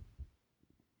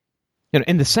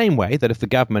 In the same way that if the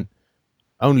government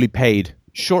only paid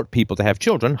short people to have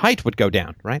children, height would go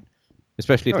down, right?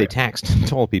 Especially if they taxed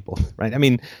tall people, right? I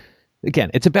mean,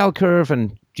 again, it's a bell curve,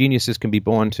 and geniuses can be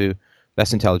born to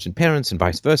less intelligent parents and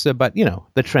vice versa. But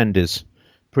the trend is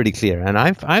pretty clear, and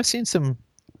I've seen some.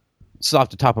 This is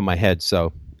off the top of my head,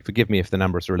 so forgive me if the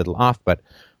numbers are a little off, but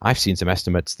I've seen some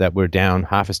estimates that we're down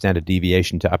half a standard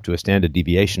deviation to up to a standard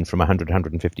deviation from 100,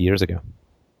 150 years ago.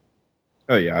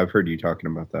 Oh, yeah, I've heard you talking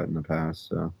about that in the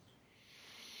past.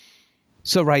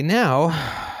 So right now,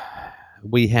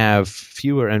 we have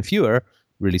fewer and fewer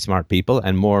really smart people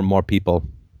and more people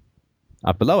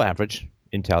below average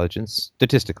intelligence,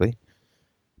 statistically.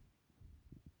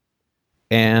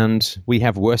 And we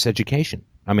have worse education.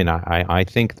 I mean, I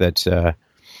think that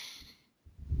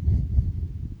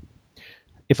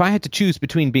if I had to choose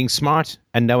between being smart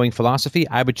and knowing philosophy,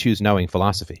 I would choose knowing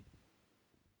philosophy.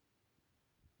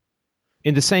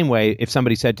 In the same way, if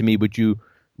somebody said to me, would you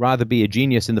rather be a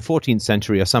genius in the 14th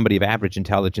century or somebody of average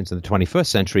intelligence in the 21st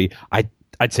century, I'd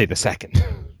say the second.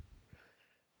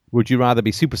 Would you rather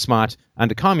be super smart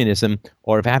under communism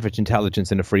or of average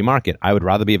intelligence in a free market? I would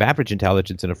rather be of average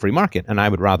intelligence in a free market, and I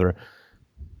would rather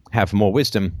have more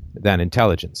wisdom than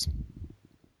intelligence.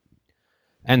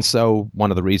 And so one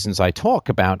of the reasons I talk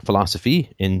about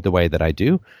philosophy in the way that I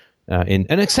do, in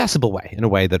an accessible way, in a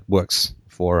way that works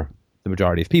for the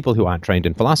majority of people who aren't trained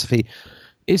in philosophy,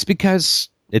 is because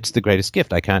it's the greatest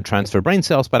gift. I can't transfer brain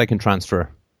cells, but I can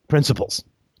transfer principles,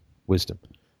 wisdom,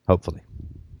 hopefully.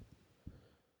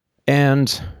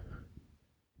 And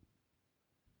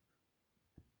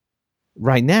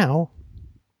right now,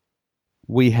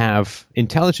 we have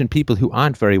intelligent people who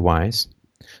aren't very wise.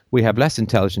 We have less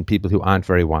intelligent people who aren't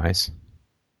very wise.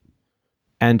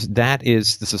 And that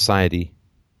is the society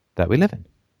that we live in.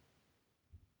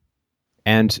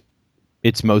 And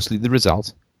it's mostly the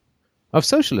result of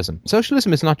socialism.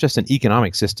 Socialism is not just an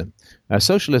economic system.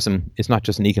 Socialism is not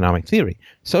just an economic theory.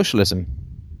 Socialism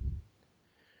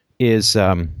is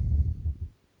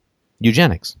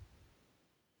eugenics.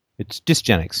 It's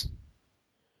dysgenics,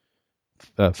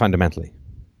 fundamentally.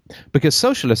 Because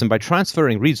socialism, by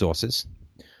transferring resources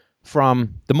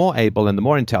from the more able and the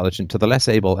more intelligent to the less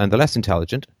able and the less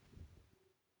intelligent,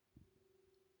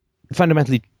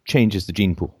 fundamentally changes the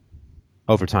gene pool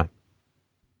over time.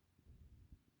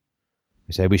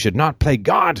 We say we should not play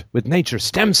God with nature.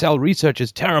 Stem cell research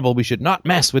is terrible. We should not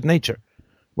mess with nature.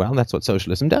 Well, that's what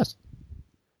socialism does.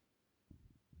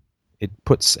 It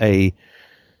puts a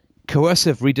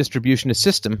coercive redistributionist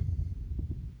system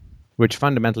which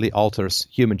fundamentally alters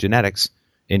human genetics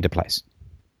into place.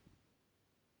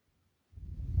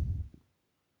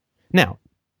 Now,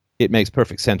 it makes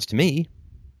perfect sense to me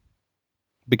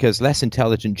because less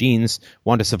intelligent genes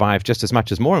want to survive just as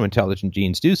much as more intelligent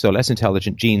genes do, so less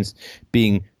intelligent genes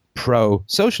being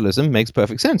pro-socialism makes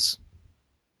perfect sense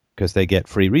because they get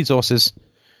free resources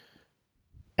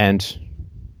and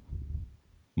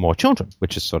more children,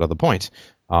 which is sort of the point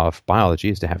of biology,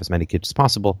 is to have as many kids as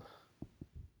possible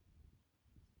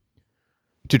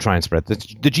to try and spread.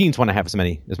 The genes want to have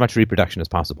as much reproduction as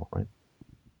possible, right?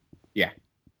 Yeah.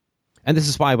 And this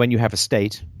is why when you have a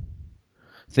state,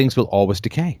 things will always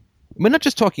decay. We're not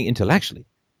just talking intellectually,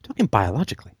 we're talking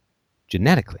biologically,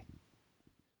 genetically.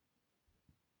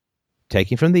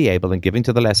 Taking from the able and giving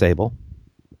to the less able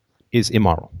is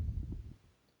immoral.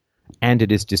 And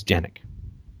it is dysgenic.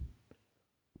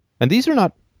 And these are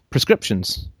not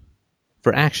prescriptions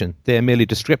for action. They are merely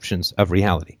descriptions of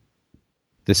reality.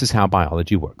 This is how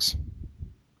biology works.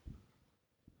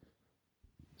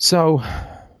 So,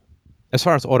 as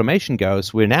far as automation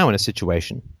goes, we're now in a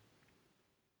situation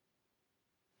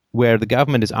where the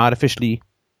government is artificially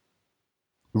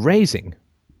raising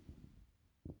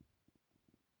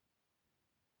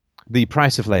the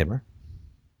price of labor,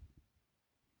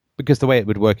 because the way it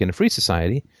would work in a free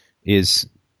society is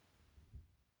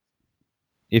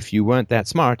if you weren't that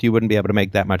smart, you wouldn't be able to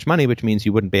make that much money, which means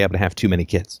you wouldn't be able to have too many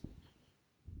kids.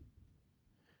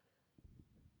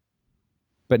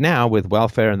 But now, with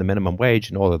welfare and the minimum wage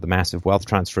and all of the massive wealth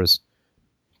transfers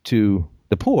to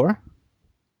the poor,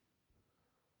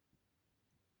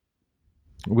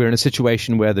 we're in a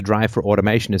situation where the drive for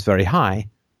automation is very high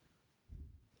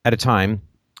at a time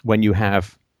when you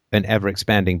have an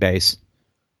ever-expanding base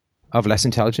of less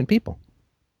intelligent people.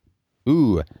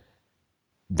 Ooh,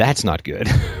 that's not good.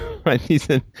 Right?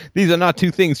 These are not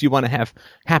two things you want to have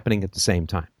happening at the same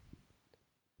time.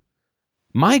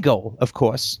 My goal, of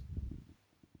course,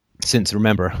 since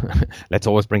remember, let's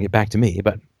always bring it back to me,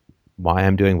 but why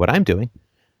I'm doing what I'm doing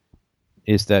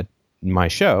is that my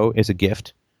show is a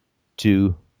gift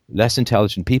to less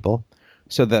intelligent people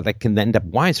so that I can end up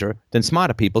wiser than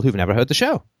smarter people who've never heard the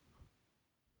show.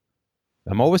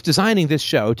 I'm always designing this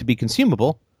show to be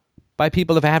consumable by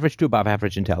people of average to above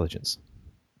average intelligence.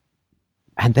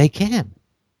 And they can.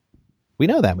 We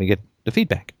know that. We get the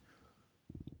feedback.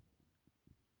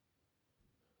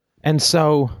 And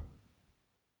so,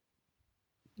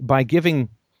 by giving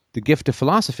the gift of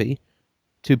philosophy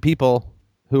to people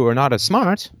who are not as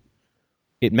smart,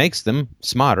 it makes them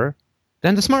smarter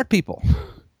than the smart people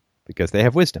because they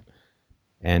have wisdom.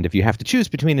 And if you have to choose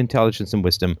between intelligence and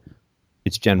wisdom,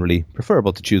 it's generally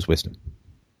preferable to choose wisdom.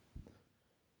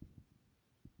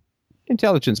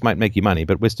 Intelligence might make you money,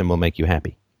 but wisdom will make you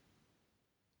happy.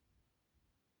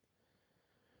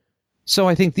 So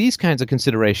I think these kinds of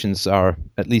considerations are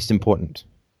at least important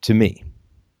to me.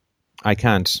 I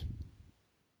can't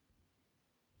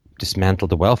dismantle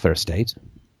the welfare state,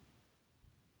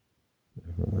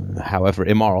 however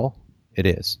immoral it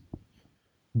is.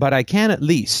 But I can at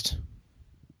least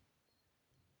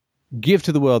give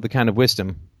to the world the kind of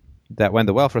wisdom that when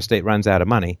the welfare state runs out of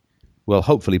money, will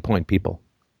hopefully point people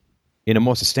in a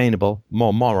more sustainable,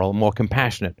 more moral, more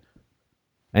compassionate,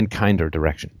 and kinder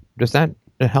direction. Does that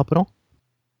help at all?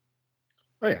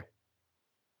 Oh yeah.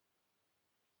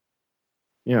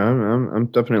 Yeah, I'm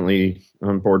definitely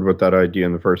on board with that idea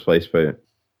in the first place, but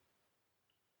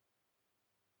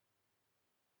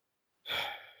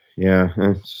yeah,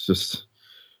 it's just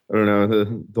I don't know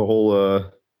the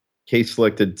whole case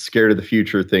selected scared of the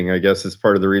future thing. I guess is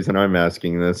part of the reason I'm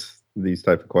asking these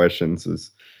type of questions.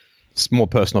 Is it's more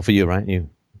personal for you, right? You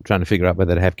trying to figure out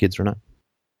whether to have kids or not.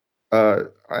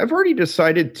 I've already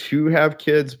decided to have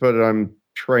kids, but I'm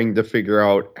trying to figure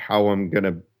out how I'm going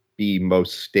to be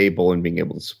most stable in being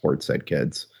able to support said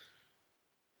kids.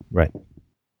 Right.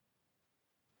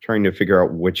 Trying to figure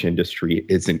out which industry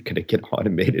isn't going to get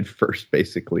automated first,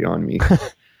 basically, on me.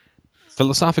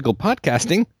 Philosophical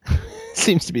podcasting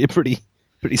seems to be a pretty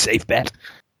safe bet.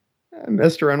 I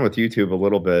messed around with YouTube a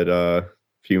little bit a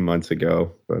few months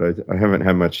ago, but I haven't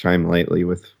had much time lately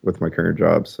with my current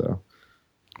job, so.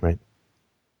 Right.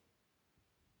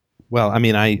 Well, I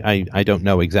mean, I don't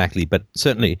know exactly, but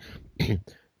certainly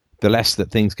the less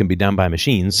that things can be done by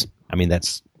machines, I mean,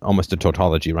 that's almost a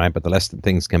tautology, right? But the less that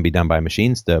things can be done by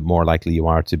machines, the more likely you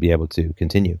are to be able to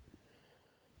continue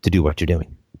to do what you're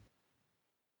doing.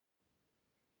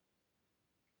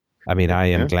 I mean, I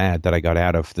am glad that I got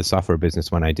out of the software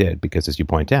business when I did, because as you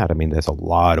point out, I mean, there's a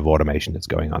lot of automation that's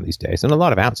going on these days and a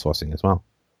lot of outsourcing as well.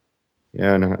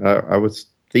 Yeah, and I was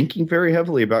thinking very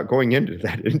heavily about going into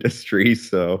that industry,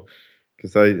 so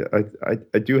because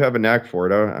I do have a knack for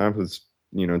it. I was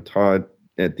taught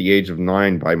at the age of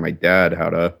 9 by my dad how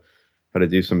to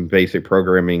do some basic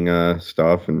programming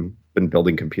stuff, and been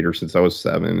building computers since I was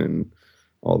 7 and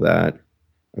all that.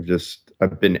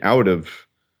 I've been out of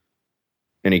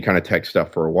any kind of tech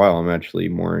stuff for a while. I'm actually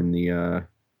more in the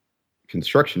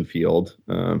construction field,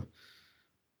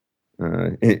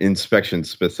 inspection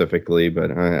specifically,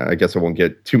 but I guess I won't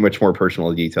get too much more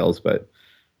personal details. But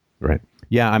right,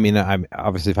 yeah, I mean, I'm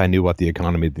obviously if I knew what the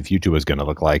economy of the future was going to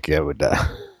look like, it would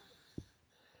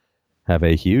have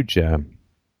a huge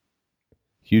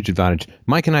advantage.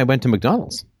 Mike and I went to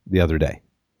McDonald's the other day.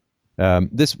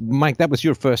 Mike, that was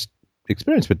your first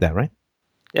experience with that, right?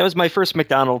 That was my first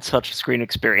McDonald's touchscreen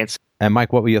experience. And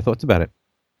Mike, what were your thoughts about it?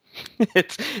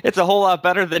 It's a whole lot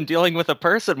better than dealing with a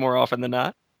person more often than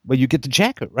not. Well, you get to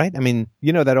check it, right? I mean,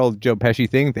 you know that old Joe Pesci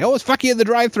thing? They always fuck you in the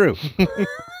drive-thru.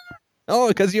 Oh,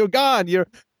 because you're gone. You're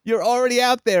already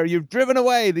out there. You've driven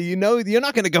away. You're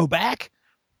not going to go back.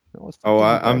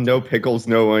 I'm no pickles,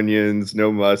 no onions, no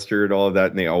mustard, all of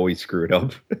that, and they always screw it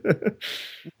up.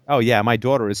 Oh, yeah. My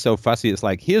daughter is so fussy. It's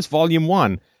like, here's volume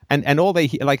 1. And all they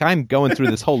hear, like I'm going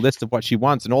through this whole list of what she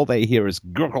wants, and all they hear is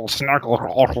gurgle, snarkle,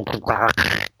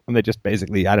 and they just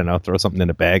basically, I don't know, throw something in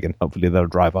a bag and hopefully they'll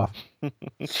drive off.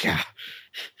 Yeah.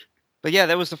 But yeah,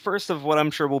 that was the first of what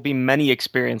I'm sure will be many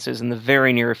experiences in the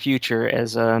very near future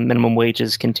as minimum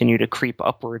wages continue to creep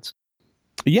upwards.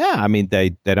 Yeah, I mean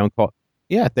they don't call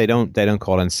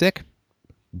in sick.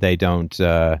 They don't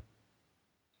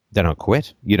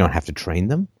quit. You don't have to train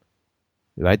them.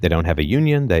 Right? They don't have a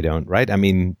union. They don't, right? I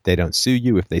mean, they don't sue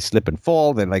you if they slip and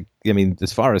fall. They're like, I mean,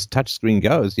 as far as touchscreen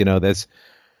goes,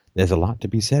 there's a lot to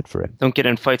be said for it. Don't get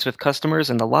in fights with customers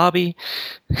in the lobby.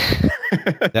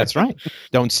 That's right.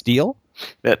 Don't steal.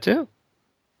 That too.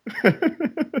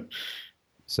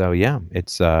 So yeah,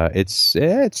 it's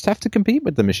tough to compete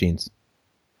with the machines.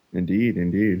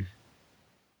 Indeed.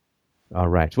 All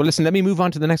right. Well, listen, let me move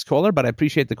on to the next caller, but I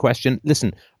appreciate the question.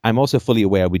 Listen, I'm also fully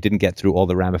aware we didn't get through all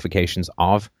the ramifications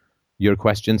of your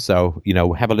question. So,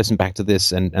 have a listen back to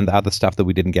this and the other stuff that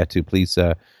we didn't get to. Please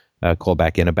call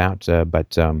back in about.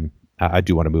 But I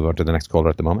do want to move on to the next caller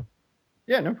at the moment.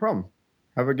 Yeah, no problem.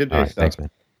 Have a good day. All right, thanks, man.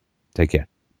 Take care.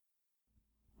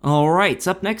 All right,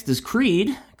 up next is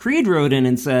Creed. Creed wrote in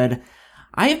and said,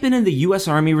 I have been in the U.S.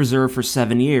 Army Reserve for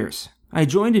 7 years. I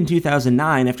joined in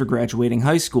 2009 after graduating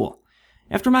high school.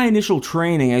 After my initial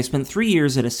training, I spent 3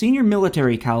 years at a senior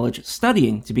military college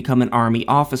studying to become an Army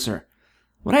officer.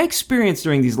 What I experienced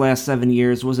during these last 7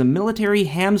 years was a military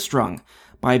hamstrung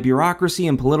by bureaucracy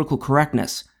and political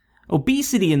correctness.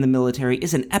 Obesity in the military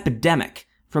is an epidemic,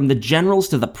 from the generals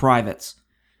to the privates.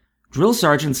 Drill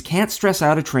sergeants can't stress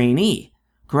out a trainee.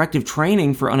 Corrective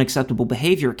training for unacceptable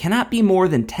behavior cannot be more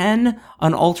than 10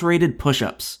 unalterated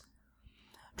push-ups.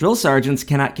 Drill sergeants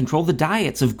cannot control the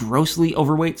diets of grossly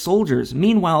overweight soldiers.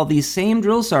 Meanwhile, these same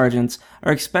drill sergeants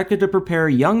are expected to prepare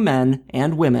young men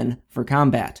and women for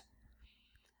combat.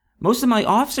 Most of my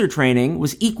officer training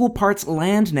was equal parts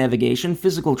land navigation,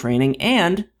 physical training,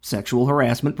 and sexual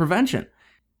harassment prevention.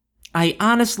 I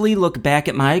honestly look back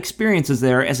at my experiences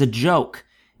there as a joke,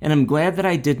 and I'm glad that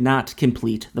I did not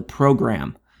complete the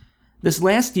program. This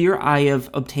last year, I have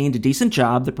obtained a decent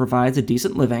job that provides a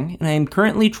decent living, and I am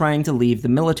currently trying to leave the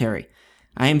military.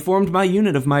 I informed my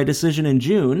unit of my decision in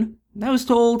June. I was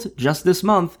told just this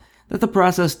month that the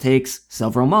process takes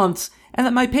several months, and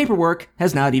that my paperwork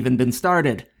has not even been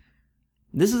started.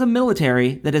 This is a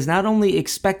military that is not only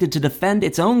expected to defend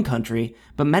its own country,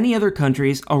 but many other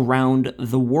countries around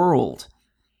the world.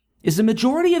 Is the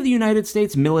majority of the United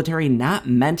States military not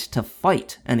meant to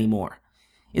fight anymore?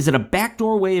 Is it a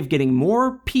backdoor way of getting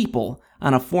more people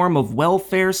on a form of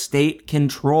welfare state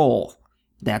control?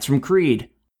 That's from Creed.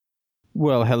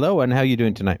 Well, hello, and how are you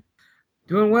doing tonight?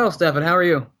 Doing well, Stefan. How are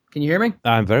you? Can you hear me?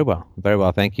 I'm very well. Very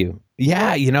well, thank you.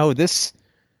 Yeah,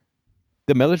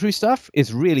 the military stuff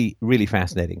is really, really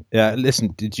fascinating.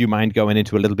 Listen, did you mind going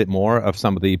into a little bit more of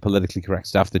some of the politically correct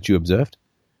stuff that you observed?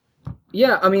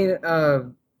 Yeah, I mean,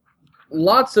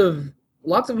 lots of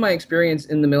my experience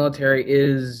in the military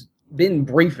is been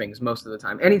briefings most of the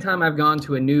time. Anytime I've gone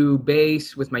to a new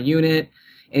base with my unit,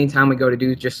 anytime we go to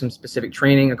do just some specific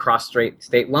training across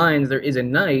state lines, there is a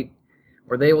night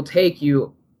where they will take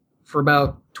you for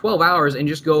about 12 hours and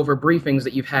just go over briefings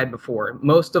that you've had before.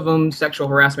 Most of them sexual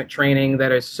harassment training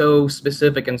that is so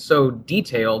specific and so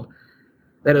detailed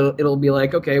that it'll be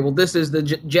like, okay, well, this is the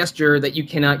gesture that you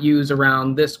cannot use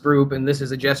around this group, and this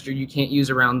is a gesture you can't use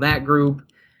around that group.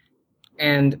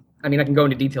 And I mean, I can go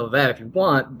into detail of that if you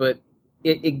want, but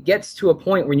it gets to a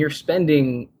point when you're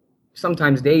spending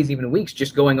sometimes days, even weeks,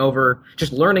 just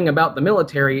learning about the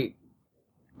military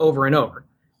over and over.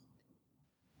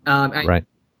 Right.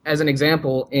 As an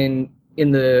example, in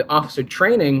the officer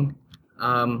training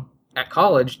at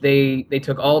college, they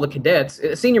took all the cadets.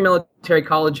 A senior military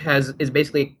college is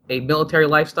basically a military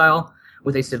lifestyle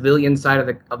with a civilian side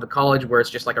of the college where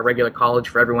it's just like a regular college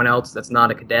for everyone else that's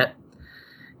not a cadet.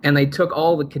 And they took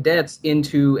all the cadets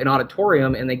into an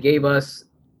auditorium and they gave us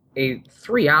a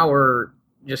 3-hour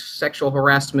just sexual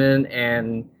harassment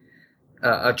and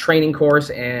a training course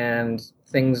and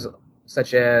things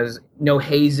such as no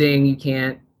hazing. You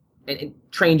can't. It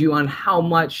trained you on how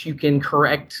much you can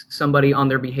correct somebody on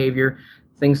their behavior.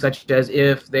 Things such as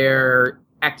if they're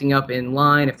acting up in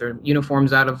line, if their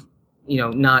uniform's out of,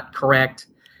 not correct,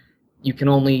 you can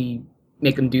only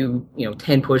make them do,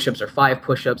 10 push-ups or 5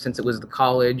 push-ups since it was the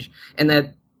college. And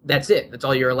that's it. That's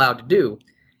all you're allowed to do.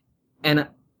 And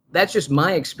that's just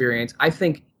my experience. I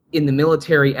think in the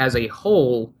military as a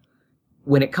whole,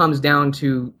 when it comes down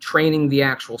to training the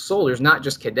actual soldiers, not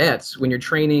just cadets, when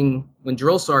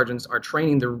drill sergeants are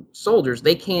training the soldiers,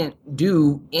 they can't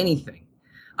do anything.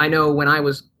 I know when I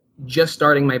was just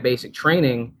starting my basic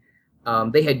training,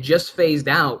 they had just phased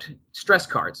out stress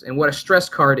cards. And what a stress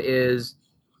card is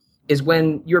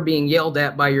when you're being yelled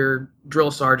at by your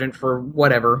drill sergeant for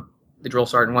whatever the drill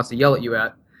sergeant wants to yell at you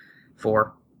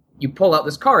for. You pull out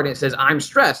this card and it says, I'm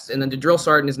stressed. And then the drill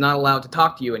sergeant is not allowed to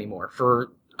talk to you anymore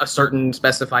for a certain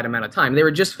specified amount of time. They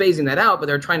were just phasing that out, but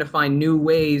they're trying to find new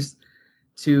ways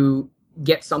to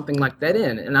get something like that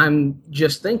in. And I'm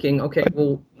just thinking, okay,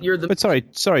 well, you're the... But sorry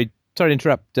to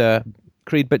interrupt,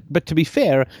 Creed, but to be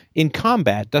fair, in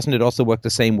combat, doesn't it also work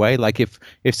the same way? Like if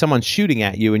someone's shooting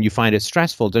at you and you find it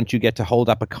stressful, don't you get to hold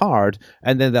up a card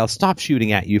and then they'll stop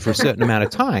shooting at you for a certain amount of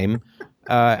time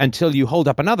until you hold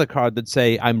up another card that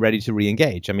say, I'm ready to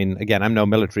re-engage? I mean, again, I'm no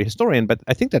military historian, but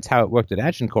I think that's how it worked at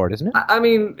Agincourt, isn't it? I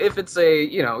mean, if it's a,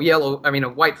 a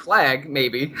white flag,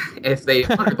 maybe, if they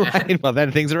honor that. Right, well,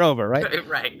 then things are over, right?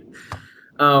 Right.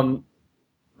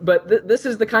 But this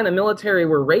is the kind of military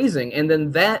we're raising, and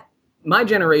then my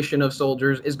generation of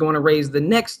soldiers is going to raise the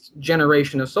next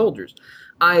generation of soldiers.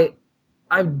 I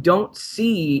don't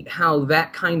see how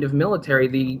that kind of military,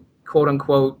 the quote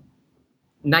unquote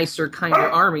nicer kind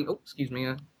of army. Oh, excuse me.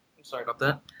 I'm sorry about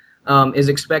that. Is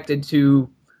expected to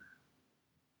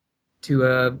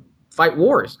fight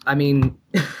wars. I mean,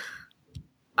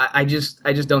 I just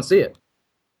don't see it.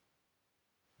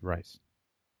 Right.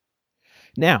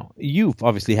 Now, you've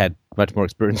obviously had much more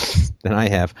experience than I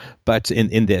have, but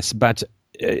in this, but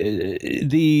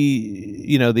the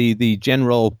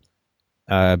general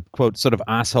quote sort of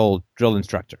asshole drill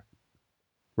instructor,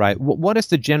 right? What is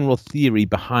the general theory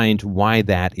behind why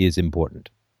that is important?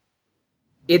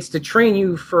 It's to train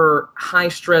you for high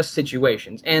stress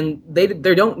situations, and they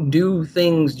don't do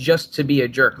things just to be a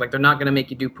jerk. Like, they're not going to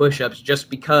make you do push-ups just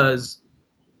because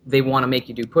they want to make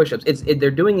you do push-ups. They're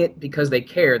doing it because they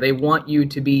care. They want you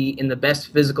to be in the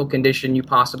best physical condition you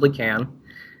possibly can,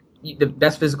 the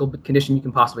best physical condition you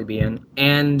can possibly be in,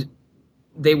 and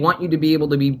they want you to be able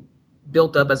to be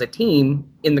built up as a team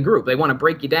in the group. They want to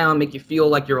break you down, make you feel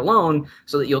like you're alone,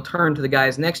 so that you'll turn to the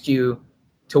guys next to you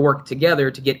to work together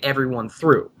to get everyone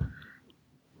through.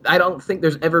 I don't think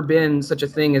there's ever been such a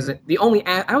thing as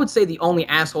I would say the only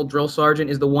asshole drill sergeant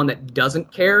is the one that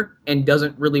doesn't care and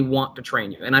doesn't really want to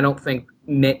train you. And I don't think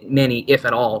many, if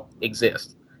at all,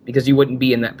 exist, because you wouldn't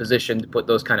be in that position to put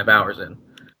those kind of hours in.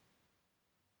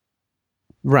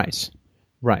 Right.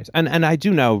 And I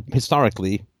do know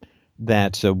historically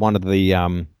that one of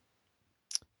the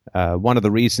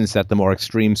reasons that the more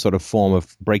extreme sort of form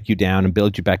of break you down and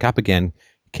build you back up again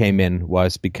came in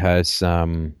was because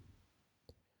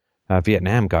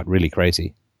Vietnam got really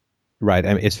crazy, right?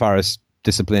 I mean, as far as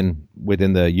discipline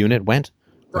within the unit went,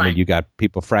 right. I mean, you got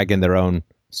people fragging their own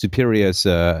superiors.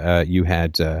 You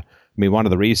had, one of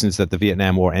the reasons that the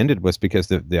Vietnam War ended was because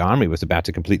the army was about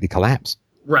to completely collapse.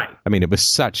 Right. I mean, it was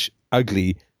such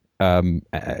ugly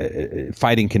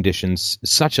fighting conditions,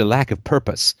 such a lack of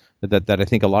purpose that I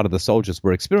think a lot of the soldiers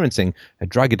were experiencing.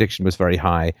 Drug addiction was very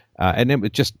high, and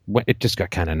it just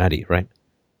got kind of nutty, right?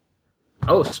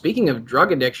 Oh, speaking of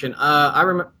drug addiction, I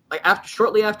remember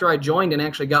shortly after I joined and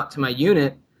actually got to my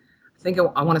unit, I think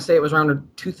I want to say it was around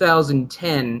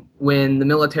 2010 when the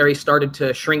military started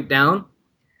to shrink down.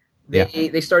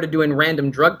 They started doing random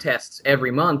drug tests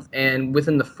every month, and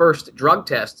within the first drug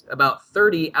test, about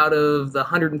 30 out of the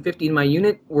 150 in my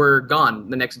unit were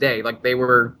gone the next day. Like, they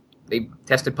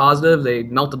tested positive, they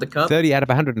melted the cup. 30 out of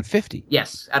 150?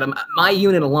 Yes, out of my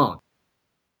unit alone.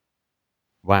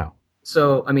 Wow.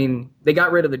 So, I mean, they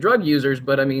got rid of the drug users,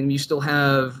 but I mean, you still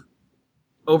have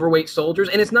overweight soldiers,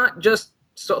 and it's not just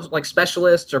like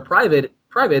specialists or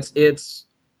privates. It's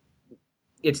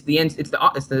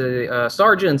the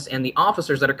sergeants and the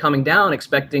officers that are coming down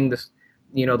expecting the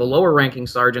lower ranking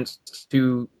sergeants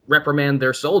to reprimand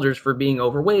their soldiers for being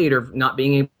overweight or not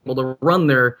being able to run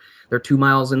their 2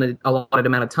 miles in the allotted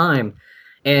amount of time,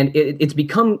 and it's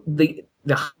become the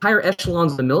higher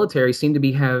echelons of the military seem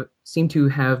to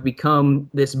have become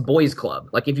this boys club.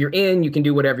 Like, if you're in, you can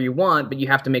do whatever you want, but you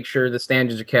have to make sure the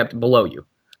standards are kept below you.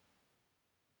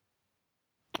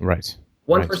 Right.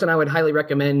 One person I would highly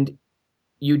recommend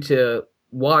you to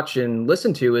watch and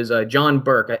listen to is John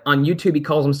Burke. On YouTube, he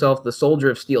calls himself the Soldier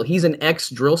of Steel. He's an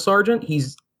ex-drill sergeant.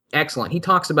 He's excellent. He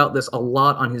talks about this a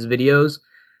lot on his videos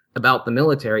about the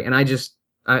military, and I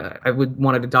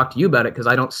wanted to talk to you about it because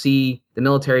I don't see the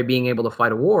military being able to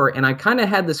fight a war, and I kind of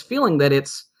had this feeling that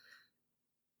it's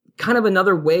kind of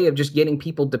another way of just getting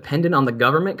people dependent on the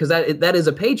government, because that is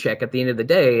a paycheck at the end of the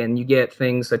day, and you get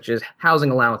things such as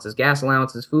housing allowances, gas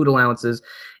allowances, food allowances,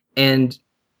 and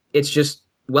it's just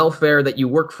welfare that you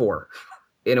work for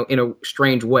in a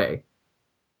strange way.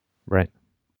 Right.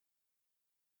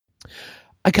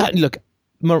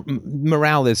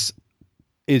 Morale is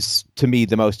to me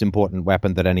the most important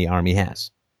weapon that any army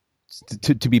has.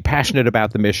 To be passionate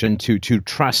about the mission, to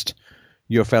trust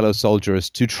your fellow soldiers,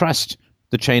 to trust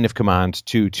the chain of command,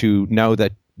 to know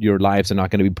that your lives are not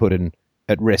going to be put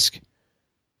at risk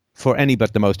for any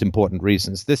but the most important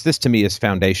reasons. This to me is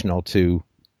foundational to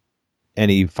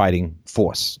any fighting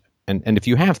force. And if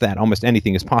you have that, almost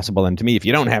anything is possible. And to me, if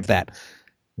you don't have that,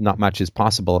 not much is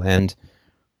possible. And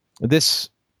this,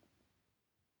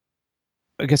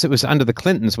 I guess it was under the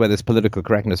Clintons where this political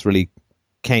correctness really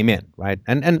came in, right?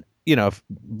 And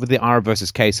with the R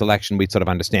versus K selection, we sort of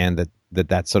understand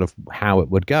that's sort of how it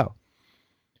would go.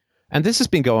 And this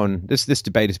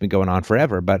debate has been going on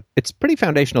forever, but it's a pretty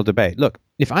foundational debate. Look,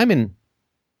 if I'm in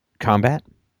combat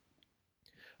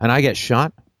and I get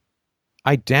shot,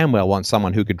 I damn well want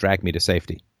someone who could drag me to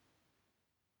safety.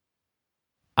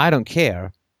 I don't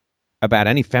care about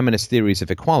any feminist theories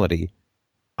of equality.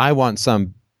 I want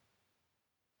some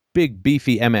big,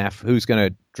 beefy MF who's going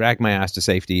to drag my ass to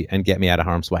safety and get me out of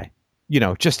harm's way.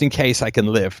 Just in case I can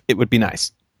live, it would be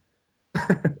nice.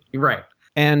 Right.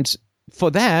 And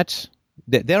for that,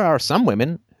 there are some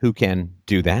women who can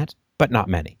do that, but not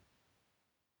many.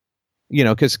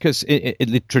 Because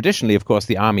traditionally, of course,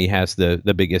 the army has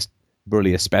the biggest,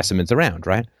 burliest specimens around,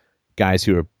 right? Guys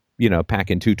who are,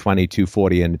 packing 220,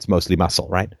 240, and it's mostly muscle,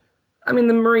 right? I mean,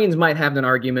 the Marines might have an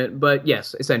argument, but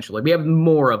yes, essentially, we have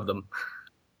more of them.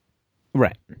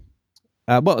 Right.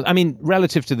 Well, I mean,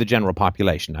 relative to the general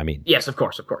population, I mean. Yes, of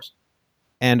course.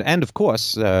 And of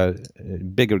course,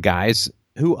 bigger guys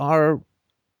who are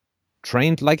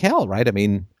trained like hell, right? I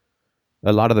mean,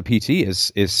 a lot of the PT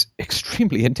is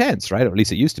extremely intense, right? Or at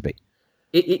least it used to be.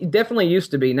 It definitely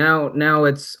used to be. Now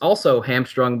it's also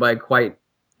hamstrung by quite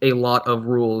a lot of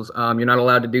rules. You're not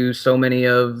allowed to do so many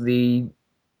of the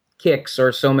kicks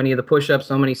or so many of the push-ups,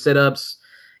 so many sit-ups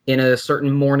in a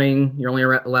certain morning. You're only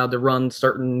allowed to run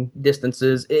certain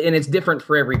distances, and it's different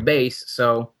for every base.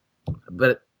 So,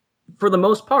 but for the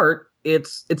most part,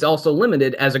 it's also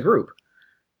limited as a group.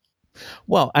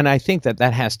 Well, and I think that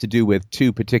has to do with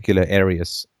two particular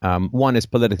areas. One is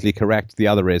politically correct. The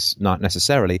other is not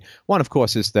necessarily. One, of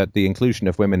course, is that the inclusion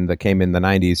of women that came in the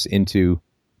 90s into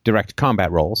direct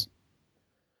combat roles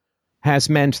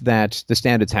has meant that the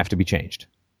standards have to be changed.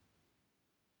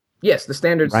 Yes, the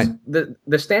standards right.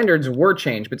 the standards were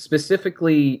changed, but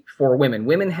specifically for women.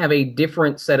 Women have a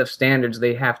different set of standards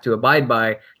they have to abide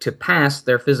by to pass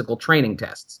their physical training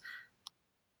tests.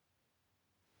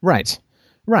 Right.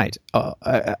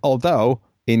 Although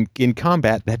in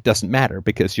combat that doesn't matter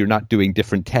because you're not doing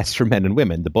different tests for men and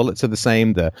women. The bullets are the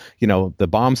same. The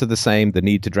bombs are the same. The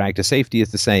need to drag to safety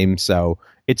is the same. So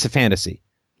it's a fantasy,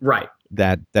 right?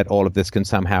 That all of this can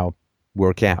somehow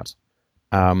work out.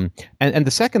 And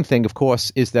the second thing, of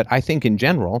course, is that I think in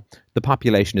general the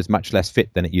population is much less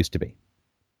fit than it used to be.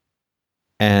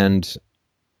 And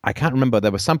I can't remember,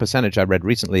 there was some percentage I read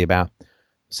recently about.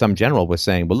 Some general was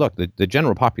saying, well, look, the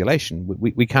general population,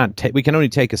 we can only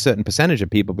take a certain percentage of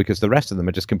people because the rest of them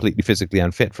are just completely physically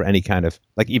unfit for any kind of,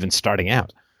 like, even starting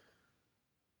out.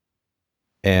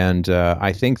 And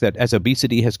I think that as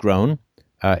obesity has grown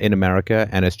in America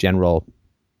and as general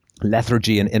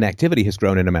lethargy and inactivity has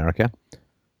grown in America,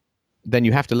 then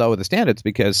you have to lower the standards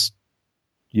because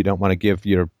you don't want to give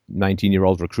your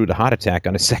 19-year-old recruit a heart attack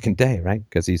on his second day, right?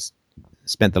 Because he's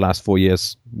spent the last 4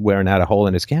 years wearing out a hole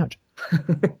in his couch.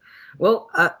 Well,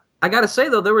 I got to say,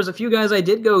 though, there was a few guys I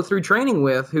did go through training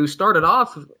with who started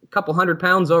off a couple 100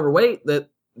 pounds overweight that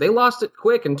they lost it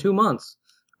quick in 2 months.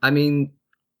 I mean,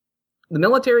 the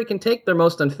military can take their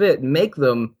most unfit and make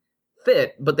them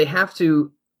fit, but they have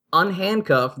to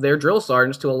unhandcuff their drill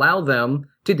sergeants to allow them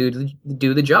to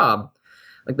do the job.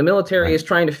 Like the military is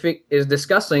trying to is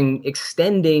discussing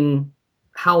extending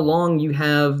how long you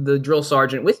have the drill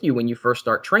sergeant with you when you first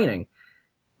start training.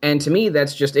 And to me,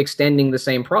 that's just extending the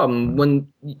same problem.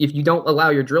 If you don't allow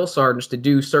your drill sergeants to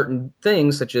do certain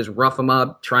things, such as rough them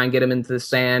up, try and get them into the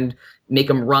sand, make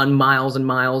them run miles and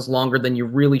miles longer than you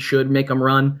really should make them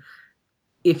run.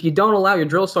 If you don't allow your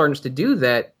drill sergeants to do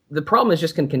that, the problem is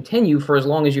just going to continue for as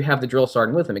long as you have the drill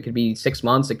sergeant with them. It could be 6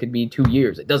 months. It could be 2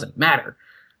 years. It doesn't matter.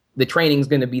 The training is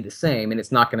going to be the same, and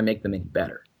it's not going to make them any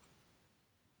better.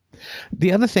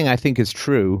 The other thing I think is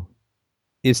true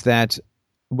is that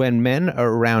when men are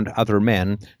around other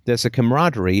men, there's a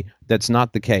camaraderie that's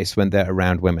not the case when they're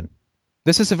around women.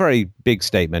 This is a very big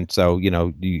statement. So,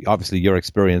 obviously your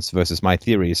experience versus my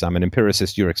theories. I'm an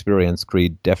empiricist. Your experience,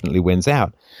 Creed, definitely wins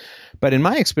out. But in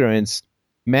my experience,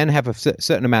 men have a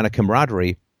certain amount of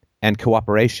camaraderie and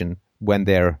cooperation when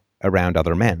they're around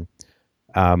other men.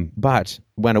 But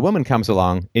when a woman comes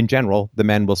along, in general, the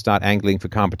men will start angling for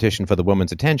competition for the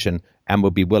woman's attention and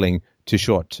will be willing to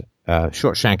short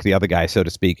shank the other guy, so to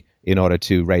speak, in order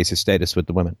to raise his status with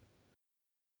the women.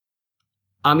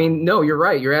 I mean, no, you're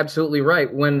right. You're absolutely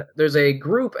right. When there's a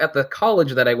group at the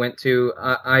college that I went to,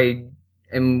 I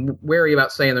am wary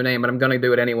about saying their name, but I'm going to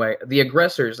do it anyway. The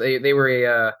Aggressors, they were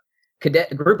a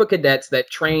group of cadets that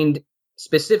trained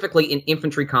specifically in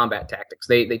infantry combat tactics.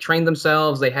 They trained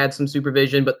themselves. They had some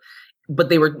supervision, but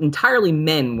they were entirely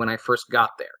men when I first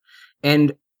got there.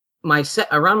 And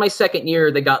around my second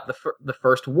year, they got the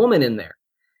first woman in there.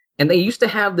 And they used to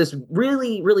have this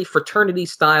really, really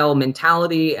fraternity-style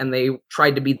mentality, and they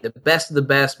tried to be the best of the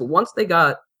best. But once they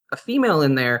got a female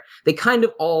in there, they kind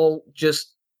of all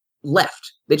just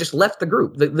left. They just left the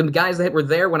group. The guys that were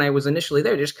there when I was initially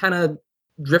there just kind of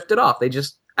drifted off. They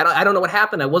just, I don't know what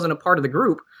happened. I wasn't a part of the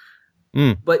group.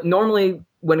 But normally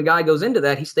when a guy goes into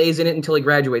that, he stays in it until he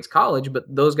graduates college. But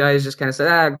those guys just kind of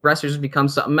said, aggressors become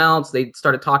something else. They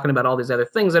started talking about all these other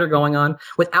things that are going on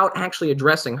without actually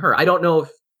addressing her. I don't know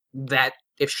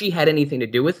if she had anything to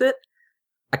do with it.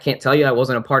 I can't tell you. I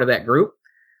wasn't a part of that group.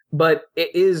 But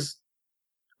it is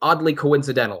oddly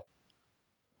coincidental.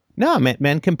 No,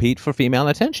 men compete for female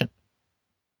attention.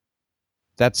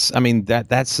 That's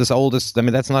as old as,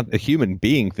 that's not a human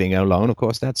being thing alone. Of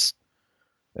course, that's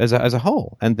as a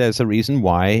whole. And there's a reason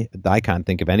why I can't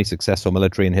think of any successful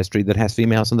military in history that has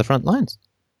females on the front lines.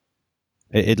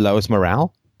 It lowers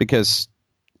morale because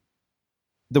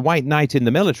the white knight in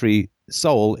the military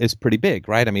soul is pretty big,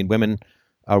 right? I mean, women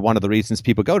are one of the reasons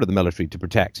people go to the military, to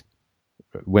protect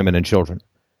women and children.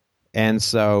 And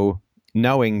so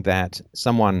knowing that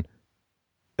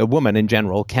a woman in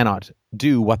general, cannot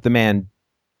do what the man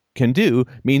can do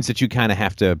means that you kind of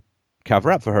have to cover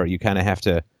up for her. You kind of have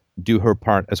to do her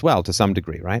part as well to some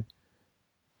degree, right?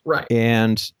 Right.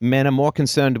 And men are more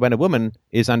concerned when a woman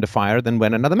is under fire than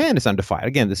when another man is under fire.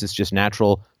 Again, this is just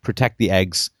natural protect the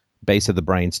eggs, base of the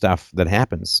brain stuff that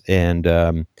happens. And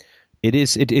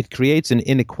it creates an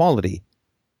inequality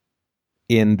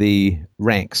in the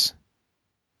ranks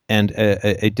and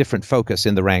a different focus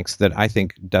in the ranks that I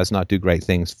think does not do great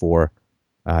things for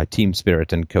team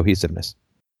spirit and cohesiveness.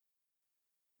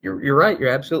 You're right. You're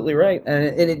absolutely right.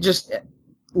 And it just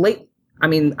I've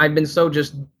been so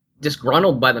just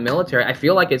disgruntled by the military. I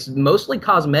feel like it's mostly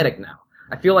cosmetic now.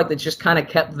 I feel like it's just kind of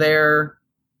kept there.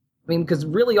 I mean, because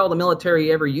really all the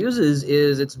military ever uses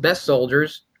is its best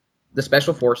soldiers, the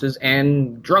special forces,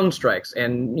 and drone strikes,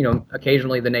 and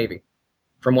occasionally the Navy,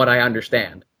 from what I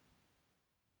understand.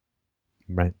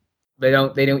 Right. They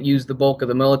don't use the bulk of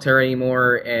the military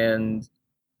anymore, and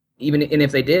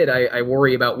if they did, I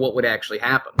worry about what would actually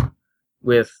happen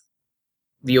with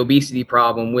the obesity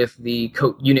problem, with the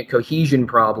unit cohesion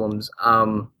problems.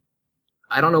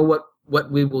 I don't know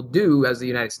what we will do as the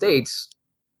United States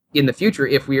in the future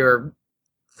if we are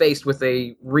faced with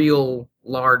a real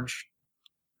large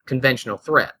conventional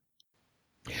threat.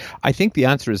 I think the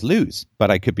answer is lose, but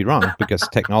I could be wrong because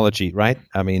technology, right?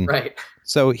 I mean, right.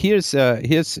 So here's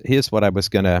what I was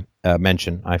going to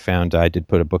mention. I did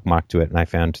put a bookmark to it, and I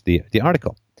found the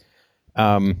article.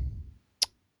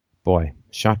 Boy,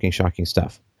 shocking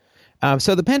stuff.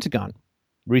 So the Pentagon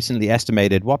recently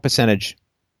estimated what percentage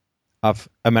of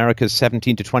America's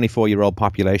 17 to 24-year-old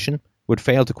population would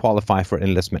fail to qualify for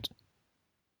enlistment.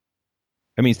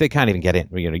 It means they can't even get in.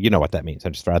 You know what that means.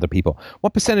 Just for other people.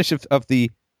 What percentage of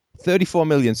the 34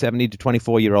 million 17 to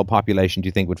 24-year-old population do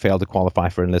you think would fail to qualify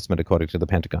for enlistment according to the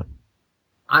Pentagon?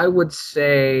 I would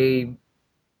say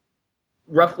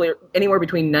roughly anywhere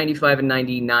between 95 and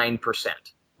 99%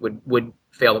 would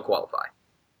fail to qualify.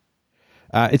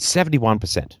 It's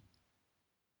 71%.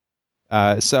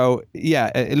 So,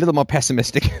 yeah, a little more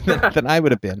pessimistic than I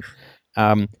would have been.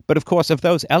 But, of course, of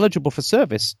those eligible for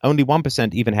service, only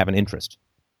 1% even have an interest.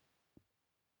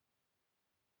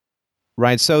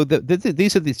 Right, so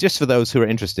these are just for those who are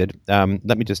interested. I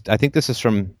think this is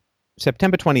from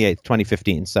September 28th,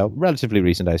 2015, so relatively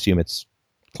recent. I assume it's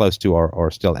close to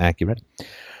or still accurate.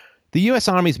 The U.S.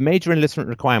 Army's major enlistment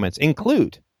requirements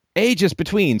include ages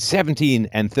between 17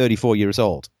 and 34 years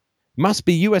old, must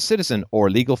be U.S. citizen or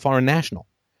legal foreign national,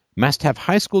 must have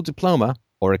high school diploma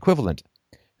or equivalent,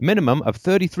 minimum of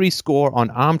 33 score on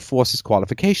Armed Forces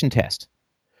qualification test,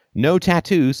 no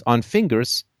tattoos on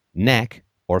fingers, neck,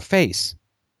 or face,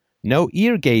 no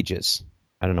ear gauges.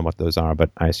 I don't know what those are,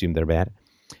 but I assume they're bad.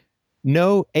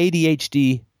 No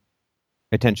ADHD,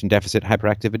 attention deficit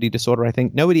hyperactivity disorder, I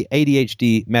think. No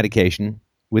ADHD medication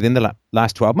within the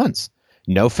last 12 months.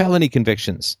 No felony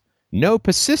convictions. No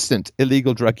persistent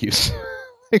illegal drug use.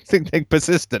 I think they're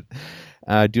persistent.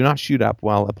 Do not shoot up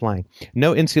while applying.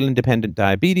 No insulin-dependent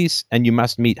diabetes, and you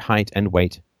must meet height and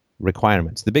weight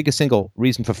requirements. The biggest single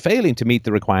reason for failing to meet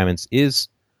the requirements is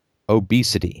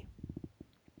obesity.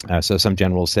 So some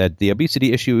generals said the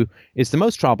obesity issue is the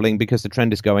most troubling because the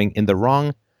trend is going in the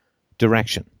wrong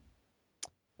direction.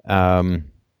 By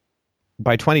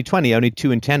 2020, only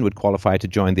 2 in 10 would qualify to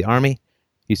join the Army.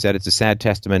 He said it's a sad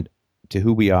testament to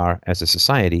who we are as a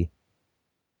society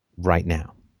right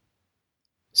now.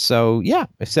 So, yeah,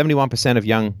 if 71% of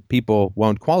young people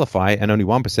won't qualify and only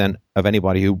 1% of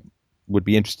anybody who would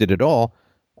be interested at all,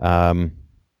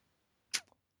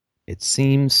 it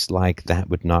seems like that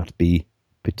would not be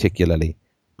particularly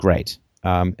great.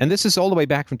 And this is all the way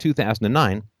back from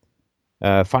 2009.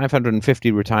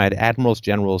 550 retired admirals,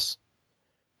 generals,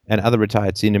 and other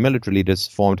retired senior military leaders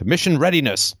formed Mission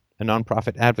Readiness, a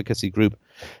nonprofit advocacy group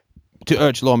to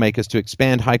urge lawmakers to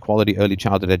expand high-quality early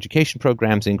childhood education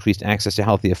programs, increased access to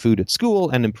healthier food at school,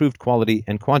 and improved quality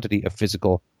and quantity of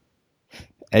physical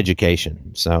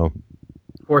education. So,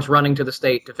 Of course, running to the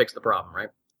state to fix the problem, right?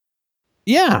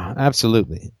 yeah,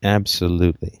 absolutely.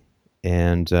 Absolutely.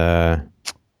 And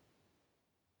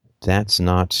that's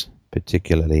not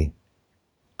particularly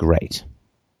great.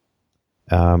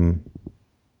 And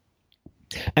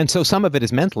so some of it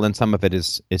is mental and some of it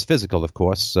is physical, of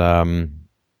course.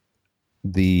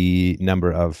 The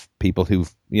number of people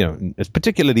who've, it's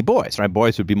particularly boys, right?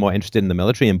 Boys would be more interested in the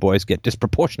military, and boys get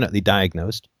disproportionately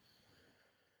diagnosed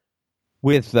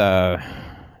with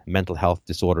mental health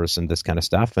disorders and this kind of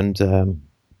stuff. And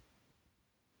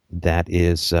that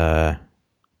is,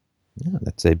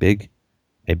 that's a big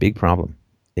problem.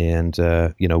 And,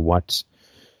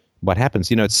 what happens?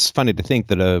 It's funny to think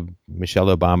that Michelle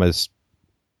Obama's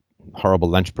horrible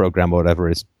lunch program or whatever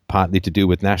is partly to do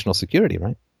with national security,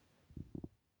 right?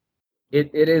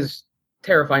 It is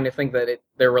terrifying to think that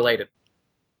they're related.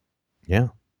 Yeah.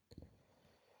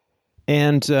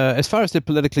 And as far as the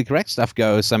politically correct stuff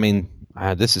goes, I mean,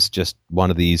 this is just one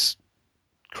of these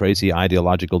crazy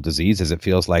ideological diseases. It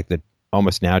feels like that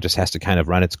almost now just has to kind of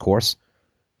run its course.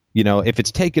 If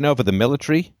it's taken over the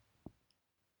military,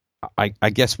 I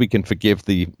guess we can forgive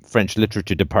the French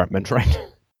literature department, right?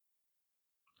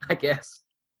 I guess.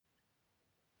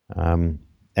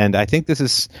 And I think this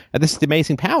is the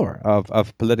amazing power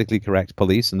of politically correct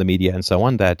police and the media and so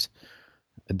on, that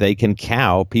they can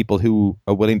cow people who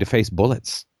are willing to face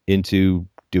bullets into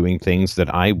doing things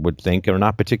that I would think are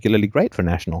not particularly great for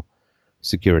national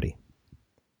security.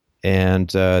 And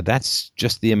that's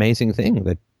just the amazing thing,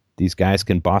 that these guys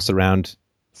can boss around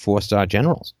 4-star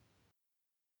generals.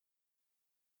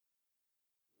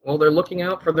 Well, they're looking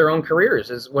out for their own careers,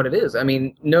 is what it is. I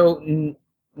mean,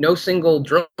 no single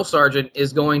drill sergeant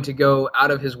is going to go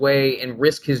out of his way and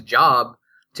risk his job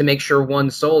to make sure one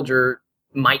soldier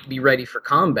might be ready for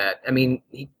combat. I mean,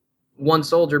 one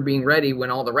soldier being ready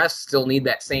when all the rest still need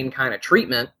that same kind of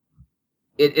treatment,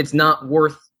 it's not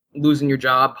worth losing your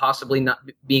job, possibly not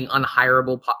being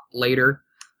unhireable later,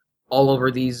 all over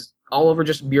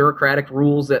just bureaucratic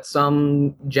rules that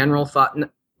some general thought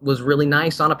was really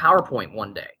nice on a PowerPoint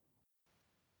one day.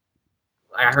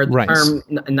 I heard the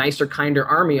term nicer, kinder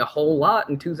army a whole lot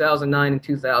in 2009 and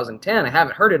 2010. I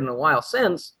haven't heard it in a while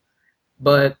since,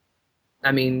 but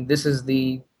I mean, this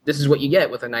is what you get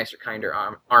with a nicer, kinder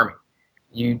army.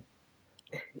 You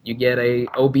get a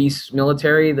obese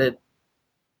military that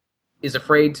is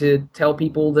afraid to tell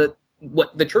people the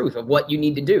truth of what you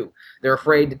need to do. They're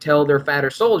afraid to tell their fatter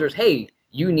soldiers, hey,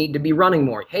 you need to be running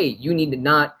more. Hey, you need to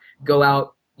not go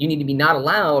out. You need to be not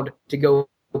allowed to go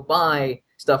buy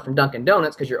stuff from Dunkin'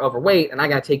 Donuts because you're overweight, and I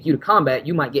got to take you to combat.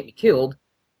 You might get me killed.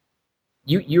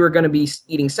 You are going to be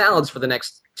eating salads for the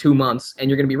next 2 months, and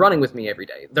you're going to be running with me every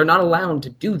day. They're not allowed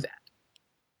to do that.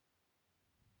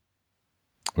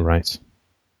 Right.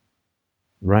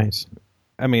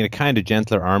 I mean, a kind of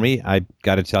gentler army, I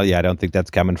got to tell you, I don't think that's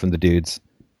coming from the dudes.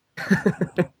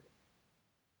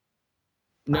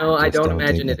 No, I don't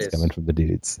imagine it is coming from the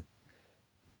dudes.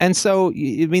 And so,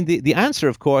 I mean, the answer,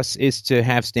 of course, is to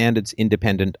have standards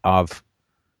independent of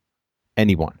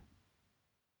anyone.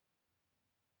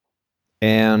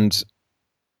 And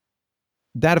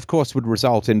that, of course, would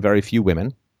result in very few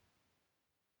women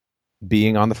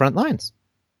being on the front lines.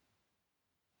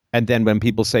 And then when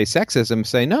people say sexism,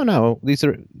 say, no, these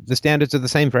are the standards are the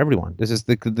same for everyone. This is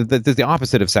the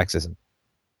opposite of sexism.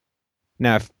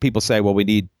 Now, if people say, well, we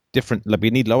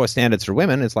need lower standards for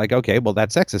women, it's like, okay, well,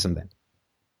 that's sexism then.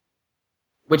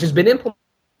 Which has been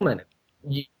implemented.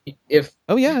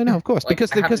 Oh yeah, I know, of course, because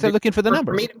they're looking for the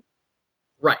numbers.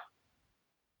 Right.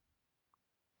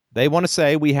 They want to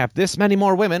say we have this many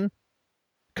more women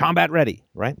combat ready,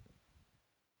 right?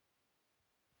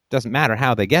 Doesn't matter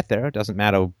how they get there. It doesn't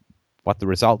matter what the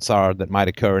results are that might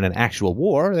occur in an actual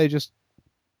war. They just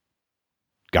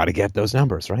got to get those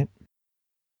numbers, right?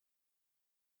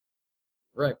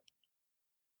 Right.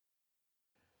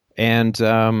 And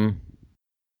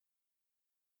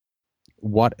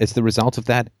what is the result of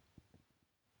that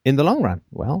in the long run?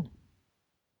 Well,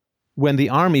 when the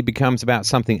army becomes about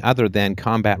something other than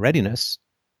combat readiness,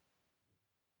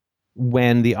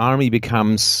 when the army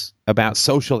becomes about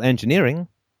social engineering,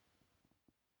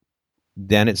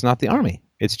 then it's not the army.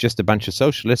 It's just a bunch of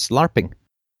socialists LARPing.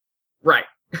 Right.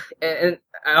 And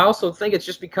I also think it's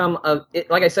just become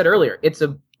like I said earlier, it's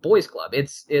a boys club.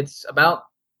 It's about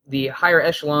the higher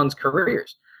echelons'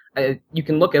 careers. You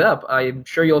can look it up. I'm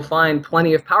sure you'll find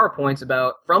plenty of PowerPoints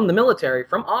from the military,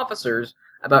 from officers,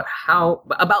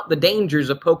 about the dangers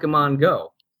of Pokemon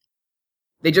Go.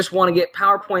 They just want to get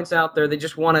PowerPoints out there. They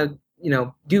just want to,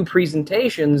 do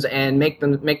presentations and make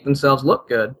themselves look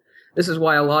good. This is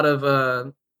why a lot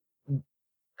of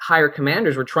higher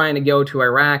commanders were trying to go to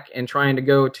Iraq and trying to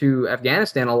go to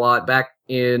Afghanistan a lot back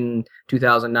in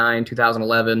 2009,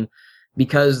 2011,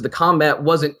 because the combat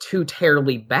wasn't too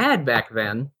terribly bad back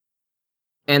then,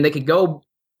 and they could go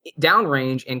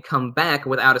downrange and come back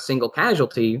without a single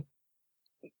casualty.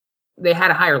 They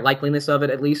had a higher likeliness of it,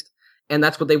 at least, and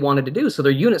that's what they wanted to do. So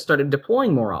their units started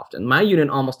deploying more often. My unit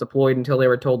almost deployed until they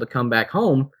were told to come back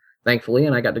home, thankfully,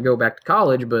 and I got to go back to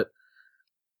college, but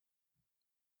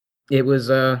it was,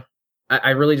 I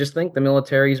really just think the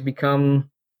military's become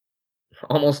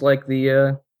almost like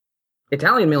the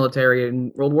Italian military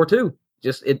in World War II.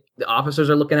 The officers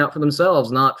are looking out for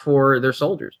themselves, not for their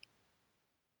soldiers.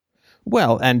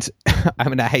 Well, and I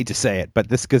mean, I hate to say it, but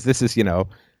this is,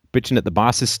 bitching at the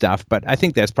bosses stuff, but I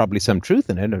think there's probably some truth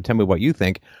in it. Tell me what you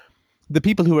think. The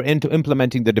people who are into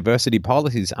implementing the diversity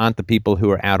policies aren't the people who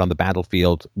are out on the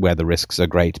battlefield where the risks are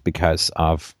great because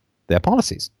of their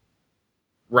policies.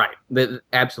 Right.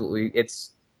 Absolutely.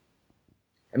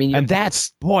 And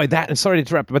that's, sorry to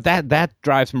interrupt, but that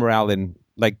drives morale in,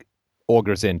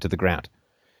 augers into the ground.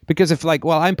 Because if,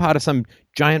 I'm part of some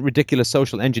giant, ridiculous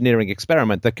social engineering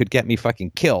experiment that could get me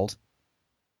fucking killed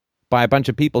by a bunch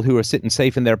of people who are sitting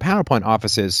safe in their PowerPoint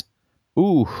offices,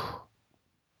 ooh,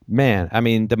 man, I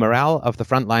mean, the morale of the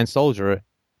frontline soldier,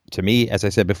 to me, as I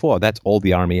said before, that's all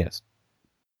the army is.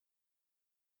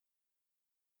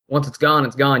 Once it's gone,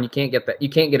 it's gone. You can't get that. You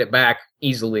can't get it back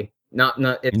easily.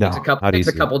 It's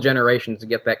a couple generations to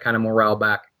get that kind of morale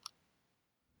back.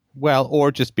 Well,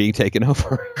 or just being taken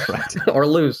over, right? Or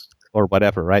lose. Or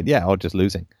whatever, right? Yeah, or just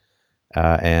losing.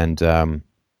 And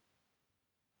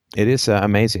it is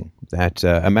amazing that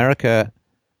America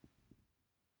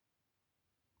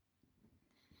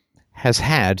has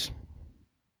had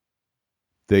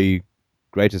the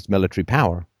greatest military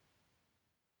power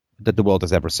that the world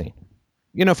has ever seen.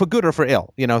 For good or for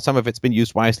ill. Some of it's been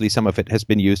used wisely, some of it has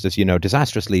been used, as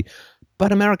disastrously.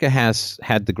 But America has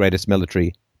had the greatest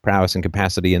military prowess and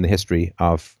capacity in the history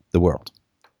of the world.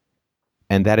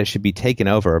 And that it should be taken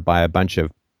over by a bunch of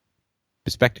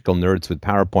bespectacled nerds with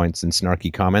PowerPoints and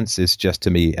snarky comments is just, to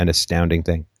me, an astounding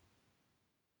thing.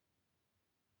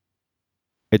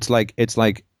 It's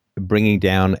like bringing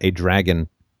down a dragon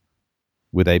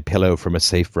with a pillow from a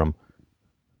safe room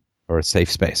or a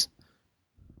safe space.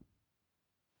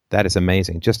 That is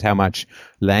amazing, just how much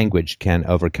language can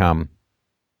overcome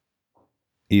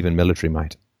even military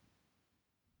might.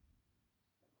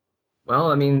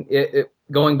 Well, I mean,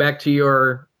 going back to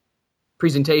your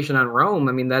presentation on Rome,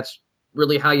 I mean, that's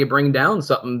really how you bring down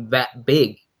something that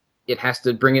big. It has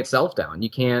to bring itself down. You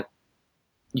can't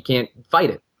fight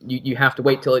it. You have to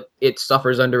wait till it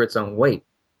suffers under its own weight.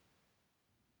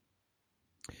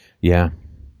 Yeah.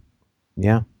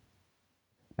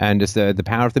 And it's the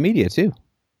power of the media, too.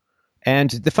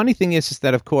 And the funny thing is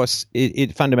that, of course,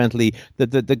 it fundamentally,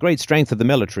 the great strength of the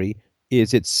military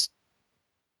is its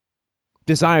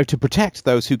desire to protect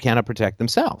those who cannot protect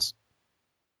themselves.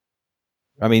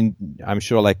 I mean, I'm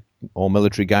sure, like all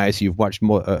military guys, you've watched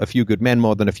A Few Good Men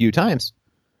more than a few times.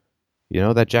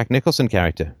 That Jack Nicholson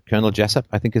character, Colonel Jessup,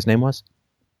 I think his name was.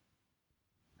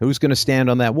 Who's going to stand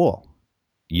on that wall?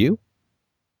 You?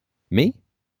 Me?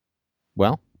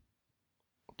 Well,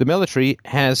 the military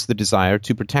has the desire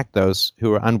to protect those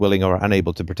who are unwilling or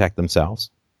unable to protect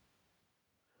themselves.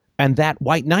 And that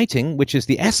white knighting, which is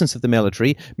the essence of the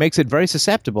military, makes it very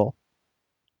susceptible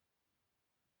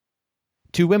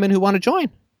to women who want to join.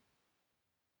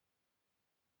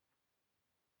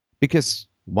 Because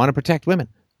want to protect women,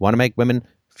 want to make women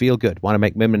feel good, want to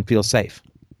make women feel safe.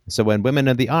 So when women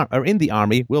are in the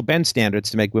army, we'll bend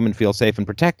standards to make women feel safe and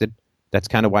protected. That's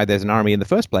kind of why there's an army in the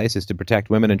first place, is to protect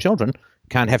women and children.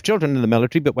 Can't have children in the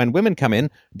military, but when women come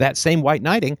in, that same white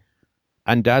knighting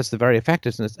undoes the very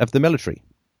effectiveness of the military.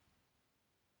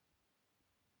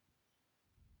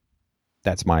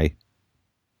 That's my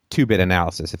two-bit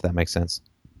analysis, if that makes sense.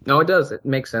 No, it does. It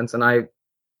makes sense. And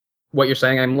what you're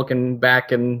saying, I'm looking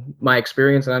back in my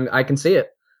experience, and I can see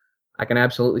it. I can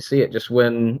absolutely see it. Just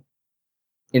when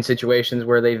in situations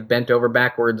where they've bent over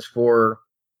backwards for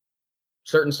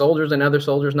certain soldiers and other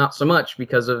soldiers not so much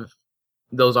because of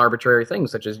those arbitrary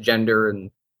things such as gender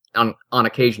and on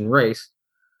occasion race.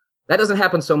 That doesn't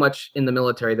happen so much in the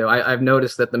military, though. I've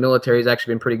noticed that the military has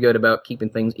actually been pretty good about keeping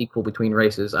things equal between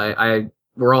races.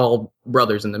 We're all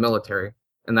brothers in the military,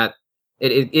 and that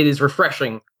it is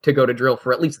refreshing to go to drill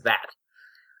for at least that.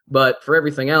 But for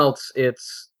everything else,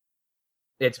 it's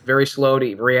very slow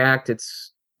to react.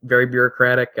 It's very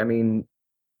bureaucratic. I mean,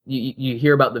 you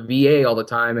hear about the VA all the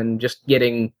time, and just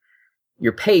getting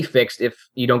your pay fixed if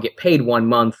you don't get paid 1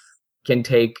 month can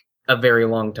take a very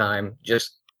long time,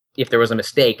 just if there was a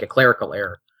mistake, a clerical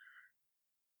error.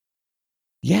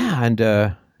 Yeah, and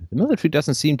the military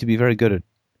doesn't seem to be very good at...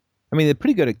 I mean, they're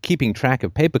pretty good at keeping track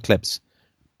of paper clips,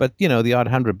 but, the odd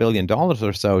 $100 billion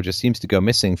or so just seems to go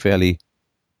missing fairly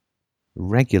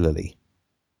regularly.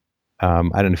 I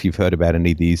don't know if you've heard about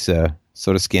any of these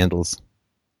sort of scandals.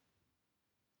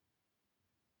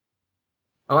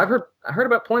 Oh, I heard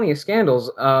about plenty of scandals.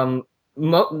 The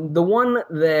one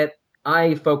that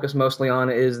I focus mostly on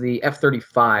is the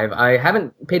F-35. I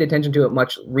haven't paid attention to it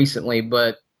much recently,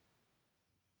 but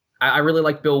I really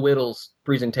like Bill Whittle's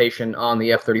presentation on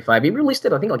the F-35. He released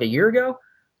it, I think, like a year ago.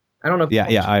 I don't know.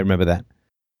 Yeah, I remember that.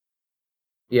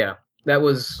 Yeah, that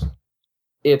was...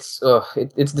 It's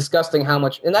disgusting how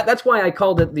much... And that's why I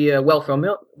called it the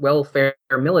welfare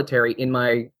military in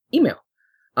my email.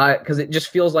 Because it just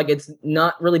feels like it's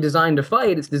not really designed to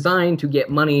fight. It's designed to get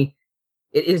money.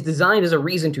 It is designed as a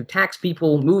reason to tax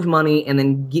people, move money, and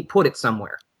then put it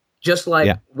somewhere, just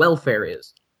like welfare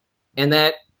is. And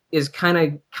that is kind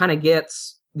of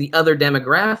gets the other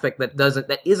demographic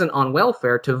that isn't on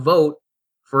welfare to vote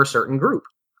for a certain group.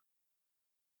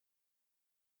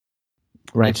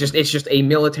 Right. It's just a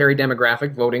military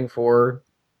demographic voting for.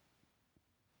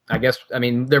 I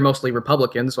mean, they're mostly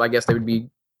Republicans, so I guess they would be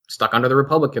stuck under the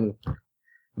Republican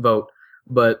vote,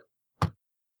 but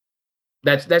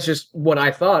that's just what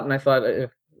I thought, and I thought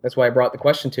that's why I brought the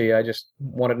question to you. I just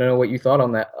wanted to know what you thought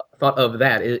of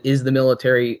that. Is the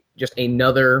military just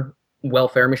another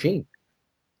welfare machine?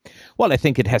 Well, I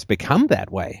think it has become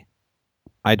that way.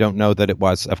 I don't know that it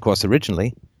was, of course,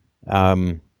 originally. I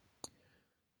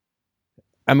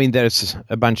mean, there's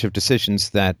a bunch of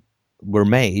decisions that were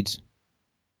made.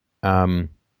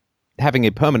 Having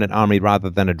a permanent army rather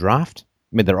than a draft.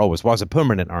 I mean, there always was a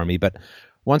permanent army, but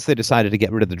once they decided to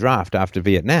get rid of the draft after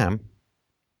Vietnam,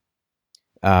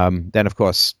 then, of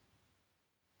course,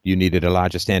 you needed a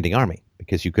larger standing army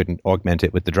because you couldn't augment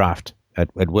it with the draft at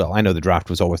will. I know the draft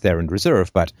was always there in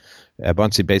reserve, but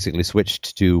once it basically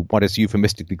switched to what is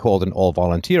euphemistically called an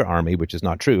all-volunteer army, which is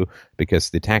not true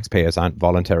because the taxpayers aren't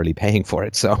voluntarily paying for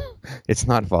it, so it's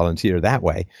not volunteer that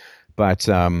way. But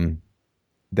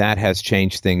that has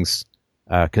changed things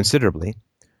considerably.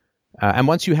 And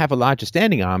once you have a larger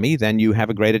standing army, then you have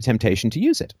a greater temptation to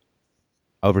use it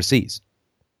overseas.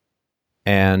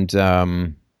 And,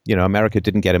 America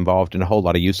didn't get involved in a whole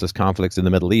lot of useless conflicts in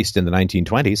the Middle East in the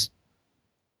 1920s.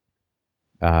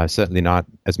 Certainly not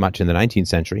as much in the 19th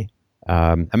century.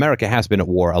 America has been at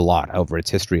war a lot over its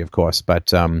history, of course,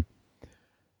 but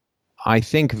I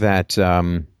think that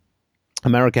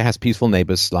America has peaceful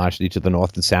neighbors largely to the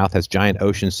north and south, has giant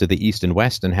oceans to the east and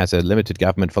west, and has a limited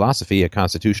government philosophy, a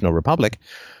constitutional republic.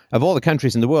 Of all the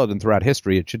countries in the world and throughout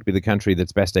history, it should be the country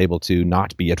that's best able to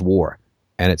not be at war.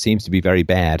 And it seems to be very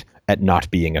bad at not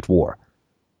being at war.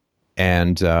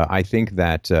 And I think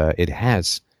that it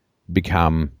has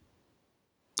become...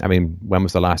 I mean, when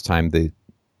was the last time the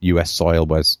U.S. soil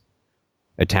was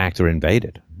attacked or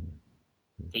invaded?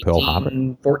 Pearl Harbor?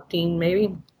 1814,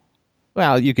 maybe?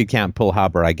 Well, you could count Pearl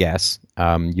Harbor, I guess.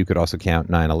 You could also count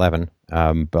 9/11,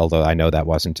 although I know that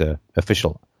wasn't an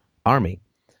official army.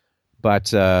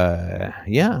 But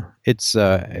it's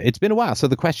been a while. So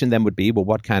the question then would be, well,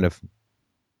 what kind of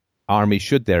army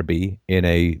should there be in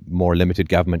a more limited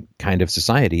government kind of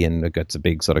society? And that's a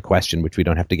big sort of question, which we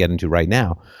don't have to get into right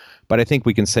now. But I think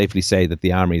we can safely say that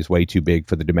the army is way too big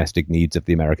for the domestic needs of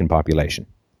the American population.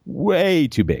 Way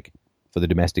too big for the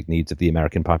domestic needs of the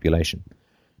American population.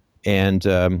 And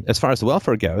as far as the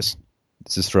welfare goes,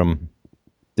 this is from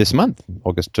this month,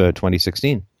 August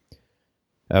 2016.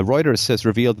 Reuters has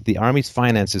revealed that the Army's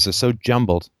finances are so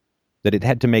jumbled that it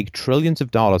had to make trillions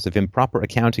of dollars of improper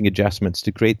accounting adjustments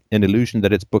to create an illusion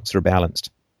that its books are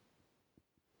balanced.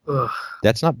 Ugh.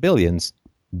 That's not billions,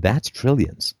 that's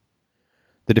trillions.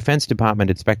 The Defense Department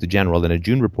Inspector General in a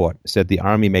June report said the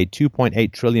Army made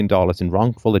 $2.8 trillion in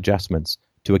wrongful adjustments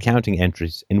to accounting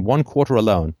entries in one quarter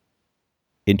alone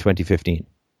in 2015.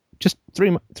 Just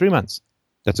three months.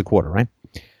 That's a quarter, right?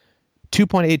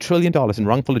 $2.8 trillion in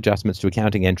wrongful adjustments to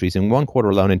accounting entries in one quarter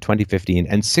alone in 2015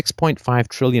 and $6.5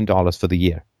 trillion for the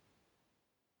year.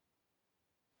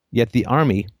 Yet the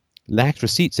Army lacked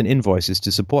receipts and invoices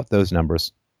to support those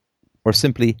numbers or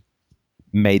simply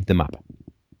made them up.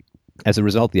 As a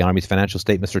result, the Army's financial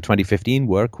statements for 2015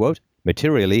 were, quote,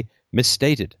 materially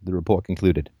misstated, the report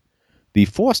concluded. The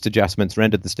forced adjustments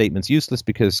rendered the statements useless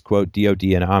because, quote, DoD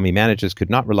and Army managers could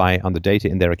not rely on the data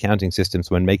in their accounting systems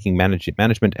when making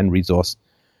management and resource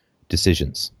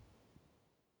decisions.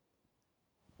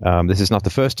 This is not the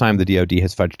first time the DoD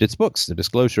has fudged its books. The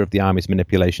disclosure of the Army's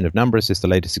manipulation of numbers is the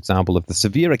latest example of the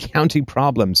severe accounting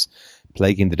problems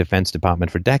plaguing the Defense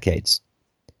Department for decades.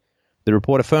 The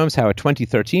report affirms how a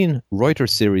 2013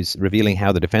 Reuters series revealing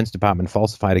how the Defense Department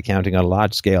falsified accounting on a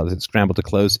large scale as it scrambled to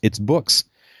close its books.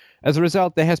 As a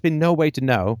result, there has been no way to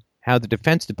know how the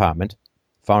Defense Department,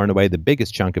 far and away the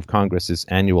biggest chunk of Congress's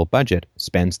annual budget,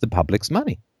 spends the public's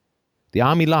money. The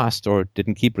Army lost or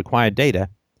didn't keep required data,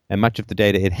 and much of the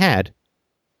data it had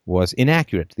was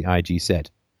inaccurate, the IG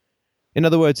said. In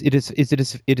other words, it is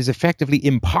effectively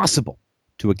impossible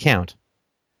to account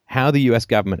how the U.S.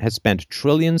 government has spent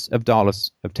trillions of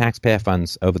dollars of taxpayer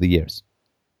funds over the years.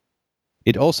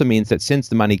 It also means that since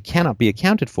the money cannot be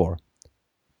accounted for,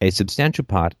 a substantial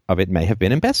part of it may have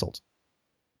been embezzled.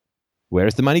 Where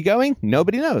is the money going?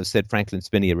 Nobody knows, said Franklin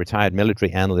Spinney, a retired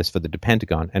military analyst for the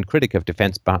Pentagon and critic of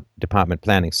Defense Department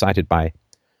planning, cited by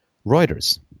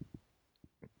Reuters.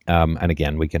 And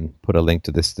again, we can put a link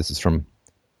to this. This is from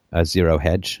Zero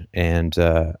Hedge, and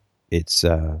it's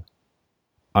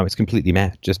completely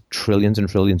mad. Just trillions and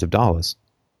trillions of dollars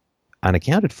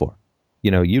unaccounted for.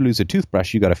 You know, you lose a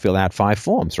toothbrush, you got to fill out 5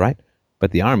 forms, right?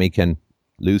 But the Army can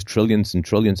lose trillions and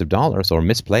trillions of dollars, or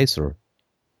misplace, or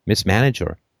mismanage,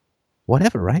 or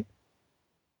whatever, right?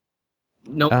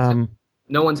 No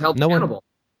one's held accountable.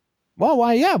 Well,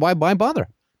 why? Yeah, why bother?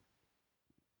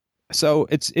 So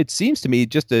it seems to me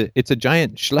it's a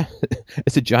giant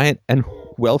it's a giant and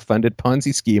well-funded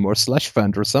Ponzi scheme or slush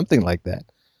fund or something like that.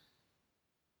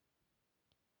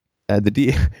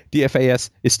 The DFAS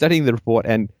is studying the report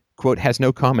and, quote, has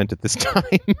no comment at this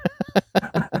time.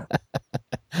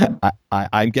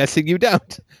 I'm guessing you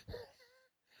don't.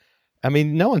 I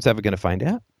mean, no one's ever going to find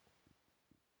out.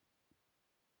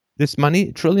 This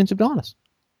money, trillions of dollars.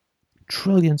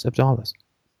 Trillions of dollars.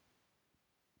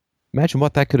 Imagine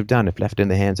what that could have done if left in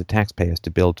the hands of taxpayers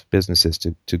to build businesses,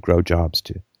 to grow jobs,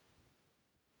 to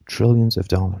trillions of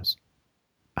dollars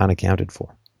unaccounted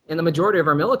for. And the majority of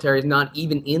our military is not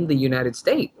even in the United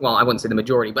States. Well, I wouldn't say the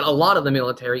majority, but a lot of the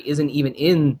military isn't even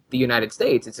in the United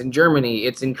States. It's in Germany,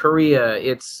 it's in Korea,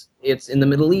 it's in the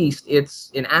Middle East, it's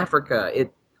in Africa,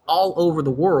 it's all over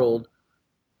the world,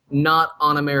 not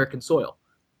on American soil.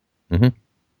 Mm-hmm.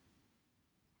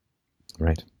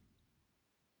 Right.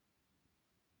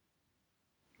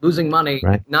 Losing money,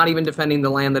 right. Not even defending the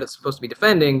land that it's supposed to be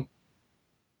defending.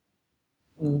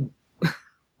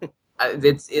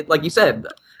 It's like you said,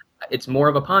 it's more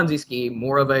of a Ponzi scheme,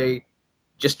 more of a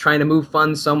just trying to move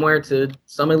funds somewhere to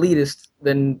some elitist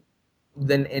than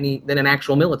an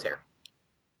actual military.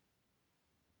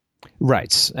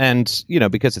 Right. And, you know,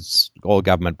 because it's all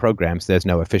government programs, there's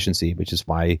no efficiency, which is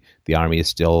why the Army is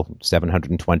still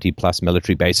 720 plus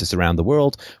military bases around the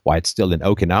world, why it's still in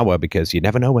Okinawa, because you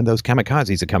never know when those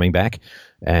kamikazes are coming back,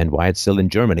 and why it's still in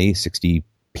Germany 60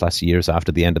 plus years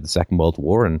after the end of the Second World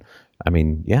War. And I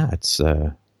mean, yeah, it's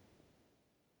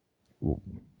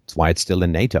why it's still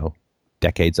in NATO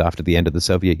decades after the end of the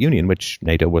Soviet Union, which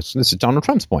NATO was, this is Donald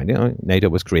Trump's point, you know, NATO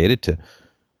was created to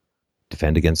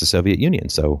defend against the Soviet Union.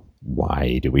 So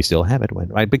why do we still have it?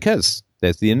 Right? Because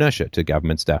there's the inertia to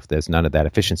government stuff. There's none of that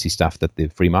efficiency stuff that the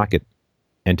free market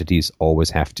entities always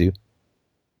have to.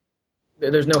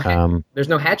 There's no there's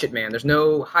no hatchet man. There's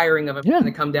no hiring of a man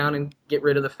to come down and get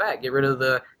rid of the fat. Get rid of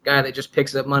the guy that just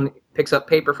picks up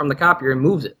paper from the copier and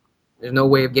moves it. There's no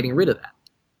way of getting rid of that.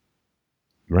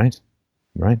 Right.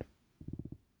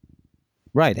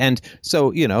 And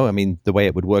so, you know, I mean, the way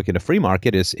it would work in a free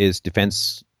market is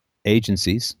defense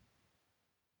agencies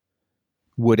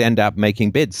would end up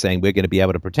making bids saying we're going to be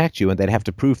able to protect you, and they'd have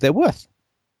to prove their worth.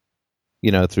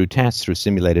 You know, through tests, through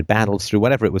simulated battles, through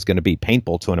whatever it was going to be,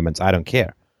 paintball tournaments, I don't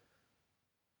care.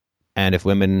 And if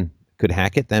women could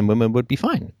hack it, then women would be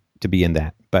fine to be in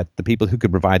that. But the people who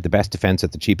could provide the best defense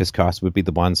at the cheapest cost would be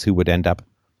the ones who would end up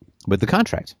with the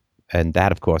contract. And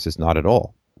that, of course, is not at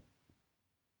all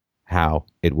how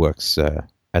it works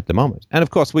at the moment. And, of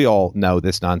course, we all know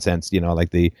this nonsense, you know, like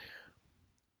the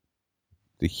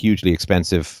hugely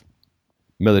expensive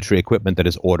military equipment that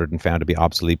is ordered and found to be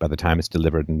obsolete by the time it's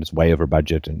delivered and is way over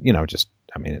budget. And, you know, just,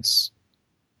 I mean, it's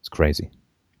crazy.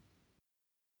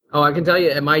 Oh, I can tell you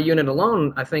at my unit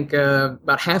alone, I think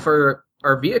about half our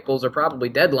vehicles are probably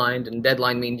deadlined, and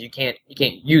deadline means you can't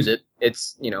use it.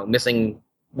 It's, you know, missing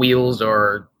wheels,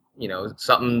 or, you know,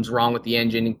 something's wrong with the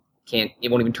engine. It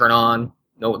won't even turn on.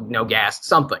 No gas,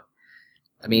 something.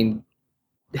 I mean,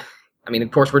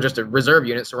 of course, we're just a reserve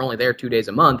unit, so we're only there 2 days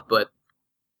a month, but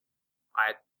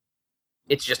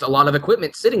it's just a lot of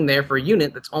equipment sitting there for a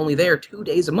unit that's only there 2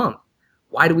 days a month.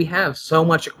 Why do we have so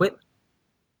much equipment?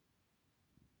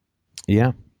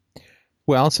 Yeah.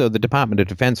 Well, so the Department of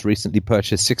Defense recently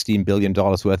purchased $16 billion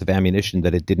worth of ammunition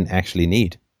that it didn't actually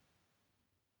need.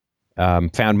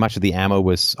 Found much of the ammo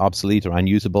was obsolete or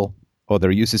unusable, or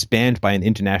their use is banned by an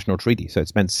international treaty. So it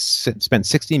spent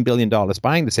 $16 billion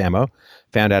buying this ammo,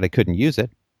 found out it couldn't use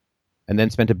it, and then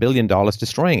spent $1 billion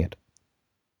destroying it.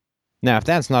 Now, if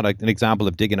that's not an example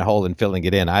of digging a hole and filling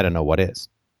it in, I don't know what is.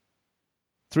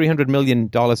 $300 million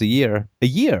a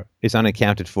year is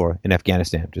unaccounted for in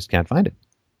Afghanistan. Just can't find it.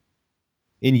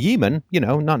 In Yemen,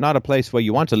 not a place where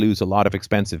you want to lose a lot of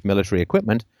expensive military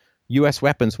equipment, U.S.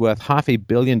 weapons worth $500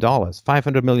 million,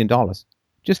 $500 million,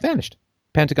 just vanished.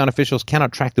 Pentagon officials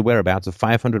cannot track the whereabouts of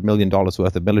 $500 million worth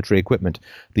of military equipment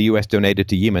the U.S. donated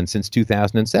to Yemen since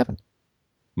 2007.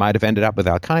 Might have ended up with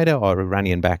Al-Qaeda or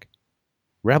Iranian-backed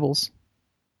rebels.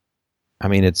 I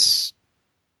mean, it's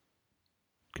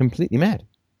completely mad.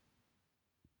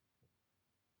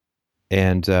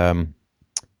 And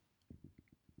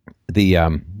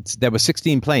there were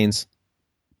 16 planes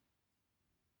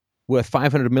worth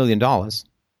 $500 million.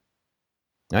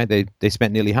 Right? They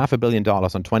spent nearly $500 million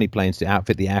on 20 planes to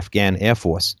outfit the Afghan Air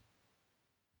Force.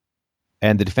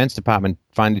 And the Defense Department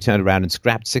finally turned around and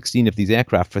scrapped 16 of these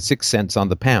aircraft for 6 cents on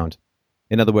the pound.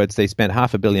 In other words, they spent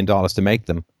 $500 million to make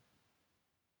them.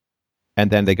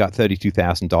 And then they got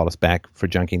 $32,000 back for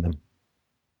junking them.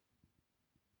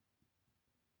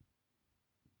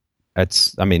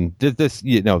 This,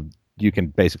 you can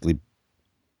basically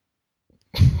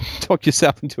talk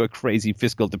yourself into a crazy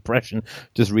fiscal depression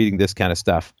just reading this kind of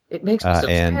stuff. It makes me so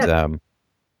sad.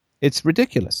 It's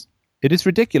ridiculous. It is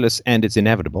ridiculous, and it's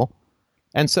inevitable.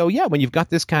 And so, yeah, when you've got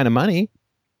this kind of money,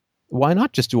 why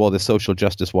not just do all this social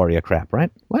justice warrior crap, right?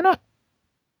 Why not?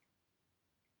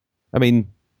 I mean,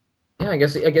 yeah, I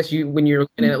guess you, when you're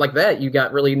looking at it like that, you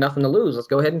got really nothing to lose. Let's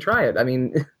go ahead and try it. I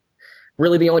mean,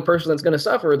 really the only person that's going to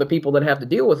suffer are the people that have to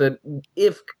deal with it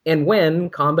if and when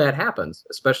combat happens,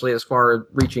 especially as far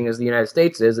reaching as the United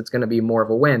States is. It's going to be more of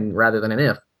a when rather than an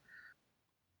if.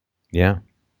 Yeah.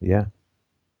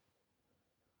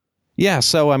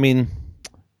 So, I mean,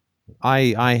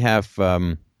 I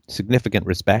have significant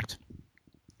respect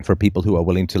for people who are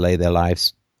willing to lay their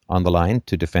lives on the line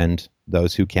to defend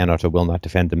those who cannot or will not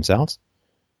defend themselves.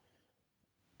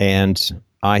 And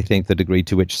I think the degree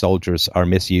to which soldiers are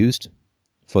misused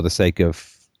for the sake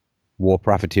of war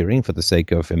profiteering, for the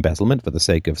sake of embezzlement, for the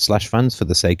sake of slush funds, for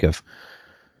the sake of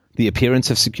the appearance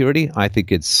of security, I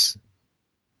think it's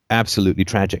absolutely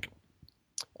tragic.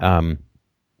 And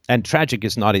tragic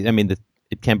is not,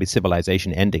 it can be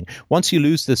civilization ending. Once you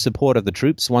lose the support of the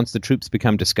troops, once the troops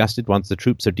become disgusted, once the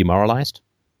troops are demoralized,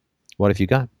 what have you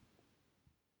got?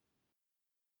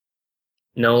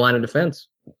 No line of defense.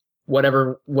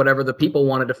 Whatever the people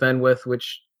want to defend with,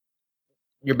 which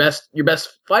your best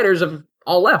fighters have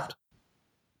all left.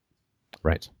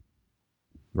 Right.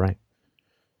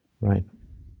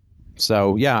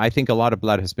 So, yeah, I think a lot of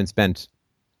blood has been spent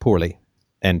poorly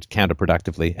and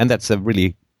counterproductively. And that's a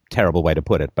really terrible way to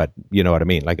put it, but you know what I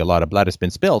mean. Like, a lot of blood has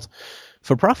been spilled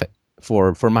for profit,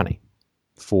 for money,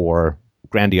 for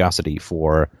grandiosity,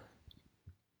 for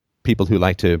people who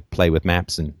like to play with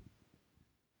maps and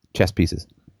chess pieces.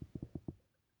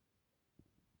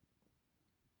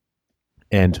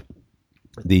 And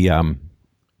the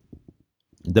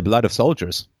blood of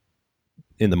soldiers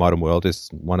in the modern world is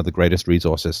one of the greatest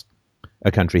resources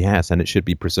a country has, and it should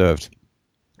be preserved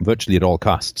virtually at all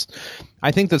costs.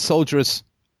 I think that soldiers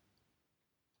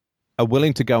are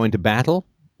willing to go into battle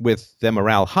with their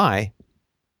morale high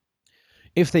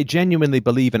if they genuinely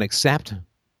believe and accept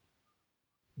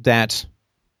that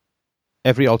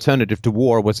every alternative to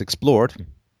war was explored,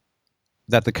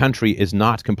 that the country is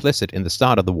not complicit in the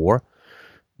start of the war,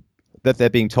 that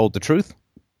they're being told the truth,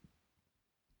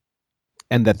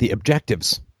 and that the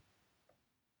objectives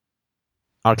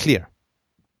are clear.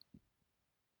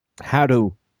 How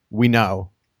do we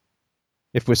know?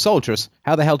 If we're soldiers,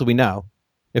 how the hell do we know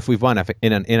if we've won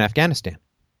in Afghanistan?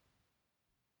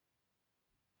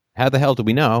 How the hell do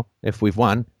we know if we've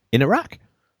won in Iraq?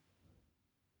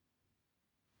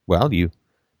 Well, you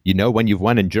know when you've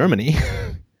won in Germany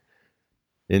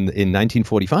in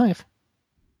 1945.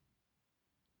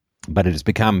 But it has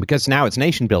become, because now it's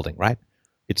nation building, right?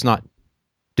 It's not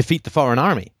defeat the foreign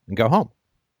army and go home.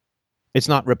 It's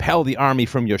not repel the army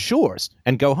from your shores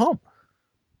and go home.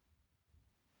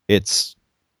 It's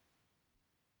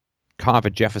carve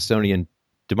a Jeffersonian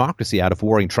democracy out of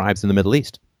warring tribes in the Middle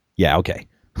East. Yeah, okay.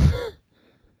 You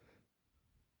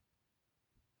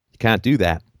can't do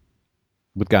that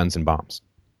with guns and bombs.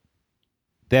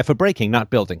 They're for breaking,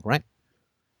 not building, right?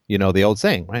 You know the old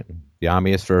saying, right? The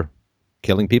army is for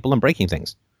killing people and breaking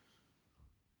things.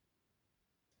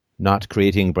 not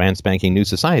creating brand spanking new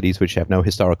societies which have no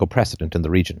historical precedent in the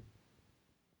region.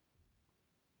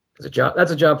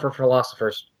 That's a job for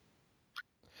philosophers.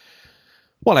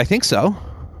 Well, I think so.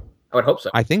 I would hope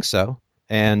so. I think so.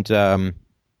 And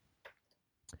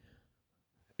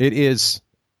it is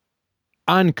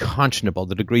unconscionable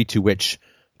the degree to which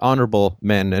honorable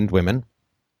men and women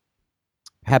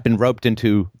have been roped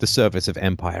into the service of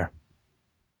empire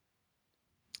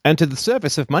and to the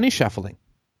service of money shuffling.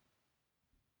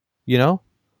 You know?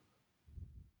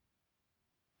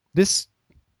 This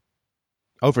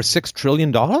over $6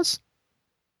 trillion?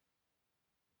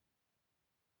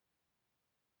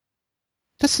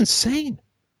 That's insane. $1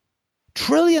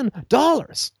 trillion.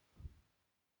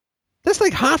 That's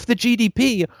like half the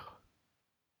GDP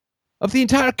of the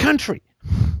entire country.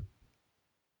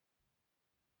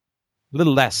 A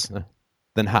little less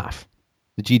than half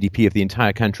the GDP of the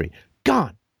entire country.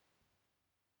 Gone.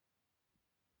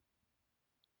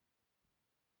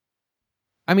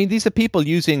 I mean, these are people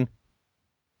using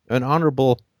an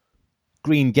honorable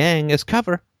green gang as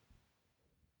cover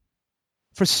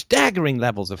for staggering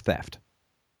levels of theft.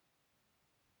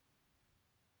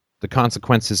 The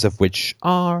consequences of which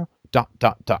are ...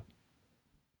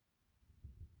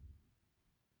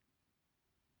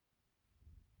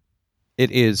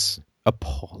 It is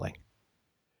appalling.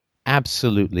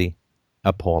 Absolutely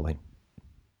appalling.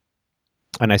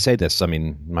 And I say this, I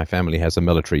mean, my family has a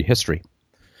military history.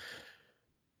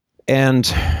 And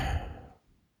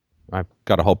I've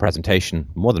got a whole presentation,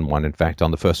 more than one, in fact,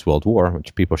 on the First World War,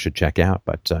 which people should check out.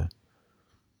 But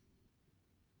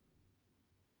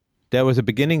there was a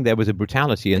beginning, there was a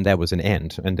brutality, and there was an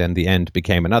end. And then the end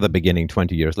became another beginning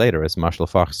 20 years later, as Marshal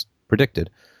Foch predicted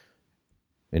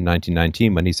in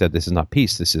 1919 when he said, this is not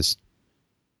peace, this is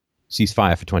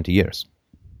ceasefire for 20 years.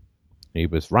 He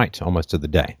was right almost to the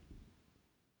day.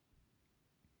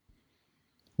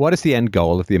 What is the end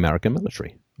goal of the American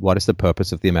military? What is the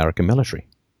purpose of the American military?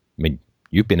 I mean,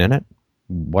 you've been in it.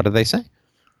 What do they say?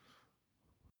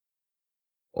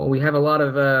 Well, we have a lot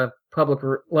of a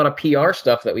lot of PR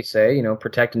stuff that we say, you know,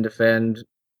 protect and defend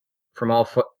from all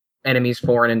enemies,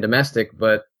 foreign and domestic.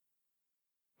 But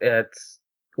it's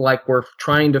like we're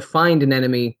trying to find an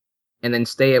enemy and then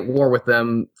stay at war with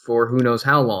them for who knows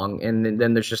how long, and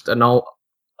then there's just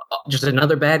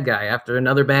another bad guy after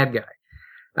another bad guy.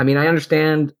 I mean, I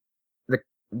understand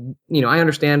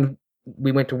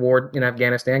we went to war in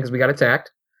Afghanistan because we got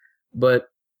attacked, but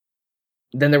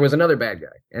then there was another bad guy,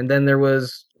 and then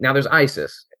now there's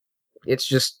ISIS. It's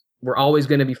just we're always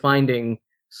going to be finding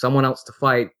someone else to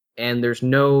fight, and there's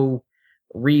no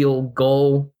real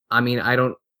goal. I mean, I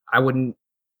don't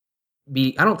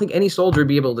think any soldier would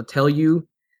be able to tell you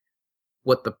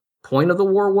what the point of the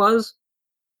war was.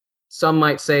 Some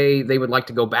might say they would like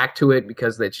to go back to it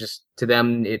because that's just, to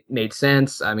them, it made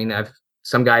sense. I mean,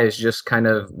 some guys just kind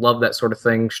of love that sort of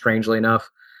thing, strangely enough.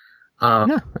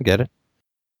 Yeah, I get it.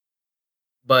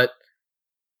 But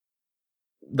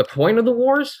the point of the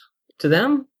wars, to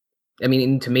them, I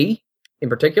mean, to me in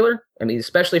particular, I mean,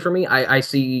 especially for me, I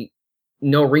see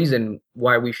no reason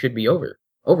why we should be over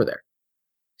there,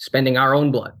 spending our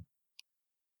own blood.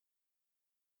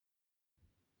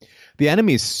 The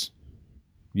enemies,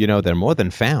 you know, they're more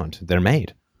than found, they're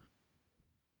made.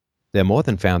 They're more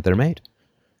than found, they're made.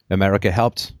 America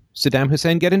helped Saddam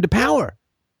Hussein get into power.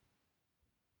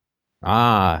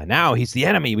 Now he's the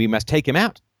enemy, we must take him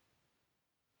out.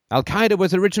 Al-Qaeda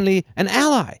was originally an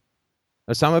ally.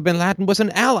 Osama bin Laden was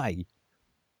an ally.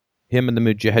 Him and the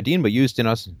Mujahideen were used in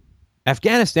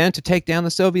Afghanistan to take down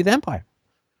the Soviet Empire,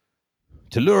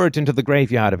 to lure it into the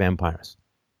graveyard of empires.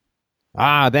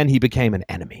 Then he became an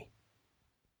enemy.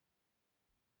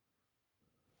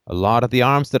 A lot of the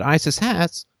arms that ISIS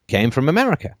has came from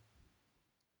America.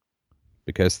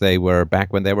 Because they were,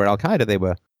 back when they were Al-Qaeda, they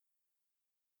were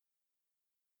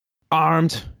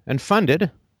armed and funded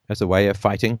as a way of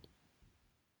fighting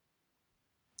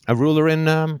a ruler in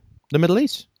the Middle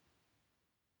East.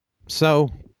 So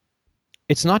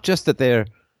it's not just that they're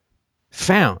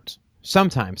found.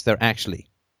 Sometimes they're actually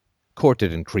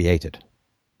courted and created.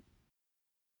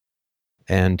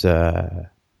 And to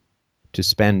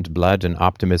spend blood and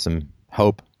optimism,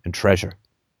 hope and treasure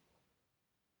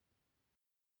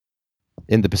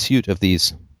in the pursuit of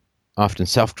these often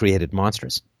self-created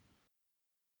monsters,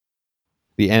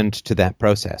 the end to that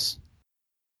process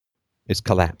is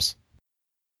collapse,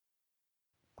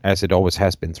 as it always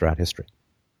has been throughout history,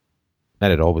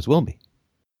 and it always will be,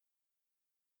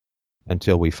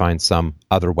 until we find some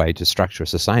other way to structure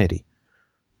society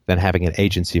than having an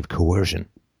agency of coercion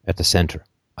at the center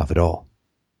of it all.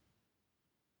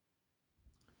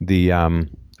 The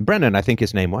Brennan, I think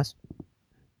his name was,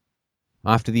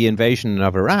 after the invasion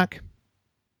of Iraq,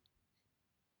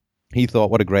 he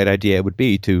thought what a great idea it would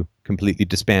be to completely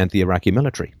disband the Iraqi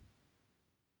military.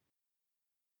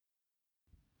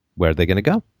 Where are they going to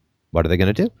go? What are they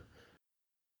going to do? It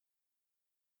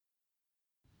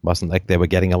wasn't like they were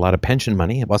getting a lot of pension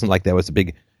money. It wasn't like there was a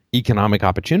big economic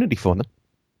opportunity for them.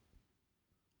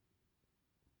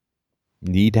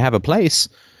 You need to have a place.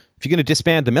 If you're going to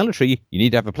disband the military, you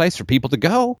need to have a place for people to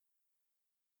go.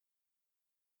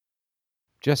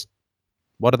 Just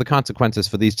what are the consequences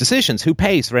for these decisions? Who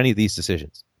pays for any of these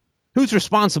decisions? Who's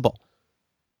responsible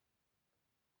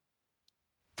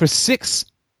for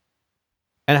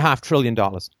 $6.5 trillion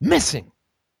missing?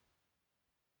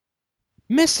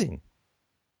 Missing.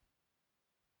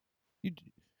 You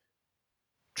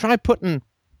try putting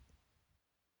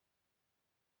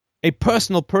a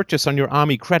personal purchase on your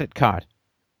Army credit card.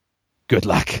 Good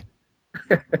luck.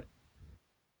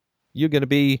 You're going to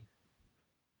be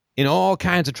in all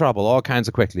kinds of trouble, all kinds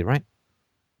of quickly, right?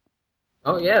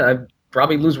 Oh, yeah. I'd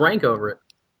probably lose rank over it.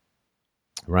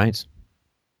 Right.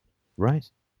 Right.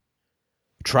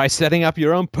 Try setting up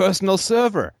your own personal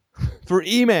server for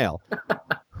email,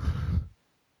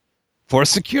 for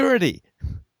security.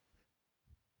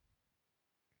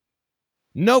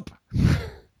 Nope.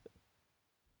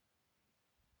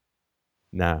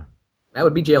 No. That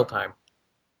would be jail time.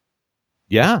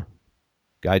 Yeah.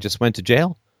 Guy just went to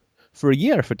jail for a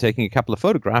year for taking a couple of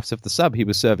photographs of the sub he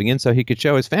was serving in so he could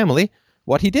show his family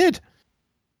what he did.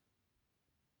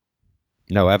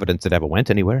 No evidence it ever went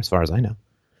anywhere, as far as I know.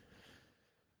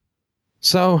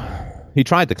 So, he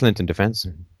tried the Clinton defense.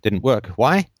 Didn't work.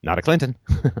 Why? Not a Clinton.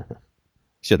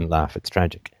 Shouldn't laugh. It's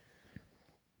tragic.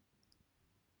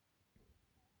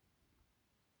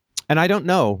 And I don't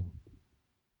know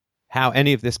how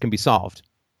any of this can be solved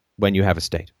when you have a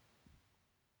state.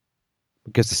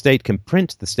 Because the state can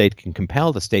print, the state can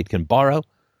compel, the state can borrow,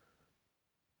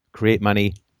 create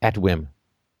money at whim.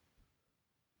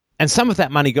 And some of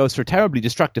that money goes for terribly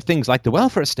destructive things like the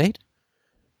welfare state,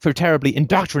 for terribly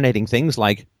indoctrinating things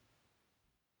like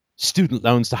student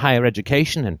loans to higher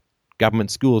education and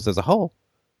government schools as a whole.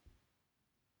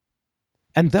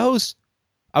 And those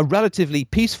are relatively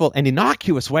peaceful and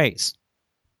innocuous ways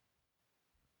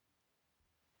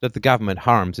that the government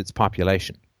harms its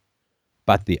population.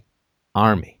 But the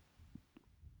army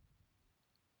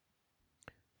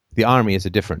is a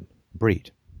different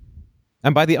breed.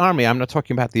 And by the army, I'm not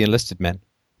talking about the enlisted men.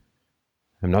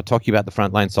 I'm not talking about the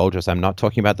frontline soldiers. I'm not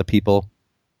talking about the people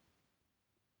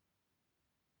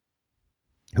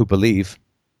who believe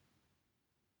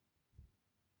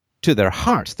to their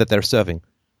heart that they're serving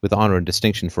with honor and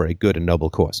distinction for a good and noble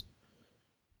cause.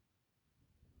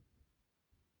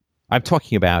 I'm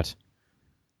talking about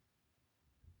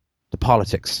the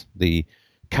politics, the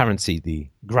currency, the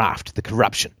graft, the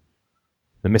corruption,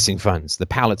 the missing funds, the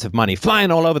pallets of money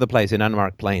flying all over the place in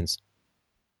unmarked planes.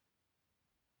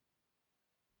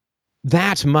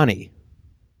 That money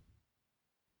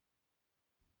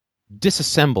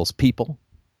disassembles people.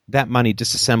 That money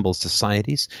disassembles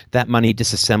societies. That money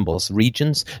disassembles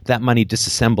regions. That money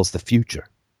disassembles the future.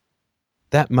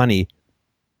 That money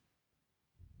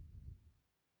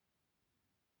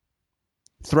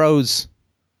throws,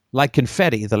 like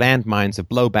confetti, the landmines that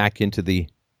blow back into the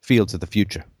fields of the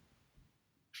future.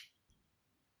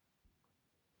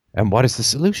 And what is the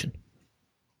solution?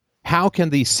 How can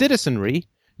the citizenry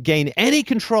gain any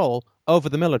control over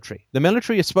the military? The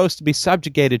military is supposed to be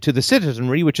subjugated to the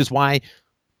citizenry, which is why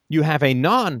you have a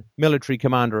non-military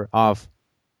commander of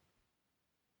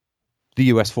the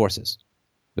U.S. forces,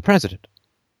 the president.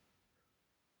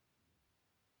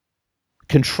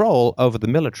 Control over the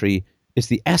military is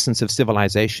the essence of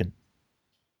civilization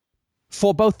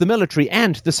for both the military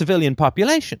and the civilian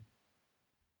population.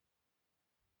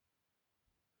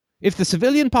 If the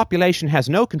civilian population has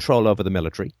no control over the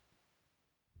military,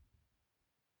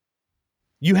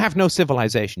 you have no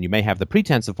civilization. You may have the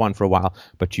pretense of one for a while,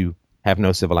 but you have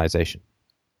no civilization.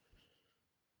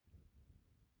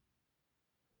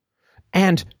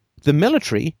 And the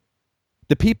military,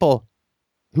 the people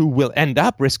who will end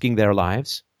up risking their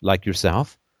lives, like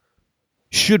yourself,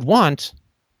 should want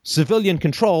civilian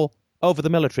control over the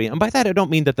military. And by that, I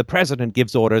don't mean that the president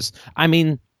gives orders. I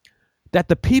mean that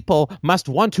the people must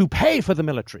want to pay for the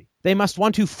military. They must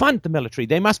want to fund the military.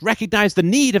 They must recognize the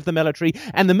need of the military,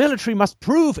 and the military must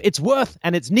prove its worth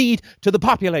and its need to the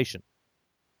population.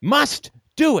 Must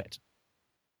do it.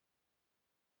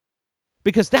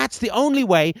 Because that's the only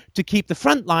way to keep the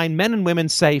frontline men and women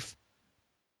safe,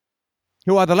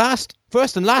 who are the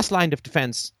first and last line of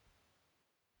defense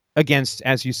against,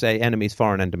 as you say, enemies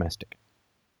foreign and domestic.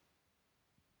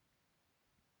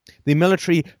 the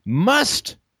military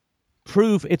must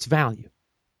prove its value.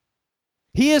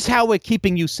 Here's how we're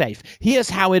keeping you safe. Here's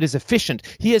how it is efficient.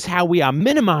 Here's how we are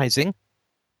minimizing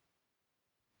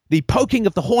the poking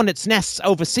of the hornet's nests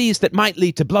overseas that might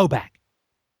lead to blowback.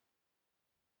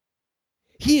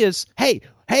 Here's, hey,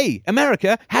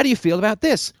 America, how do you feel about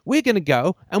this? We're going to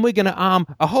go and we're going to arm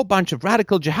a whole bunch of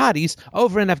radical jihadis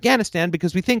over in Afghanistan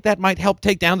because we think that might help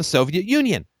take down the Soviet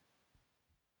Union.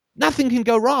 Nothing can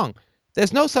go wrong.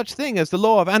 There's no such thing as the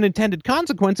law of unintended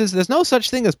consequences. There's no such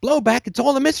thing as blowback. It's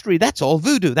all a mystery. That's all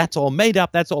voodoo. That's all made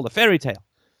up. That's all a fairy tale.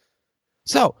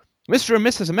 So, Mr. and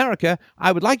Mrs. America,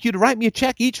 I would like you to write me a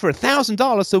check each for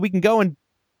 $1,000 so we can go and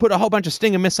put a whole bunch of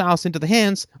Stinger missiles into the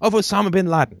hands of Osama bin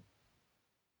Laden.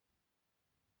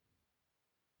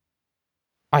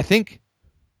 I think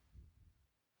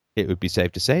it would be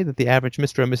safe to say that the average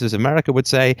Mr. and Mrs. America would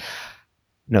say,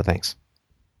 no thanks.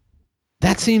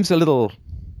 That seems a little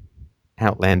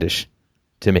outlandish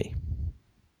to me.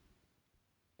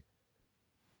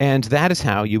 And that is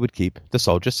how you would keep the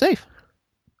soldiers safe.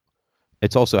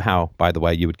 It's also how, by the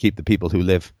way, you would keep the people who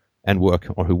live and work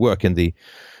or who work in the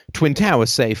Twin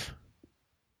Towers safe.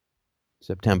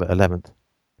 September 11th,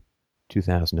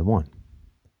 2001.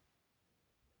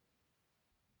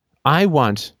 I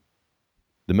want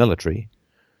the military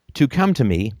to come to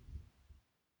me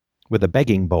with a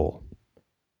begging bowl.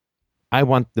 I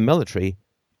want the military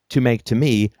to make to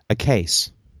me a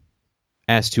case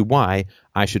as to why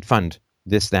I should fund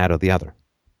this, that, or the other.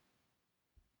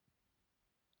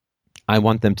 I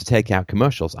want them to take out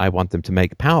commercials. I want them to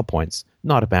make PowerPoints,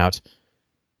 not about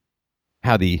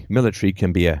how the military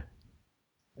can be a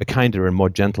kinder and more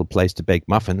gentle place to bake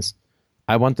muffins.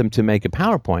 I want them to make a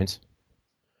PowerPoint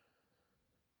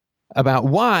about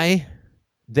why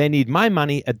they need my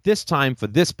money at this time for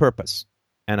this purpose,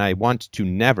 and I want to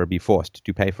never be forced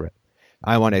to pay for it.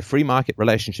 I want a free market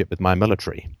relationship with my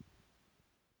military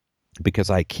because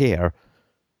I care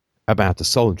about the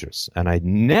soldiers, and I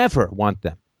never want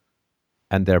them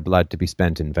and their blood to be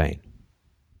spent in vain.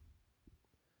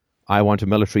 I want a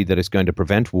military that is going to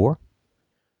prevent war,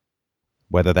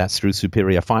 whether that's through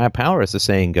superior firepower, as the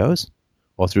saying goes,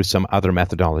 or through some other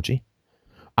methodology.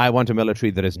 I want a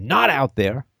military that is not out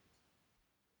there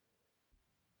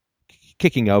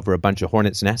kicking over a bunch of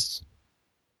hornets' nests.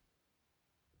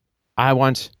 I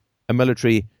want a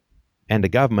military and a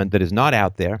government that is not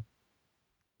out there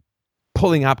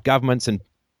pulling up governments and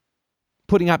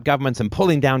putting up governments and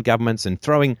pulling down governments and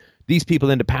throwing these people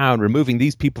into power and removing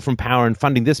these people from power and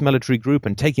funding this military group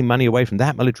and taking money away from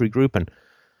that military group. And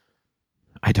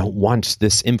I don't want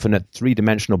this infinite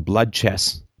three-dimensional blood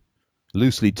chess,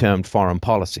 loosely termed foreign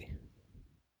policy.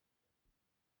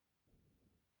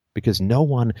 Because no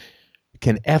one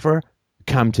can ever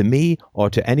come to me or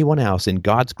to anyone else in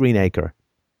God's green acre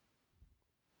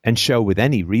and show with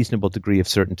any reasonable degree of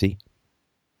certainty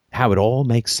how it all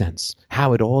makes sense,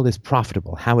 how it all is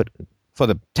profitable, how it, for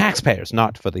the taxpayers,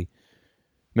 not for the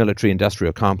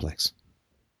military-industrial complex.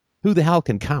 Who the hell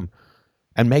can come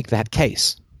and make that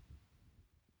case?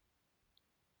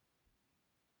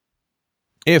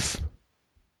 If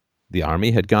the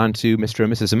Army had gone to Mr.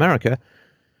 and Mrs. America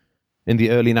in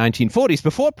the early 1940s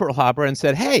before Pearl Harbor and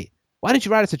said, hey, why don't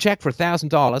you write us a check for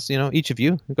 $1,000, each of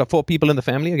you? We've got 4 people in the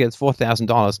family, against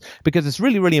 $4,000, because it's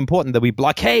really, really important that we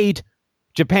blockade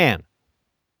Japan,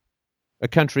 a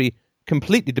country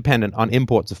completely dependent on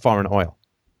imports of foreign oil.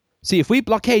 See, if we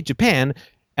blockade Japan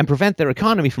and prevent their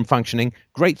economy from functioning,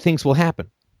 great things will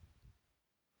happen.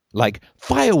 Like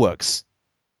fireworks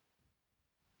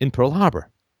in Pearl Harbor.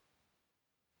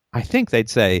 I think they'd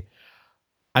say,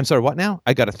 I'm sorry, what now?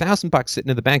 I got $1,000 sitting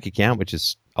in the bank account, which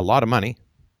is a lot of money.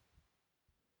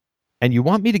 And you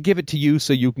want me to give it to you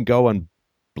so you can go and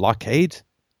blockade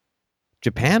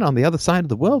Japan on the other side of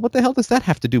the world? What the hell does that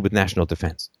have to do with national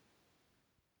defense?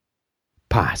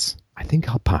 Pass. I think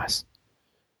I'll pass.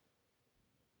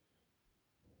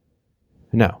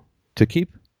 No. To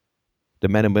keep the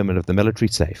men and women of the military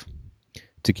safe,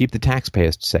 to keep the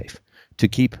taxpayers safe, to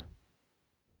keep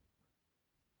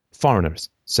foreigners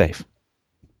safe,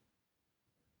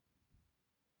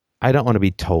 I don't want to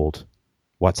be told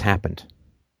what's happened.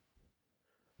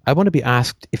 I want to be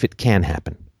asked if it can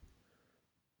happen.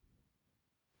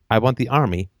 I want the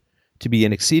Army to be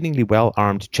an exceedingly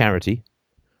well-armed charity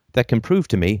that can prove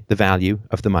to me the value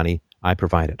of the money I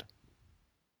provided.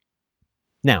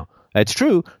 Now, it's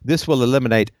true, this will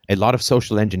eliminate a lot of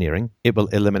social engineering. It will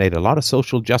eliminate a lot of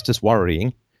social justice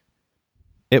worrying.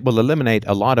 It will eliminate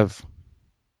a lot of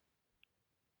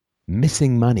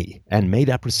missing money and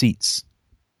made-up receipts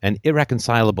and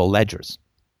irreconcilable ledgers.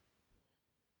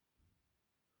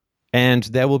 And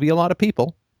there will be a lot of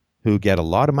people who get a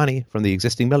lot of money from the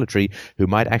existing military who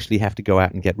might actually have to go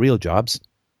out and get real jobs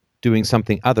doing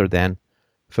something other than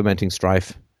fomenting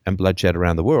strife and bloodshed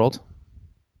around the world.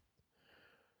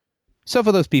 So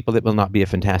for those people, it will not be a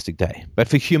fantastic day. But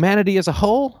for humanity as a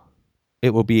whole,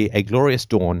 it will be a glorious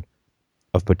dawn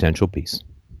of potential peace.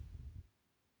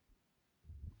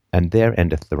 And there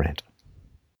endeth the rant.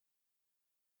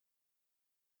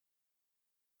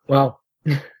 Well,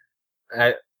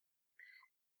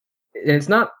 it's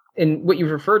not, and what you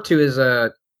refer to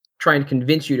as trying to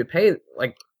convince you to pay,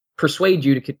 like persuade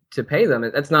you to pay them.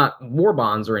 That's not war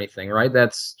bonds or anything, right?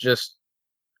 That's just,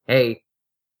 hey,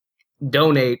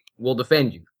 donate, we'll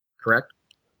defend you, correct?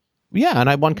 Yeah, and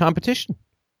I won competition.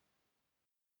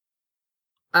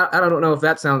 I don't know if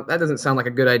that doesn't sound like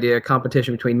a good idea.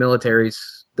 Competition between militaries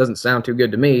doesn't sound too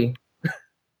good to me.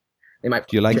 They might.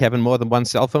 Do you like having more than one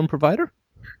cell phone provider?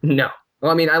 No.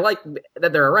 Well, I mean, I like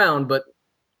that they're around, but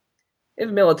if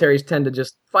militaries tend to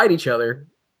just fight each other,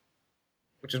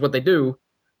 which is what they do.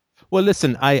 Well,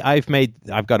 listen, I've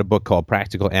got a book called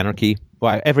Practical Anarchy.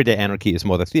 Well, Everyday Anarchy is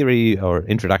more the theory, or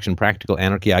Introduction Practical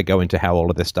Anarchy. I go into how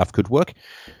all of this stuff could work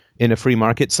in a free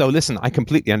market. So listen, I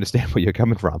completely understand where you're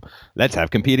coming from. Let's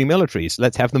have competing militaries.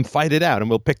 Let's have them fight it out, and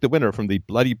we'll pick the winner from the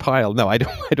bloody pile. No, I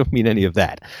don't mean any of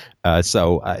that.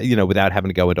 Without having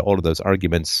to go into all of those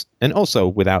arguments, and also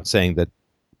without saying that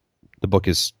the book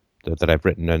is that I've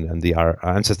written and the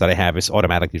answers that I have is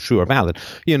automatically true or valid.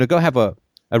 Go have a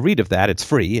read of that. It's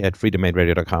free at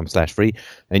freedomainradio.com/free,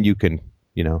 and you can,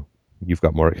 you've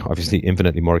got obviously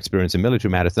infinitely more experience in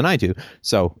military matters than I do.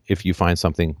 So if you find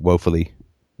something woefully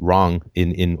wrong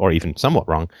in or even somewhat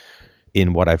wrong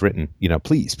in what I've written,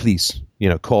 please,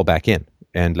 call back in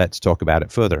and let's talk about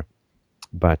it further.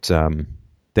 But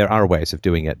there are ways of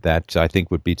doing it that I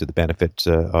think would be to the benefit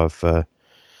of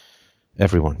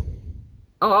everyone.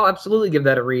 Oh, I'll absolutely give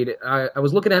that a read. I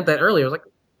was looking at that earlier. I was like,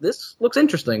 this looks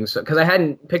interesting. So, because I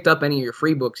hadn't picked up any of your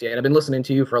free books yet. I've been listening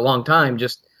to you for a long time,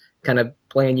 just kind of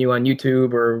playing you on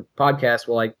YouTube or podcasts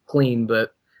while I clean.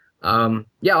 But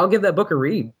I'll give that book a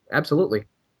read. Absolutely.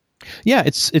 Yeah,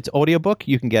 it's audiobook.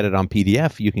 You can get it on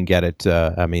PDF. You can get it.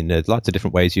 There's lots of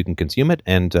different ways you can consume it,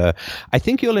 and I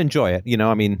think you'll enjoy it.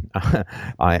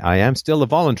 I am still a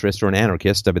voluntarist or an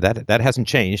anarchist, but that hasn't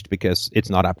changed because it's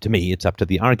not up to me. It's up to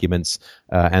the arguments,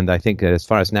 and I think as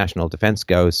far as national defense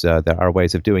goes, there are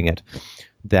ways of doing it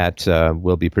that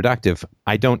will be productive.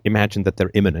 I don't imagine that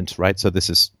they're imminent, right? So this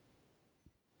is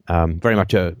very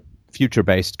much a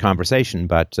future-based conversation,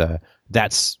 but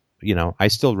that's I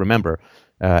still remember.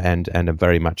 And am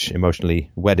very much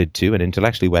emotionally wedded to and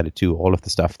intellectually wedded to all of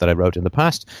the stuff that I wrote in the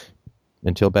past.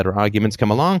 Until better arguments come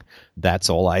along, that's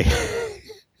all I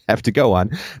have to go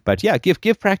on. But yeah,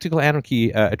 give Practical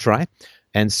Anarchy a try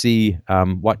and see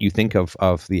what you think of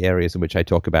the areas in which I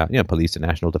talk about, police and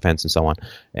national defense and so on.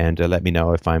 And let me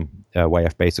know if I'm way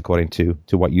off base according to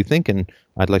what you think. And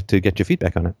I'd like to get your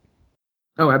feedback on it.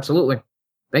 Oh, absolutely.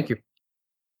 Thank you.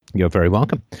 You're very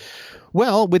welcome.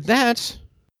 Well, with that...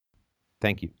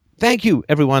 Thank you. Thank you,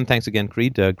 everyone. Thanks again,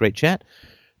 Creed. Great chat.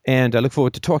 And I look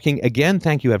forward to talking again.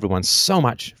 Thank you, everyone, so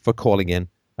much for calling in.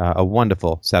 A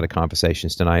wonderful set of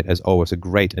conversations tonight. As always, a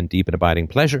great and deep and abiding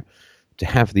pleasure to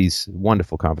have these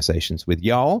wonderful conversations with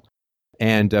y'all.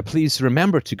 And please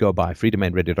remember to go by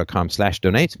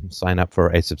freedomainradio.com/donate. Sign up for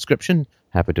a subscription.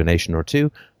 Have a donation or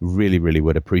two. Really, really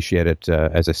would appreciate it.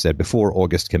 As I said before,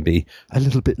 August can be a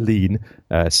little bit lean.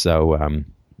 So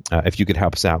if you could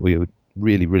help us out, we would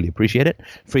really, really appreciate it.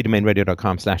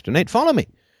 freedomainradio.com/donate. Follow me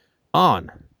on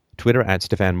Twitter at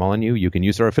Stefan Molyneux. You can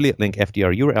use our affiliate link,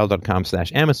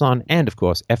 fdrurl.com/Amazon, and of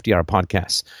course, FDR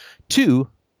Podcasts to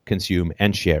consume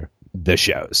and share the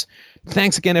shows.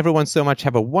 Thanks again, everyone, so much.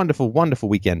 Have a wonderful, wonderful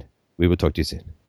weekend. We will talk to you soon.